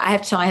 like, I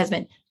have to tell my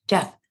husband,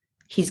 Jeff,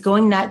 he's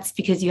going nuts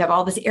because you have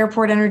all this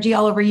airport energy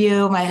all over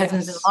you. My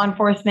husband's in law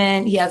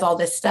enforcement. He has all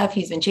this stuff.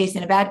 He's been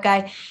chasing a bad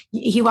guy.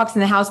 He walks in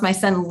the house. My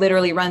son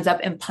literally runs up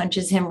and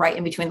punches him right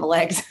in between the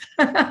legs.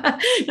 And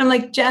I'm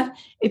like, Jeff,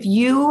 if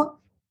you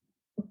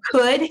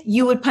could,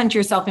 you would punch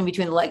yourself in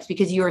between the legs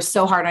because you are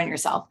so hard on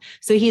yourself.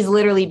 So he's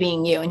literally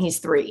being you, and he's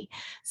 3.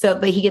 So,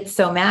 but he gets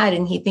so mad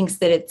and he thinks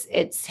that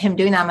it's him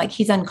doing that. I'm like,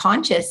 he's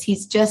unconscious.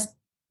 He's just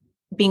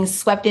being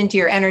swept into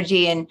your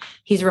energy, and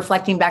he's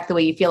reflecting back the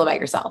way you feel about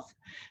yourself.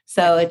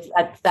 So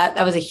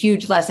that was a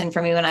huge lesson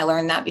for me when I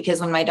learned that,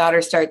 because when my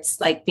daughter starts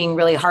like being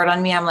really hard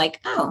on me, I'm like,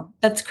 oh,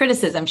 that's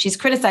criticism. She's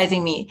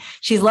criticizing me.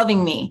 She's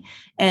loving me.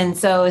 And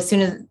so as soon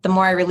as the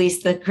more I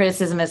release the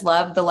criticism as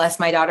love, the less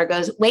my daughter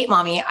goes, wait,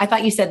 mommy, I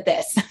thought you said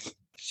this.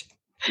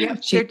 Yeah,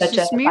 she's such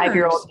a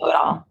 5-year-old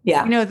know-it-all.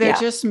 Yeah. They're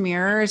just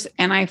mirrors.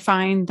 And I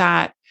find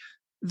that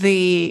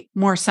the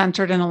more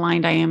centered and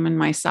aligned I am in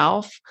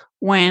myself,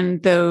 when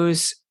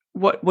those,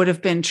 what would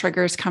have been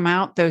triggers come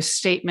out, those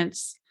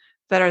statements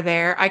that are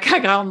there, I kind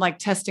of call them like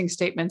testing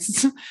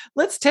statements.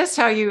 Let's test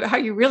how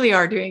you really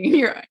are doing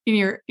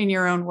in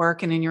your own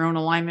work and in your own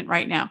alignment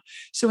right now.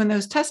 So when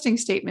those testing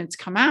statements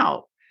come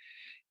out,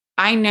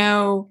 I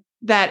know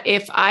that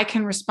if I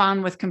can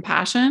respond with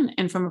compassion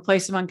and from a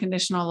place of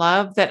unconditional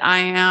love, that I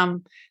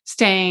am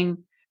staying,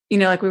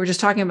 like we were just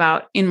talking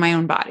about, in my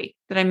own body,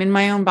 that I'm in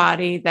my own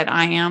body, that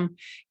I am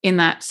in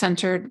that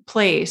centered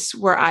place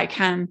where I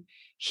can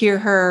hear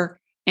her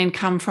and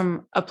come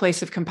from a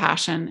place of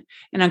compassion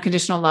and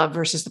unconditional love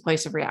versus the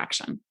place of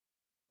reaction.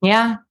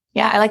 Yeah.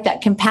 Yeah. I like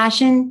that.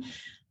 Compassion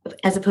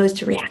as opposed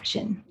to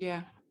reaction.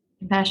 Yeah.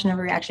 Compassion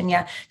over reaction.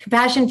 Yeah.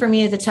 Compassion for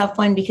me is a tough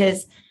one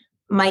because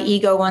my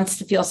ego wants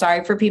to feel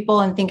sorry for people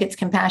and think it's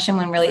compassion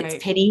when really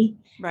it's pity.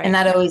 Right. And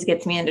that always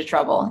gets me into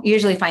trouble,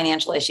 usually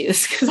financial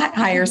issues, because I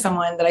hire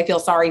someone that I feel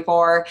sorry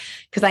for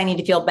because I need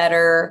to feel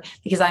better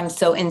because I'm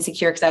so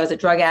insecure because I was a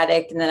drug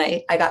addict. And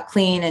then I got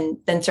clean and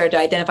then started to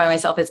identify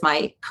myself as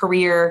my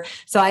career.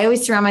 So I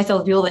always surround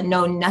myself with people that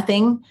know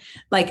nothing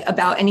like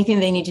about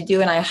anything they need to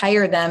do. And I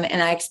hire them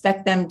and I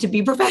expect them to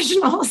be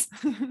professionals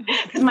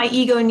because my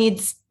ego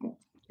needs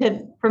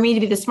for me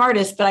to be the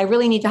smartest, but I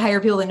really need to hire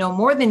people that know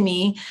more than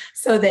me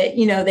so that,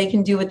 they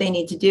can do what they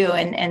need to do.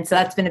 And so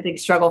that's been a big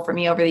struggle for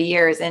me over the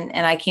years. And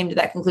I came to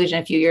that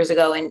conclusion a few years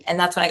ago. And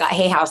that's when I got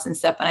Hay House and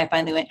stuff. And I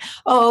finally went,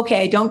 oh,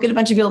 okay, don't get a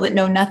bunch of people that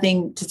know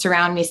nothing to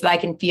surround me so that I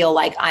can feel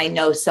like I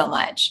know so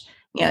much,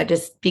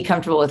 just be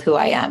comfortable with who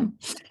I am.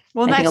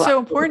 Well, that's so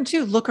important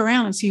too. Look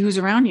around and see who's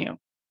around you.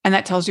 And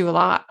that tells you a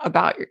lot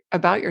about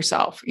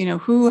yourself.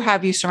 Who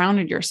have you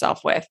surrounded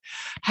yourself with?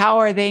 How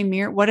are they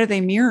what are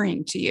they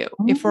mirroring to you?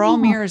 Oh. If we're all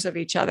mirrors of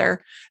each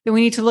other, then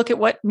we need to look at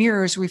what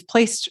mirrors we've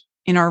placed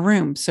in our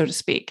room, so to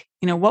speak.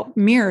 What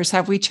mirrors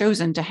have we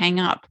chosen to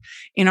hang up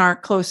in our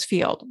close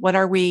field? What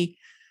are we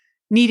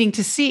needing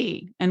to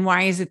see? And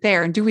why is it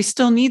there? And do we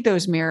still need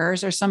those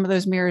mirrors, or some of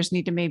those mirrors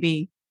need to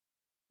maybe,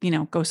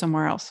 go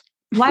somewhere else?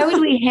 Why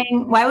would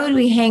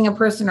we hang a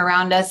person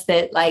around us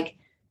that like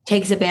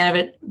takes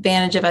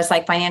advantage of us,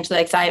 like financially,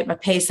 like I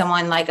pay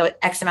someone like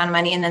X amount of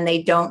money and then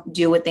they don't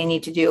do what they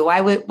need to do?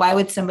 Why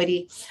would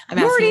somebody?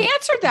 You already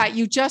answered that.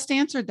 You just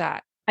answered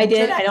that. I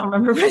did. I don't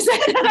remember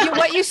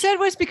what you said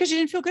was because you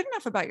didn't feel good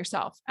enough about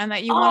yourself and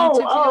that you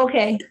wanted to. Oh,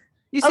 okay.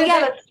 You said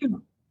that's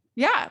true.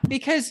 Yeah,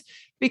 because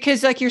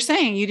like you're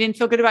saying, you didn't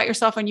feel good about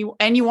yourself and you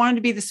wanted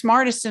to be the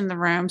smartest in the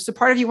room. So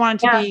part of you wanted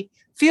to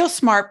feel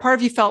smart. Part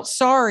of you felt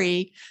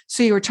sorry.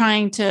 So you were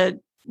trying to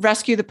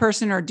rescue the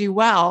person or do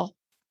well.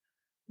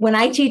 When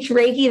I teach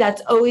Reiki,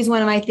 that's always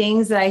one of my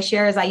things that I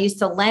share is I used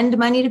to lend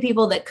money to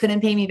people that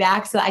couldn't pay me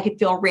back so that I could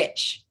feel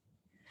rich.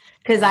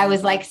 Because I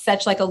was like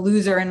such like a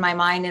loser in my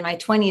mind in my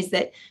 20s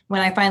that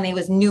when I finally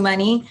was new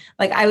money,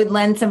 like I would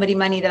lend somebody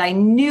money that I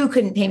knew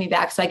couldn't pay me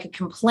back so I could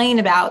complain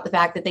about the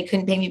fact that they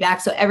couldn't pay me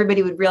back. So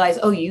everybody would realize,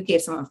 oh, you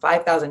gave someone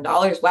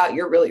 $5,000. Wow,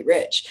 you're really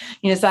rich.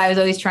 So I was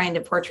always trying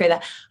to portray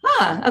that.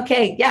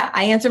 Okay. Yeah.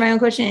 I answered my own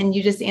question and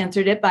you just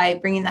answered it by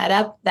bringing that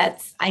up.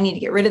 I need to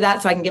get rid of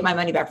that so I can get my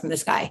money back from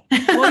this guy.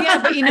 Well,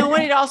 yeah. But you know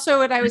what?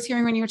 What I was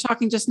hearing when you were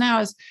talking just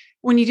now is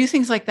when you do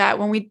things like that,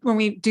 when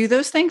we do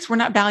those things, we're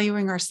not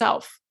valuing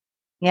ourselves.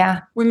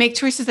 Yeah. We make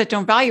choices that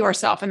don't value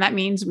ourselves. And that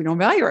means we don't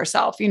value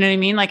ourselves. You know what I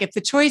mean? Like if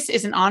the choice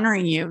isn't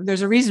honoring you,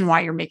 there's a reason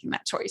why you're making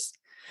that choice.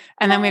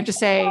 And then we have to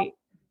say,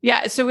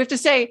 so we have to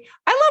say,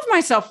 I love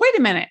myself. Wait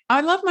a minute.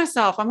 I love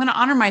myself. I'm going to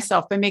honor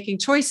myself by making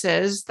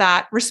choices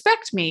that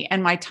respect me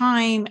and my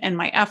time and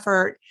my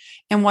effort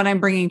and what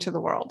I'm bringing to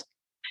the world.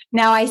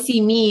 Now I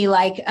see me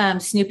like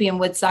Snoopy and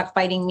Woodstock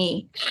fighting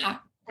me.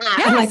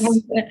 Yes.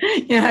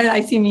 I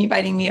see me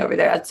fighting me over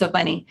there. That's so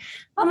funny.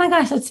 Oh my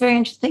gosh, that's very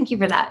interesting. Thank you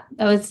for that.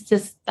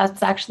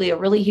 That's actually a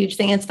really huge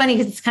thing. It's funny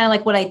because it's kind of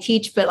like what I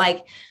teach, but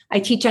like I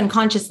teach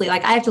unconsciously.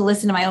 Like I have to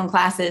listen to my own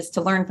classes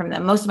to learn from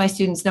them. Most of my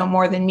students know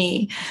more than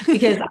me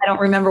because I don't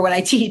remember what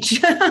I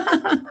teach.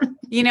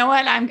 You know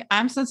what?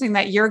 I'm sensing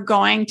that you're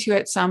going to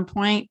at some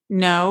point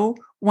know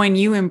when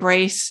you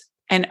embrace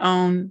and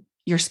own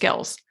your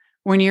skills.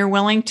 When you're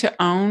willing to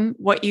own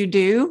what you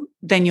do,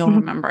 then you'll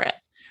remember it.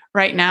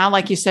 right now,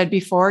 like you said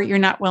before, you're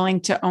not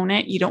willing to own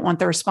it. You don't want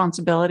the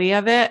responsibility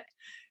of it.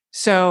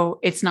 So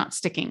it's not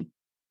sticking.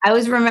 I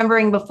was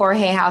remembering before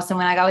Hay House, and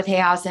when I got with Hay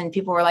House and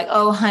people were like,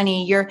 oh,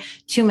 honey, you're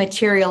too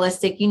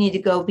materialistic. You need to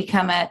go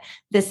become a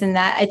this and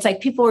that. It's like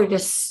people were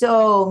just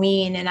so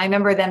mean. And I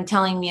remember them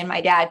telling me and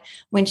my dad,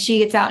 when she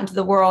gets out into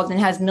the world and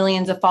has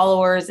millions of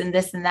followers and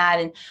this and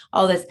that and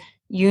all this,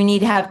 you need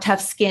to have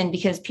tough skin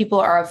because people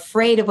are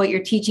afraid of what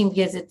you're teaching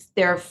because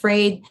they're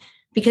afraid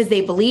because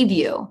they believe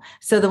you.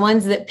 So the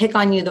ones that pick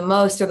on you the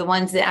most are the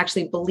ones that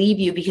actually believe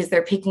you because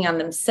they're picking on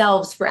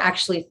themselves for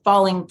actually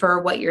falling for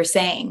what you're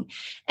saying.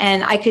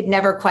 And I could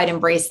never quite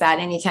embrace that.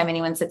 Anytime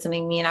anyone said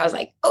something mean, I was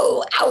like,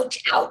 oh,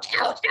 ouch, ouch,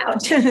 ouch,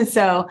 ouch.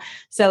 so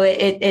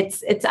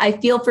it's, I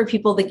feel for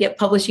people that get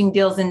publishing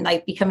deals and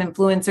like become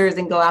influencers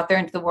and go out there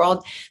into the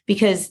world,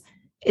 because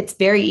it's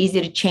very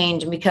easy to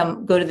change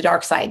and go to the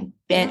dark side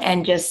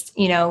and just,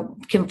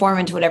 conform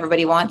into what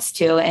everybody wants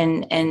to.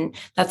 And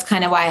that's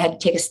kind of why I had to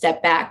take a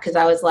step back, because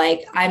I was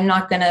like, I'm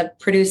not going to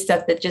produce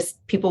stuff that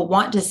just people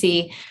want to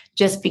see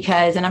just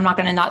because, and I'm not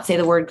going to not say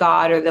the word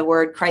God or the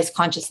word Christ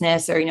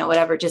consciousness or,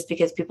 whatever, just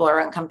because people are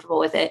uncomfortable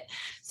with it.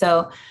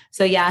 So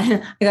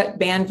yeah, I got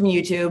banned from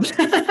YouTube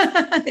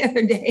the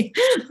other day.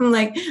 I'm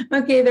like,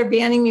 okay, they're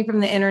banning me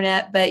from the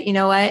internet, but you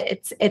know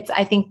what?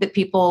 I think that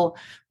people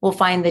will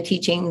find the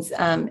teachings,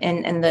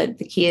 and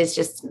the key is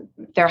just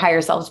their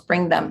higher selves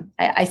bring them.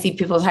 I see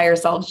people's higher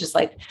selves just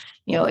like,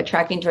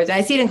 attracting towards it.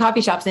 I see it in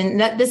coffee shops. And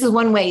this is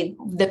one way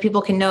that people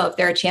can know if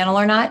they're a channel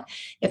or not.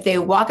 If they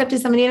walk up to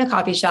somebody in a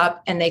coffee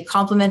shop and they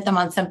compliment them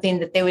on something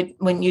that they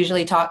wouldn't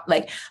usually talk,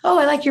 like, oh,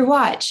 I like your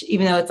watch,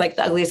 even though it's like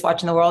the ugliest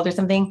watch in the world or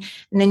something.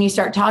 And then you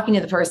start talking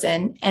to the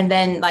person, and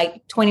then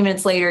like 20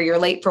 minutes later, you're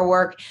late for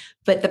work,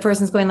 but the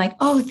person's going like,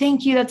 oh,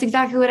 thank you. That's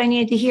exactly what I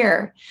needed to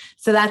hear.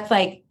 So that's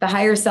like the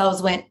higher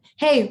selves went,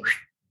 hey,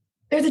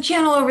 there's a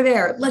channel over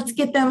there. Let's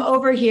get them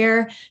over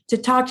here to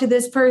talk to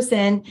this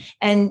person.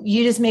 And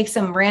you just make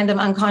some random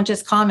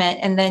unconscious comment.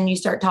 And then you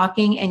start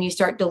talking and you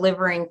start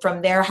delivering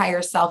from their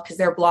higher self, because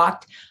they're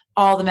blocked,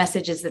 all the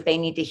messages that they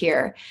need to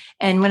hear.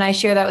 And when I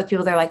share that with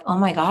people, they're like, oh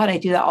my God, I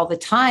do that all the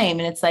time.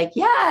 And it's like,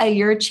 yeah,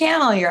 you're a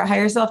channel, you're a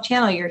higher self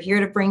channel. You're here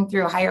to bring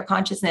through a higher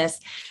consciousness.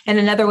 And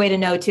another way to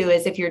know too,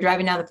 is if you're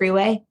driving down the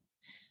freeway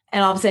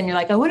and all of a sudden you're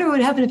like, I wonder what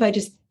would happen if I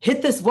just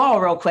hit this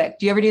wall real quick.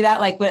 Do you ever do that?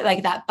 Like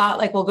that thought,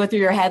 like will go through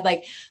your head,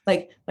 like,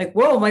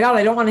 whoa, my God,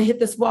 I don't want to hit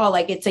this wall.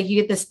 Like, it's like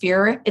you get this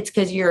fear. It's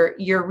because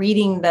you're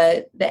reading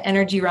the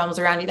energy realms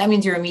around you. That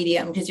means you're a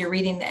medium, because you're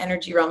reading the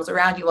energy realms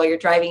around you while you're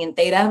driving in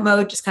theta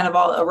mode, just kind of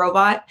all a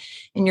robot.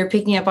 And you're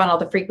picking up on all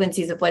the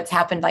frequencies of what's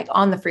happened like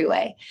on the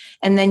freeway.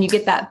 And then you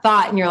get that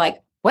thought and you're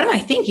like, what am I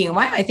thinking?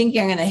 Why am I thinking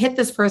I'm going to hit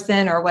this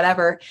person or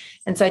whatever?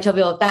 And so I tell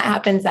people, if that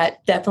happens,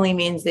 that definitely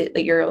means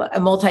that you're a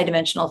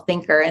multidimensional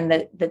thinker, and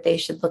that they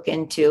should look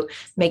into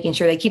making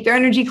sure they keep their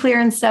energy clear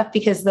and stuff,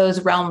 because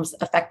those realms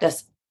affect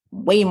us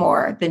way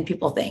more than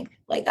people think.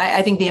 Like,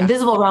 I think the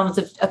invisible realms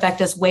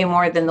affect us way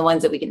more than the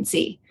ones that we can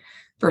see,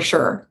 for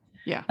sure.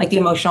 Yeah. Like the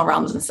emotional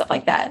realms and stuff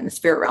like that, and the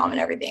spirit realm and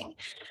everything.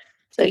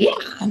 So yeah.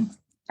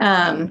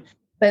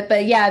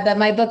 But yeah, that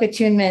my book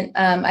Attunement,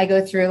 I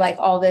go through like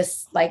all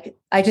this, like,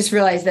 I just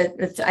realized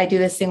that I do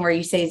this thing where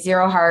you say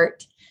 0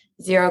 heart,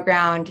 0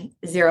 ground,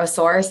 0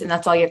 source. And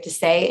that's all you have to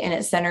say. And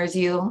it centers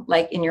you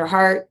like in your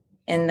heart,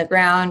 in the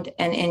ground,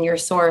 and in your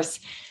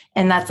source.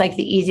 And that's like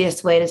the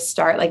easiest way to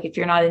start. Like, if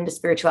you're not into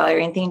spirituality or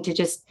anything, to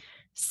just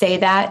say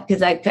that,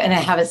 because I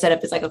have it set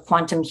up as like a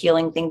quantum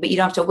healing thing, but you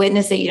don't have to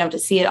witness it. You don't have to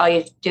see it. All you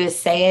have to do is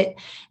say it.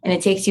 And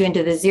it takes you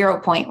into the 0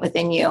 point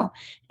within you,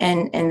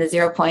 and the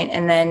 0 point.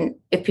 And then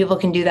if people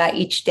can do that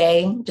each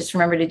day, just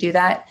remember to do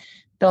that,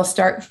 they'll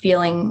start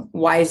feeling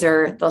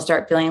wiser. They'll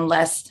start feeling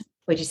less,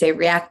 would you say,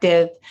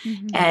 reactive?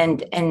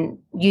 Mm-hmm. And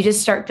you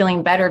just start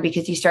feeling better,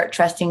 because you start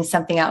trusting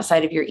something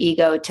outside of your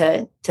ego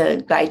to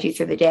guide you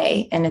through the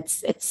day. And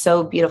it's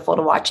so beautiful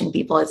to watch in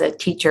people as a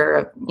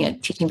teacher,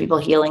 teaching people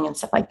healing and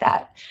stuff like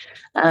that.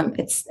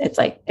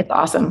 It's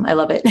awesome. I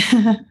love it.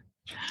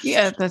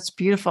 Yeah, that's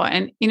beautiful.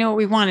 And what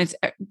we want is,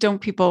 don't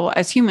people,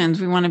 as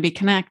humans, we want to be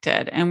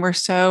connected, and we're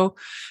so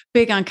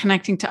big on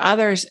connecting to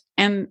others.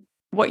 And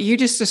what you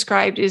just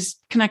described is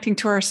connecting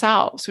to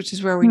ourselves, which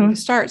is where we need to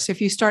start. So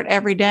if you start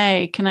every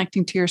day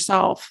connecting to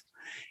yourself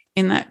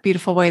in that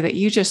beautiful way that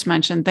you just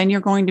mentioned, then you're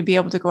going to be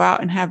able to go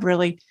out and have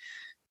really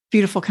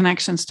beautiful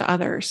connections to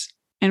others.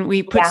 And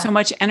we put so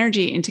much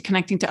energy into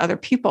connecting to other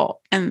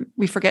people, and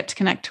we forget to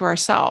connect to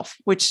ourselves,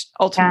 which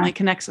ultimately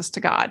connects us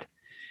to God.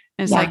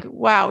 And it's like,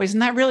 wow, isn't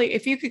that really,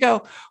 if you could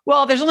go,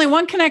 well, there's only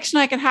one connection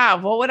I could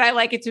have, what would I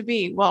like it to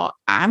be? Well,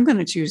 I'm going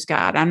to choose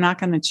God. I'm not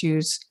going to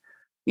choose,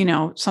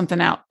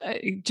 something out,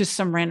 just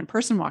some random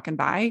person walking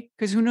by,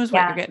 because who knows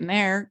what you're getting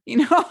there,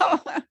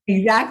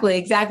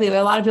 Exactly. But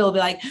a lot of people will be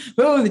like,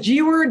 oh, the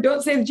G word,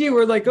 don't say the G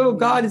word. Like, oh,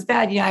 God is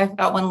bad. I've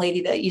got one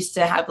lady that used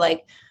to have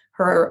like,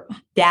 her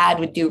dad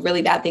would do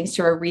really bad things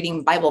to her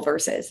reading Bible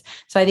verses.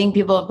 So I think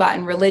people have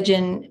gotten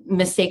religion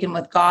mistaken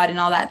with God and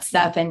all that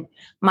stuff. And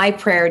my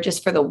prayer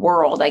just for the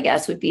world, I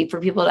guess, would be for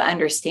people to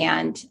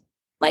understand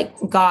like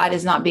God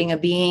is not being a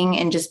being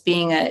and just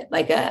being a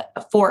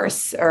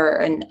force or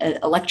an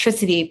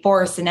electricity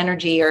force and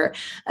energy or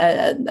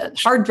a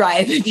hard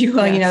drive, if you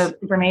will, Yes.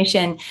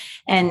 information.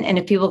 And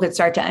if people could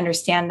start to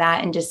understand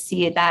that and just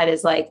see that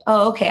as like,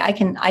 oh, okay, I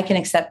can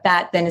accept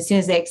that. Then as soon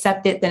as they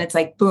accept it, then it's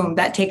like, boom,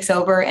 that takes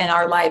over and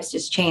our lives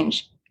just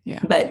change. Yeah.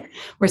 But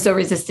we're so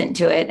resistant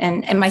to it.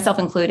 And myself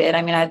included.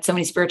 I mean, I had so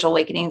many spiritual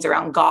awakenings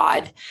around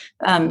God.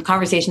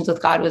 Conversations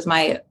with God was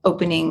what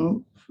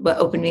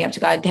opened me up to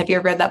God. Have you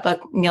ever read that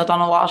book, Neil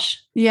Donald Walsh?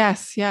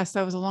 Yes.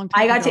 That was a long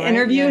time I got ago, to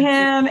interview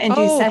him and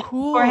do sessions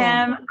cool. for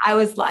him. I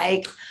was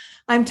like,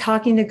 I'm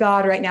talking to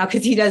God right now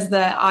because he does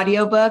the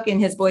audiobook and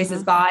his voice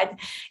is God.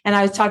 And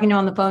I was talking to him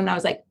on the phone and I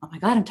was like, oh my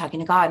God, I'm talking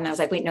to God. And I was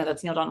like, wait, no,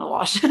 that's Neil Donald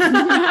Walsh.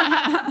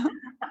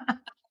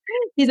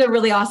 He's a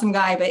really awesome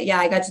guy, but yeah,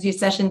 I got to do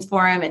sessions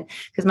for him. And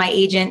because my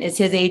agent is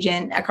his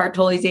agent, Eckhart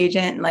Tolle's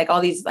agent, and like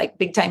all these like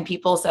big time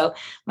people. So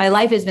my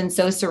life has been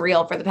so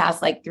surreal for the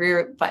past like 3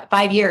 or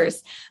 5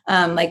 years,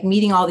 like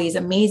meeting all these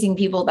amazing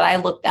people that I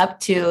looked up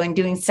to and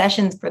doing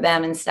sessions for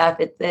them and stuff.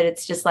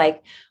 It's just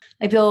like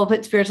people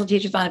put spiritual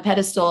teachers on a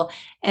pedestal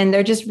and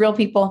they're just real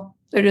people.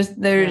 They're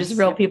just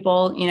real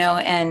people,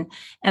 and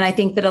I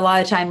think that a lot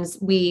of times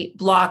we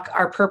block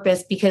our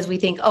purpose because we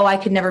think, oh, I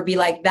could never be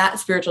like that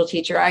spiritual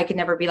teacher. I could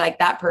never be like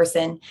that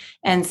person.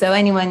 And so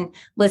anyone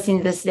listening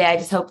to this today, I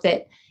just hope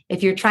that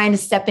if you're trying to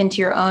step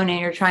into your own and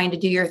you're trying to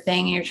do your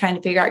thing and you're trying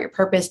to figure out your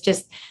purpose,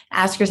 just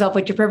ask yourself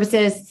what your purpose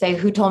is. Say,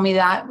 who told me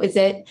that was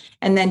it?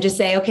 And then just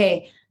say,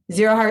 okay,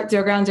 zero heart,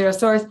 zero ground, zero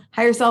source,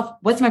 higher self.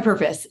 What's my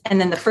purpose?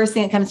 And then the first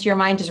thing that comes to your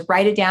mind, just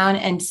write it down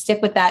and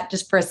stick with that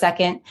just for a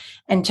second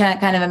and try to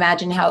kind of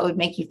imagine how it would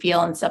make you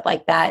feel and stuff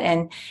like that.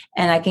 And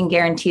I can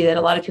guarantee that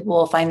a lot of people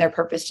will find their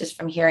purpose just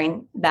from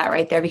hearing that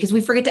right there, because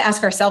we forget to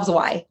ask ourselves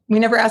why. We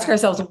never ask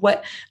ourselves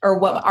what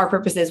our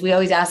purpose is. We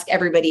always ask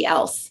everybody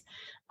else.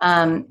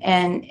 And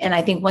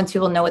I think once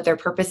people know what their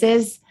purpose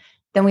is,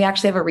 then we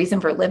actually have a reason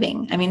for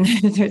living. I mean,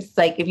 it's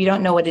like, if you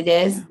don't know what it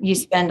is, you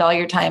spend all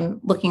your time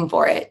looking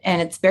for it.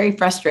 And it's very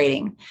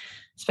frustrating,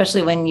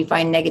 especially when you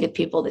find negative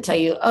people that tell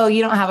you, oh,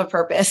 you don't have a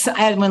purpose. I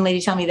had one lady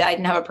tell me that I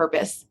didn't have a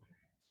purpose.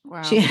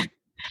 Wow.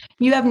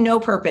 You have no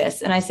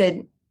purpose. And I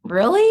said,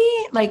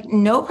 really? Like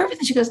no purpose?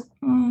 And she goes,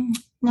 no,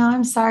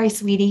 I'm sorry,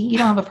 sweetie. You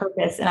don't have a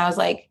purpose. And I was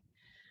like,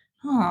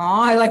 oh,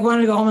 I like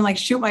wanted to go home and like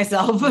shoot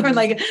myself or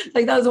like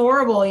that was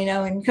horrible,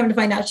 and come to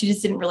find out she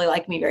just didn't really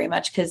like me very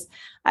much because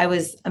I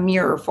was a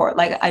mirror for it.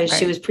 Like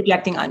she was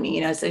projecting on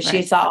me, so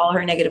she saw all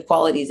her negative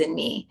qualities in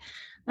me.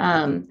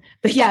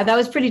 But yeah, that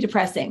was pretty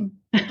depressing.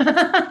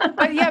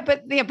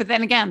 but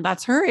then again,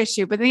 that's her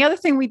issue. But the other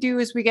thing we do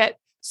is we get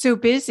so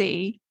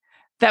busy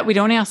that we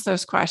don't ask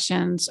those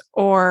questions,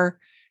 or,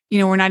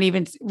 we're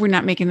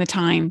not making the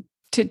time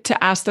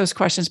to ask those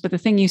questions. But the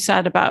thing you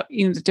said about,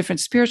 the different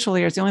spiritual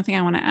leaders, the only thing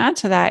I want to add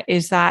to that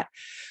is that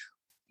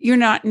you're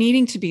not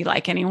needing to be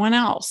like anyone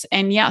else.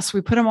 And yes, we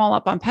put them all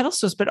up on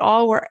pedestals, but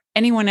all where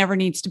anyone ever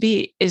needs to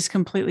be is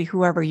completely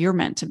whoever you're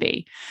meant to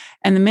be.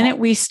 And the minute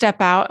we step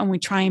out and we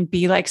try and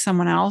be like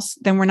someone else,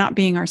 then we're not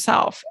being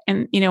ourselves.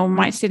 And,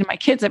 I say to my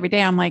kids every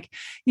day, I'm like,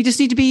 you just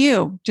need to be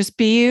you, just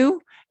be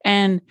you.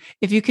 And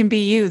if you can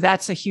be you,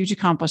 that's a huge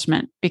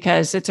accomplishment,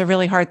 because it's a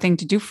really hard thing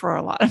to do for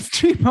a lot of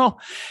people.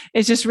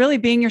 It's just really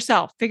being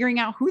yourself, figuring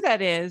out who that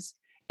is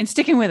and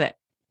sticking with it.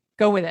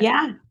 Go with it.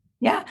 Yeah.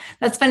 Yeah.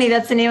 That's funny.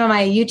 That's the name of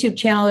my YouTube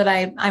channel that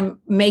I'm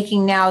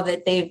making now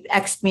that they've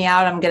X'd me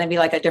out. I'm going to be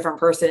like a different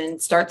person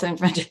and start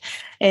something.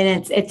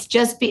 And it's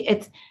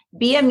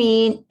be a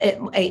me,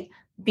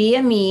 be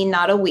a me,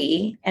 not a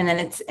we. And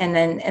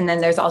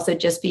then there's also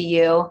just be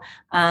you,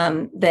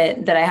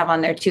 that I have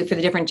on there too, for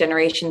the different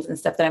generations and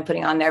stuff that I'm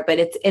putting on there. But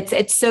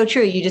it's so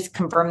true. You just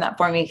confirmed that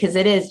for me, because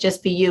it is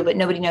just be you, but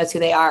nobody knows who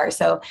they are.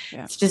 So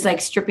It's just like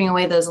stripping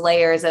away those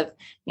layers of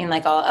being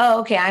like,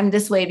 oh, okay, I'm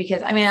this way.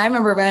 Because I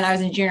remember when I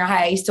was in junior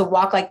high, I used to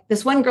walk like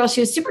this one girl.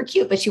 She was super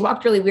cute, but she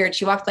walked really weird.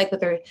 She walked like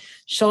with her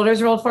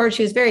shoulders rolled forward.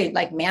 She was very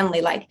like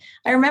manly. Like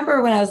I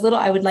remember when I was little,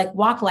 I would like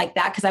walk like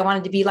that because I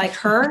wanted to be like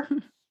her.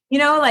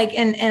 And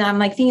I'm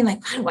like thinking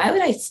like, God, why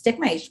would I stick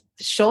my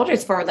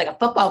shoulders forward like a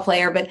football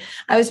player? But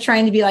I was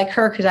trying to be like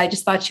her because I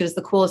just thought she was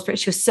the coolest.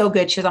 She was so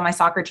good. She was on my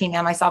soccer team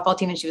and my softball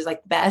team, and she was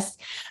like the best.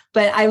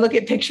 But I look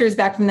at pictures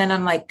back from then,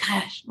 I'm like,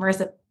 gosh,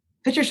 Marissa,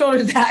 put your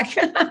shoulders back.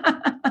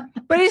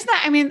 But it's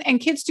not, and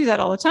kids do that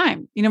all the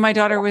time. My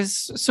daughter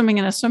was swimming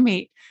in a swim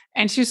meet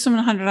and she was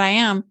swimming 100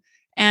 IM,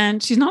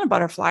 and she's not a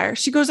butterflyer.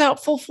 She goes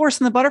out full force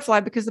in the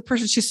butterfly because the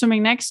person she's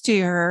swimming next to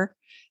her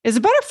is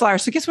a butterfly.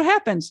 So guess what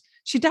happens?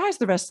 She dies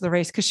the rest of the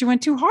race because she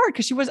went too hard.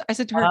 I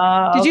said to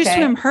her, did you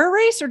swim her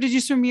race or did you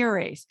swim your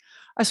race?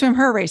 I swim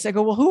her race. I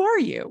go, well, who are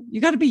you?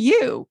 You got to be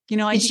you.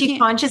 Did she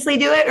consciously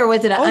do it, or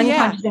was it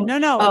unconscious? Yeah.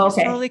 No. It was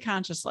totally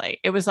consciously.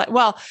 It was like,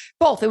 well,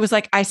 both. It was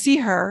like, I see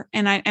her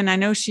and I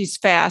know she's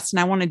fast and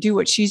I want to do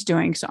what she's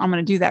doing. So I'm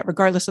going to do that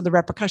regardless of the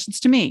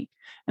repercussions to me.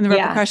 And the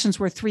Yeah. repercussions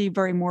were 3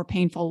 very more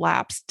painful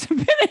laps to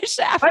finish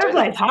after.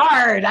 Butterfly's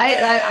hard.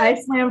 I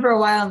swam for a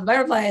while, and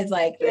butterfly is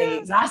like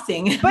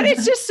exhausting. But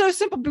it's just so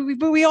simple.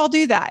 But we all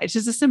do that. It's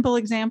just a simple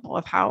example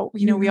of how,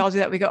 we all do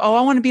that. We go, oh,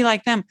 I want to be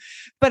like them.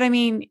 But I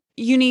mean,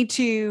 you need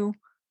to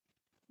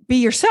be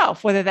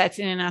yourself, whether that's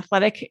in an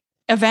athletic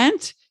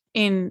event,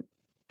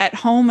 at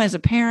home as a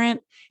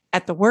parent,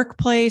 at the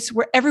workplace,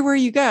 everywhere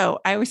you go.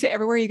 I always say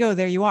everywhere you go,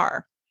 there you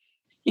are.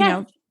 You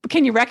know,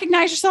 can you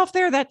recognize yourself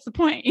there? That's the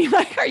point.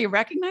 Like, are you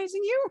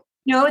recognizing you?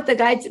 No, the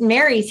guides,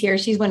 Mary's here.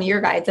 She's one of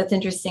your guides. That's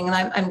interesting. And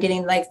I'm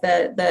getting like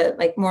the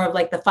like more of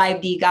like the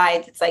 5D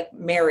guides. It's like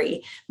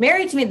Mary.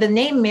 Mary, to me, the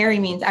name Mary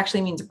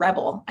actually means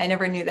rebel. I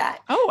never knew that.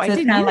 Oh, so I it's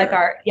didn't kind of either.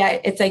 like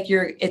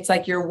it's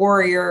like your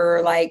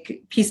warrior,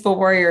 like peaceful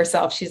warrior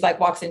self. She's like,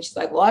 walks in. She's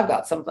like, well, I've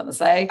got something to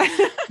say.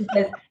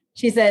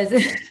 She says,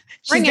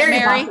 Bring it,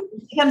 Mary.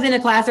 She comes into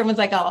class, everyone's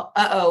like,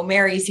 oh,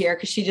 Mary's here,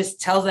 because she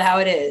just tells it how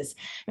it is.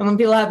 And when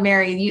people have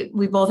Mary,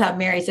 we both have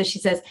Mary. So she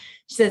says,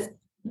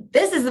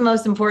 this is the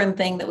most important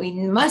thing that we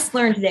must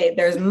learn today.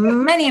 There's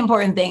many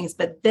important things,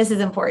 but this is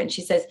important.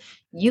 She says,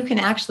 you can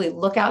actually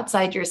look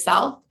outside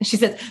yourself. And she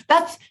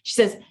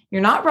says,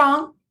 you're not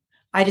wrong.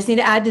 I just need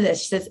to add to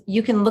this. She says,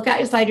 you can look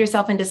outside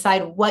yourself and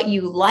decide what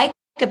you like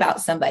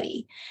about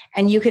somebody.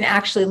 And you can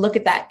actually look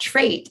at that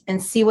trait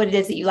and see what it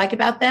is that you like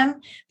about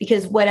them,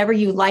 because whatever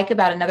you like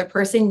about another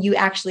person, you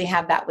actually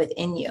have that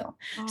within you.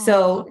 Oh.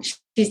 So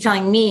she's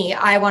telling me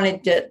I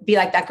wanted to be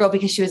like that girl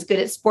because she was good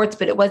at sports,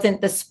 but it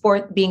wasn't the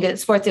sport being good at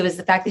sports. It was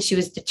the fact that she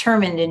was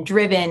determined and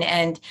driven,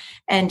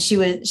 and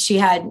she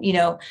had,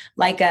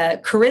 like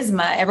a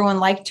charisma. Everyone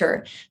liked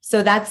her.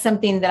 So that's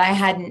something that I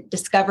hadn't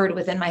discovered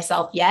within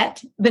myself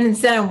yet. But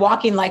instead of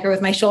walking like her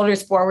with my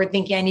shoulders forward,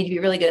 thinking I need to be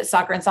really good at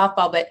soccer and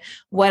softball, but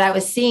what I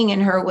was seeing in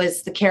her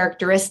was the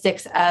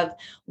characteristics of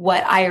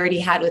what I already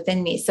had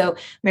within me. So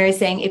Mary's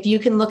saying, if you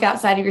can look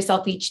outside of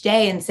yourself each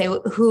day and say,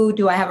 who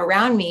do I have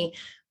around me?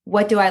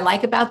 What do I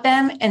like about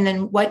them? And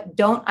then what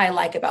don't I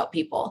like about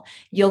people?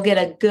 You'll get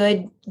a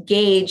good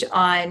gauge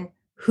on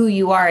who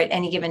you are at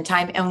any given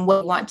time and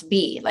what you want to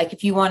be. Like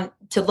if you want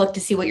to look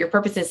to see what your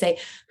purpose is, say,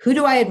 who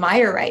do I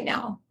admire right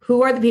now?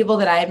 Who are the people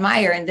that I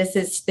admire? And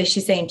this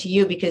she's saying to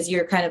you, because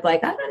you're kind of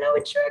like, I don't know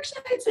which direction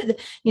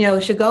I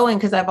should go in,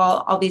 because I have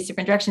all these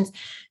different directions.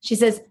 She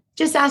says,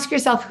 just ask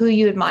yourself who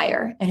you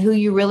admire and who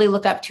you really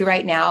look up to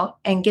right now,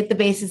 and get the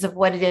basis of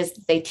what it is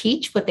that they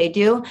teach, what they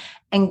do,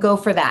 and go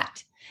for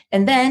that.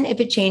 And then if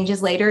it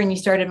changes later and you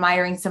start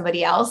admiring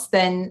somebody else,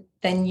 then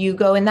you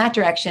go in that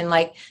direction.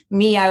 Like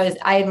me, I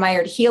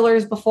admired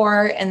healers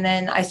before, and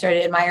then I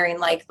started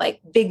admiring like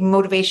big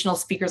motivational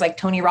speakers like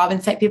Tony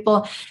Robbins type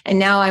people. And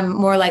now I'm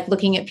more like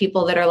looking at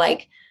people that are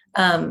like,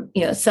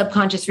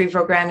 subconscious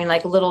reprogramming,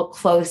 like little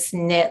close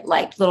knit,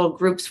 like little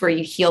groups where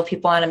you heal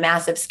people on a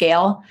massive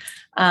scale.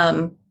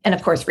 And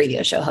of course,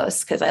 radio show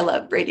hosts, because I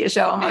love radio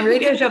show. I'm on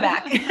radio show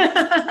back.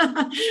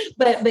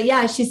 but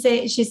yeah, she's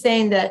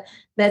saying that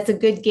that's a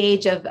good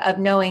gauge of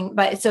knowing.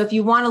 But so if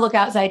you want to look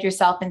outside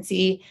yourself and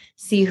see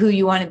who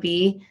you want to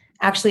be,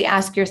 actually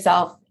ask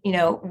yourself,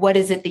 what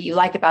is it that you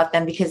like about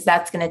them? Because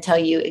that's going to tell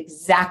you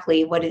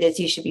exactly what it is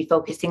you should be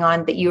focusing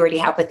on that you already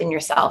have within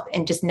yourself,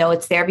 and just know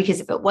it's there, because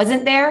if it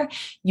wasn't there,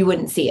 you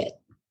wouldn't see it.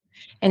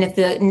 And if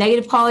the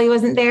negative quality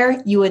wasn't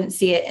there, you wouldn't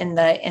see it in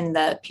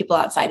the people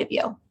outside of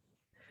you.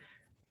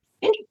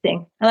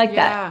 Interesting. I like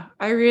that. Yeah,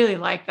 I really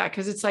like that,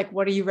 because it's like,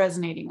 what are you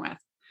resonating with?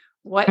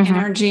 What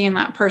energy in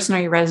that person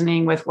are you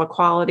resonating with? What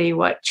quality,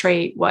 what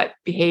trait, what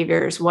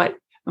behaviors, what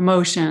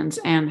emotions,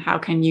 and how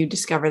can you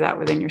discover that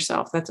within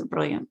yourself? That's a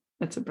brilliant.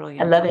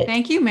 I love it.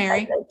 Thank you,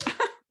 Mary.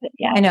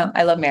 Yeah, I know.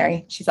 I love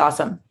Mary. She's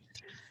awesome.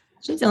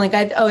 She's the only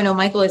guide. Oh, no,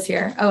 Michael is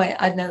here. Oh,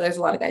 I know there's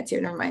a lot of guides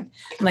here. Never mind.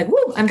 I'm like,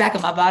 woo, I'm back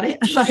in my body.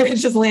 I thought it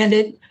just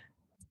landed.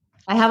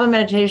 I have a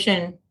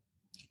meditation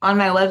on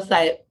my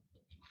website,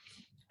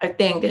 I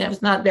think, and if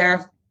it's not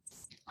there,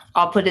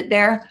 I'll put it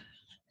there.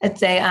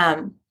 It's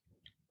a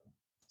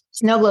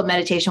snow globe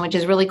meditation, which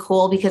is really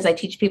cool, because I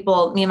teach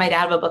people. Me and my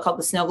dad have a book called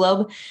The Snow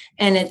Globe,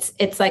 and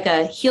it's like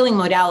a healing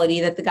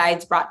modality that the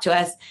guides brought to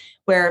us,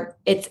 where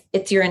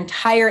it's your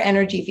entire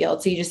energy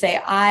field. So you just say,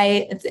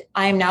 I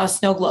am now a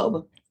snow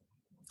globe,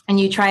 and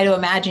you try to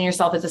imagine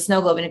yourself as a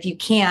snow globe. And if you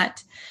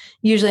can't,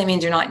 usually it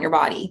means you're not in your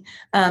body.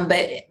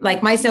 But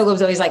like my snow globe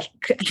is always like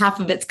half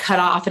of it's cut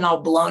off and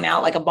all blown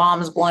out, like a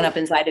bomb is blown up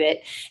inside of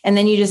it. And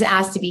then you just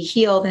ask to be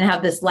healed and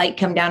have this light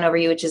come down over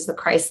you, which is the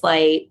Christ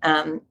light,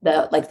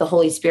 the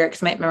Holy Spirit.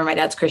 Because remember, my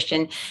dad's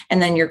Christian.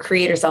 And then your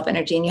creator self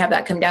energy, and you have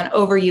that come down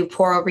over you,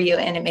 pour over you,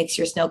 and it makes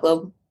your snow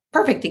globe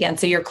perfect again.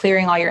 So you're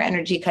clearing all your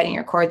energy, cutting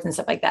your cords and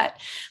stuff like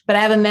that. But I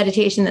have a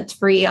meditation that's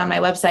free on my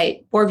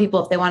website for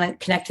people if they want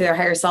to connect to their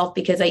higher self,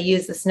 because I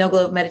use the snow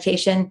globe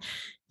meditation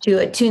to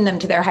attune them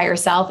to their higher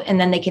self. And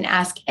then they can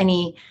ask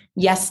any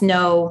yes,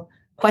 no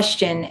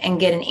question and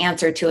get an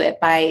answer to it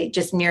by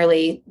just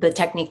merely the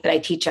technique that I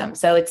teach them.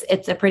 So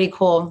it's a pretty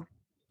cool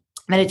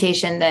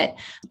meditation that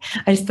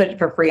I just put it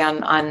for free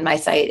on my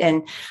site.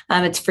 And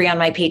it's free on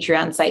my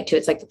Patreon site too.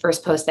 It's like the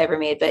first post I ever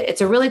made, but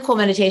it's a really cool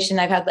meditation.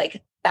 I've had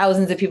like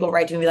thousands of people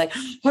write to me and be like,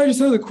 I just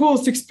had the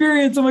coolest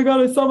experience. Oh my God,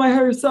 I saw my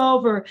higher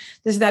self or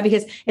this or that,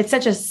 because it's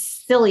such a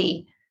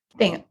silly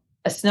thing.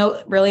 I'm a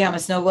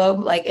snow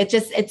globe. Like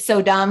it's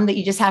so dumb that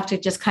you just have to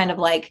just kind of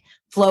like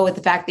flow with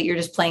the fact that you're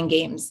just playing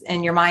games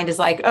and your mind is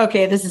like,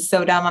 okay, this is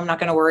so dumb. I'm not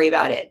going to worry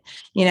about it.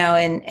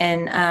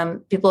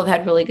 And people have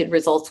had really good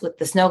results with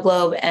the snow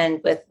globe and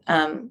with,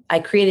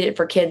 I created it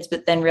for kids,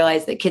 but then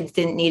realized that kids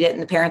didn't need it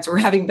and the parents were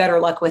having better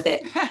luck with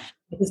it.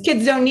 Because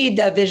kids don't need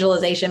the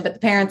visualization, but the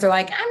parents are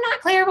like, I'm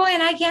not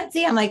clairvoyant. I can't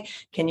see. I'm like,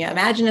 can you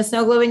imagine a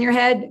snow globe in your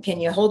head? Can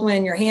you hold one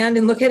in your hand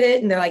and look at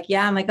it? And they're like,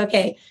 yeah. I'm like,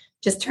 okay,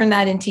 just turn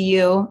that into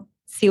you,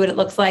 see what it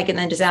looks like, and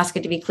then just ask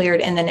it to be cleared.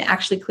 And then it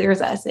actually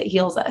clears us. It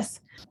heals us.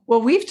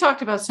 Well, we've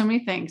talked about so many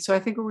things. So I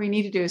think what we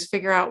need to do is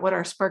figure out what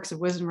our sparks of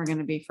wisdom are going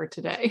to be for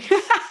today.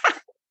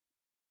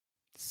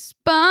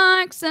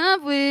 Sparks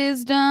of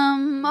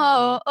wisdom.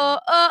 Oh, oh,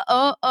 oh,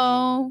 oh,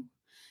 oh.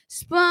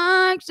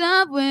 Sparks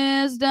of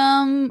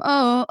wisdom.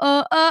 Oh,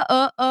 oh, oh,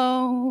 oh,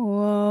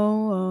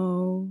 oh,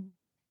 oh.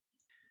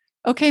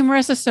 Okay,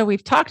 Marissa. So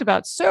we've talked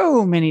about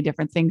so many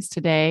different things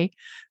today,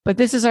 but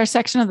this is our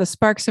section of the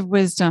sparks of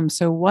wisdom.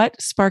 So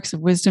what sparks of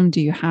wisdom do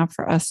you have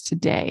for us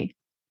today?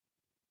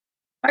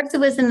 Sparks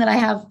of wisdom that I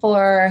have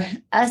for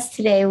us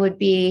today would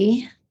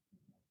be,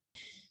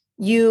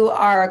 you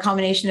are a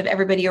combination of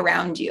everybody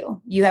around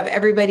you. You have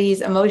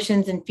everybody's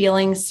emotions and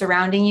feelings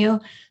surrounding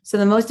you. So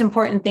the most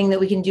important thing that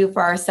we can do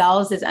for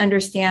ourselves is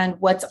understand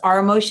what's our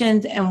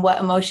emotions and what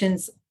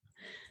emotions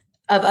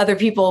of other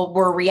people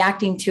we're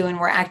reacting to and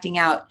we're acting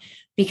out.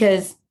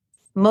 Because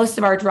most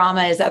of our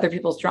drama is other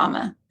people's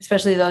drama,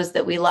 especially those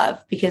that we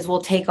love, because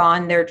we'll take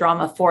on their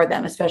drama for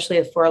them, especially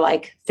if we're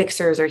like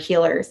fixers or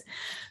healers.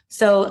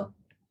 So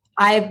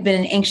I've been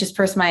an anxious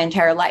person my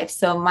entire life.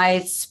 So my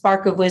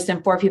spark of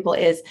wisdom for people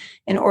is,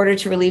 in order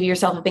to relieve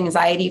yourself of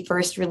anxiety,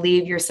 first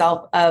relieve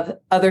yourself of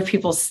other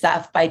people's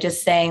stuff by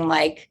just saying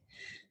like,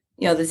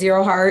 the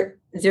zero heart,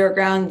 zero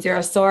ground,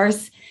 zero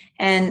source.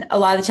 And a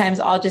lot of times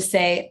I'll just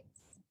say,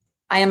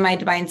 I am my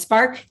divine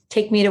spark.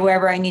 Take me to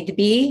wherever I need to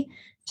be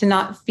to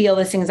not feel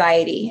this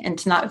anxiety and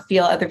to not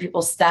feel other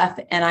people's stuff.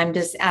 And I'm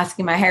just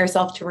asking my higher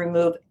self to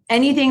remove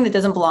anything that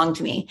doesn't belong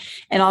to me.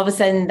 And all of a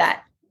sudden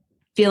that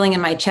feeling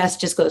in my chest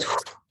just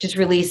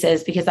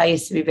releases, because I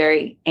used to be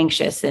very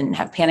anxious and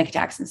have panic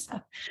attacks and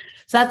stuff.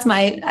 So that's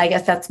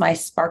my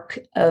spark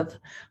of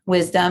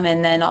wisdom.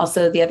 And then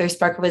also the other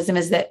spark of wisdom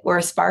is that we're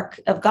a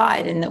spark of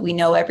God and that we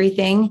know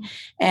everything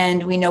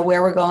and we know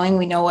where we're going.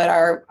 We know what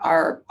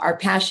our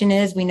passion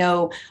is. We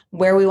know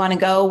where we want to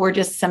go. We're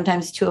just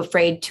sometimes too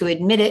afraid to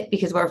admit it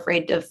because we're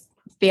afraid of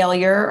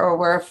failure or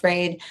we're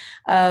afraid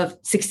of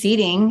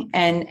succeeding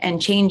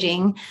and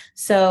changing.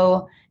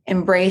 So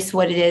embrace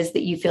what it is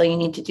that you feel you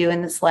need to do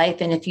in this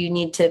life. And if you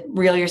need to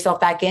reel yourself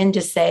back in,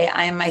 just say,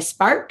 I am my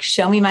spark,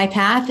 show me my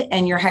path.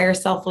 And your higher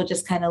self will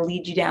just kind of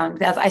lead you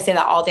down. I say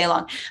that all day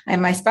long. I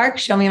am my spark,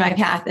 show me my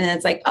path. And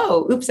it's like,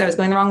 oh, oops, I was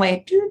going the wrong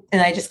way.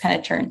 And I just kind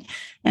of turned.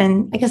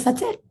 And I guess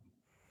that's it.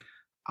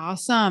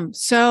 Awesome.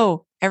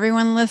 So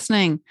everyone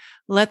listening,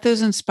 let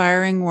those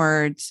inspiring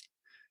words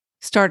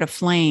start a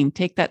flame.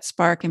 Take that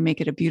spark and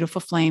make it a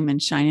beautiful flame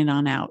and shine it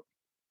on out.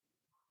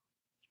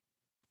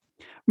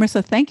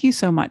 Marissa, thank you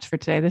so much for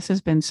today. This has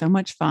been so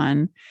much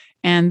fun.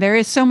 And there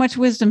is so much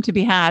wisdom to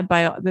be had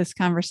by this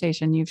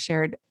conversation. You've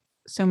shared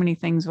so many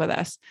things with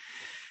us.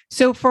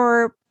 So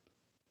for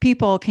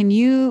people, can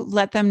you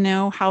let them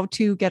know how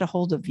to get a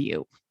hold of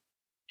you?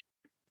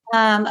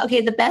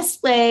 Okay, the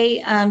best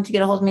way to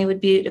get a hold of me would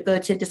be to go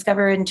to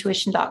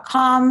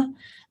discoverintuition.com.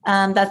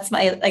 That's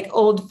my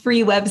old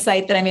free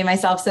website that I made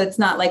myself. So it's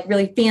not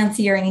really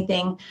fancy or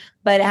anything,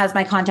 but it has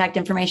my contact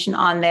information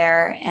on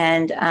there.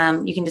 And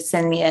you can just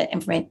send me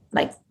information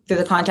through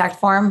the contact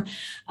form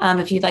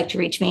if you'd like to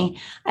reach me.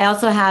 I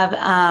also have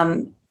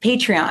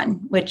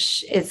Patreon,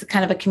 which is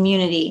kind of a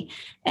community.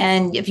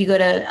 And if you go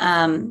to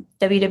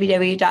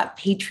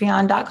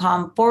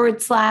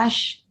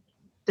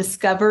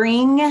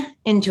www.patreon.com/discovering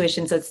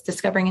intuition. So it's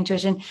discovering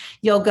intuition.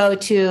 You'll go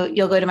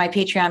to my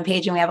Patreon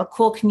page and we have a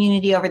cool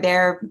community over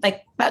there,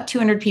 about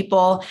 200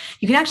 people.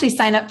 You can actually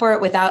sign up for it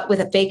with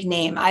a fake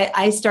name.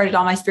 I started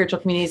all my spiritual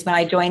communities when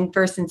I joined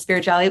First in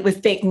Spirituality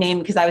with fake name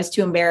because I was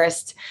too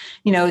embarrassed,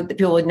 that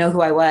people would know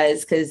who I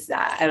was because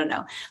I don't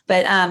know.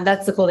 But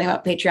that's the cool thing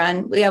about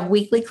Patreon. We have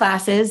weekly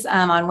classes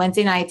on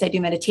Wednesday nights. I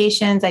do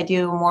meditations. I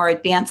do more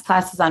advanced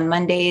classes on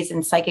Mondays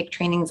and psychic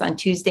trainings on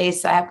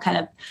Tuesdays. So I have kind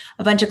of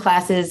a bunch of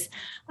classes.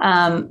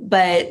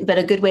 But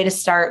a good way to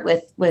start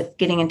with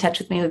getting in touch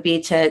with me would be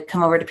to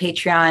come over to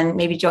Patreon,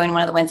 maybe join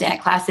one of the Wednesday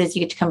night classes. You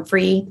get to come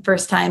free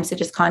first time. So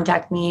just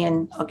contact me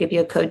and I'll give you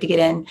a code to get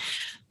in.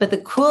 But the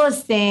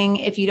coolest thing,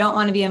 if you don't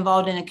want to be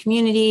involved in a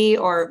community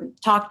or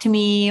talk to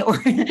me or,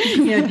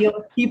 deal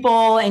with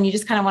people and you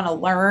just kind of want to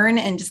learn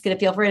and just get a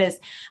feel for it, is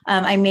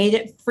I made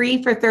it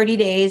free for 30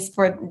 days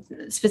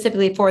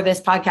specifically for this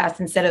podcast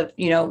instead of,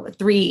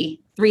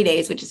 three 3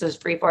 days, which is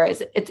free for,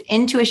 it's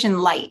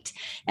Intuition Light.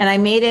 And I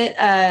made it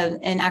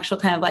an actual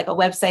kind of like a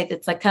website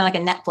that's like kind of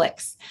like a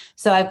Netflix.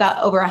 So I've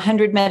got over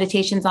 100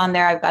 meditations on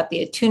there. I've got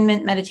the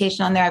attunement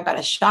meditation on there. I've got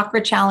a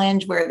chakra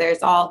challenge where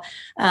there's all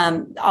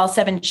 7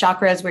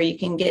 chakras where you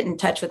can get in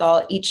touch with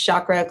each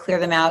chakra, clear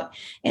them out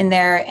in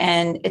there.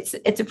 And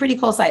it's a pretty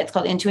cool site. It's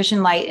called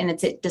Intuition Light, and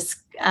it's at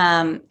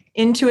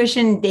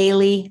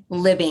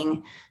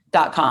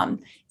intuitiondailyliving.com.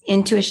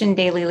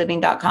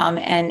 intuitiondailyliving.com.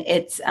 And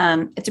it's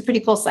a pretty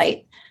cool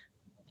site.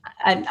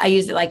 I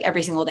use it like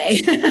every single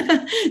day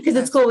because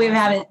it's cool. We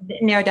have it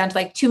narrowed down to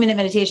like 2-minute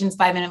meditations,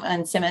 5-minute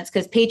unsimits,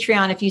 because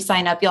Patreon, if you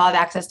sign up, you'll have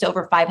access to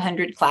over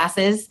 500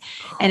 classes,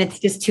 and it's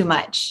just too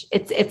much.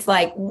 It's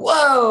like,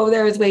 whoa,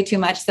 there was way too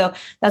much. So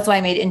that's why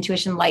I made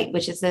Intuition Light,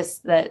 which is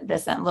this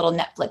little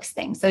Netflix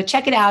thing. So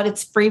check it out.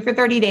 It's free for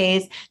 30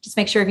 days. Just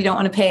make sure if you don't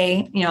want to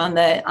pay, on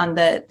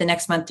the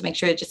next month, to make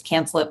sure to just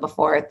cancel it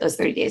before those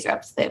 30 days are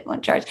up, so they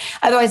won't charge.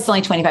 Otherwise, it's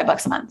only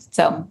 $25 a month.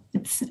 So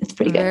it's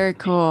pretty good. Very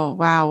cool.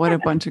 Wow. What a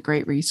bunch of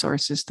great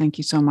resources. Thank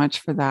you so much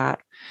for that.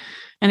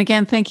 And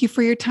again, thank you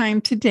for your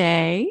time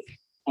today.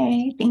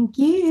 Hey, thank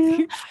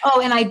you.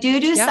 Oh, and I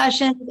do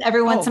sessions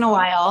every once in a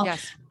while.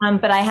 Yes.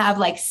 But I have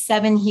like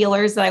 7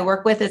 healers that I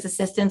work with as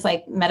assistants,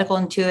 like medical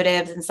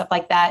intuitives and stuff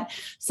like that.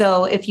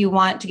 So if you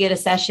want to get a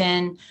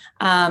session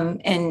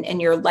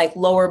and you're like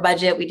lower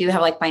budget, we do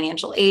have like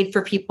financial aid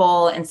for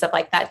people and stuff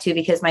like that too,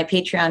 because my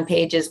Patreon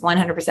page is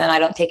 100%. I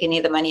don't take any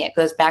of the money. It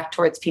goes back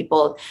towards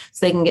people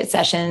so they can get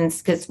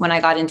sessions. Because when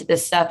I got into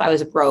this stuff, I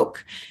was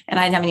broke and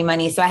I didn't have any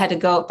money. So I had to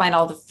go find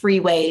all the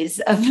free ways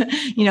of,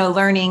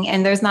 learning.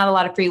 And there's not a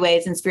lot of free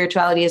ways, and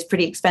spirituality is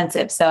pretty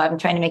expensive. So I'm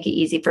trying to make it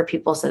easy for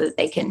people so that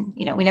they can,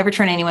 we never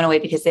turn anyone away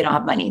because they don't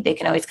have money. They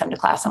can always come to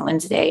class on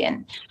Wednesday,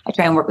 and I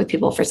try and work with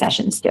people for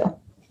sessions too.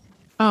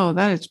 Oh,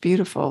 that is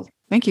beautiful.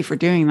 Thank you for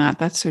doing that.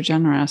 That's so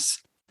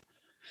generous.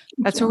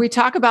 That's where we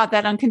talk about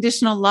that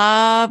unconditional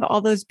love,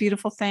 all those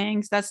beautiful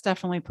things. That's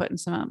definitely putting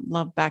some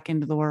love back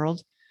into the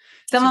world.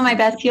 Some of my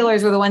best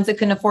healers were the ones that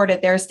couldn't afford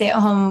it. They were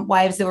stay-at-home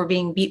wives that were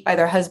being beat by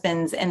their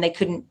husbands, and they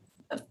couldn't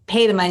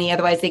pay the money,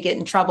 otherwise they get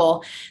in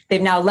trouble.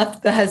 They've now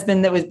left the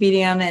husband that was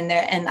beating them,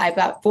 and I've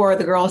got 4 of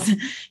the girls,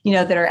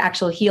 that are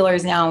actual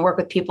healers now and work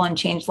with people and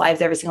change lives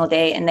every single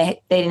day. And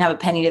they didn't have a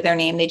penny to their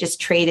name. They just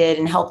traded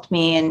and helped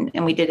me,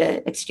 and we did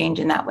an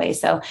exchange in that way.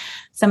 So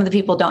some of the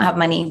people don't have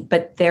money,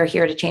 but they're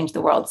here to change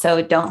the world.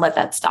 So don't let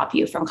that stop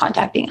you from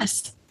contacting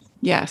us.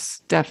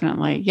 Yes,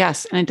 definitely.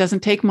 Yes. And it doesn't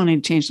take money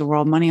to change the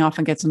world. Money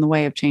often gets in the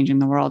way of changing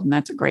the world. And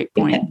that's a great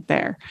point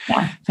there.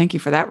 Yeah. Thank you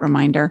for that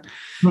reminder.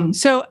 Mm-hmm.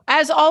 So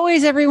as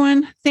always,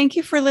 everyone, thank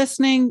you for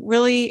listening.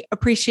 Really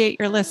appreciate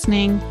your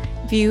listening.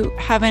 If you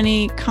have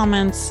any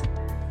comments,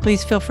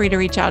 please feel free to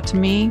reach out to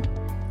me.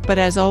 But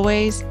as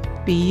always,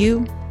 be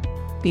you,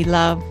 be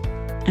love,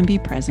 and be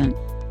present.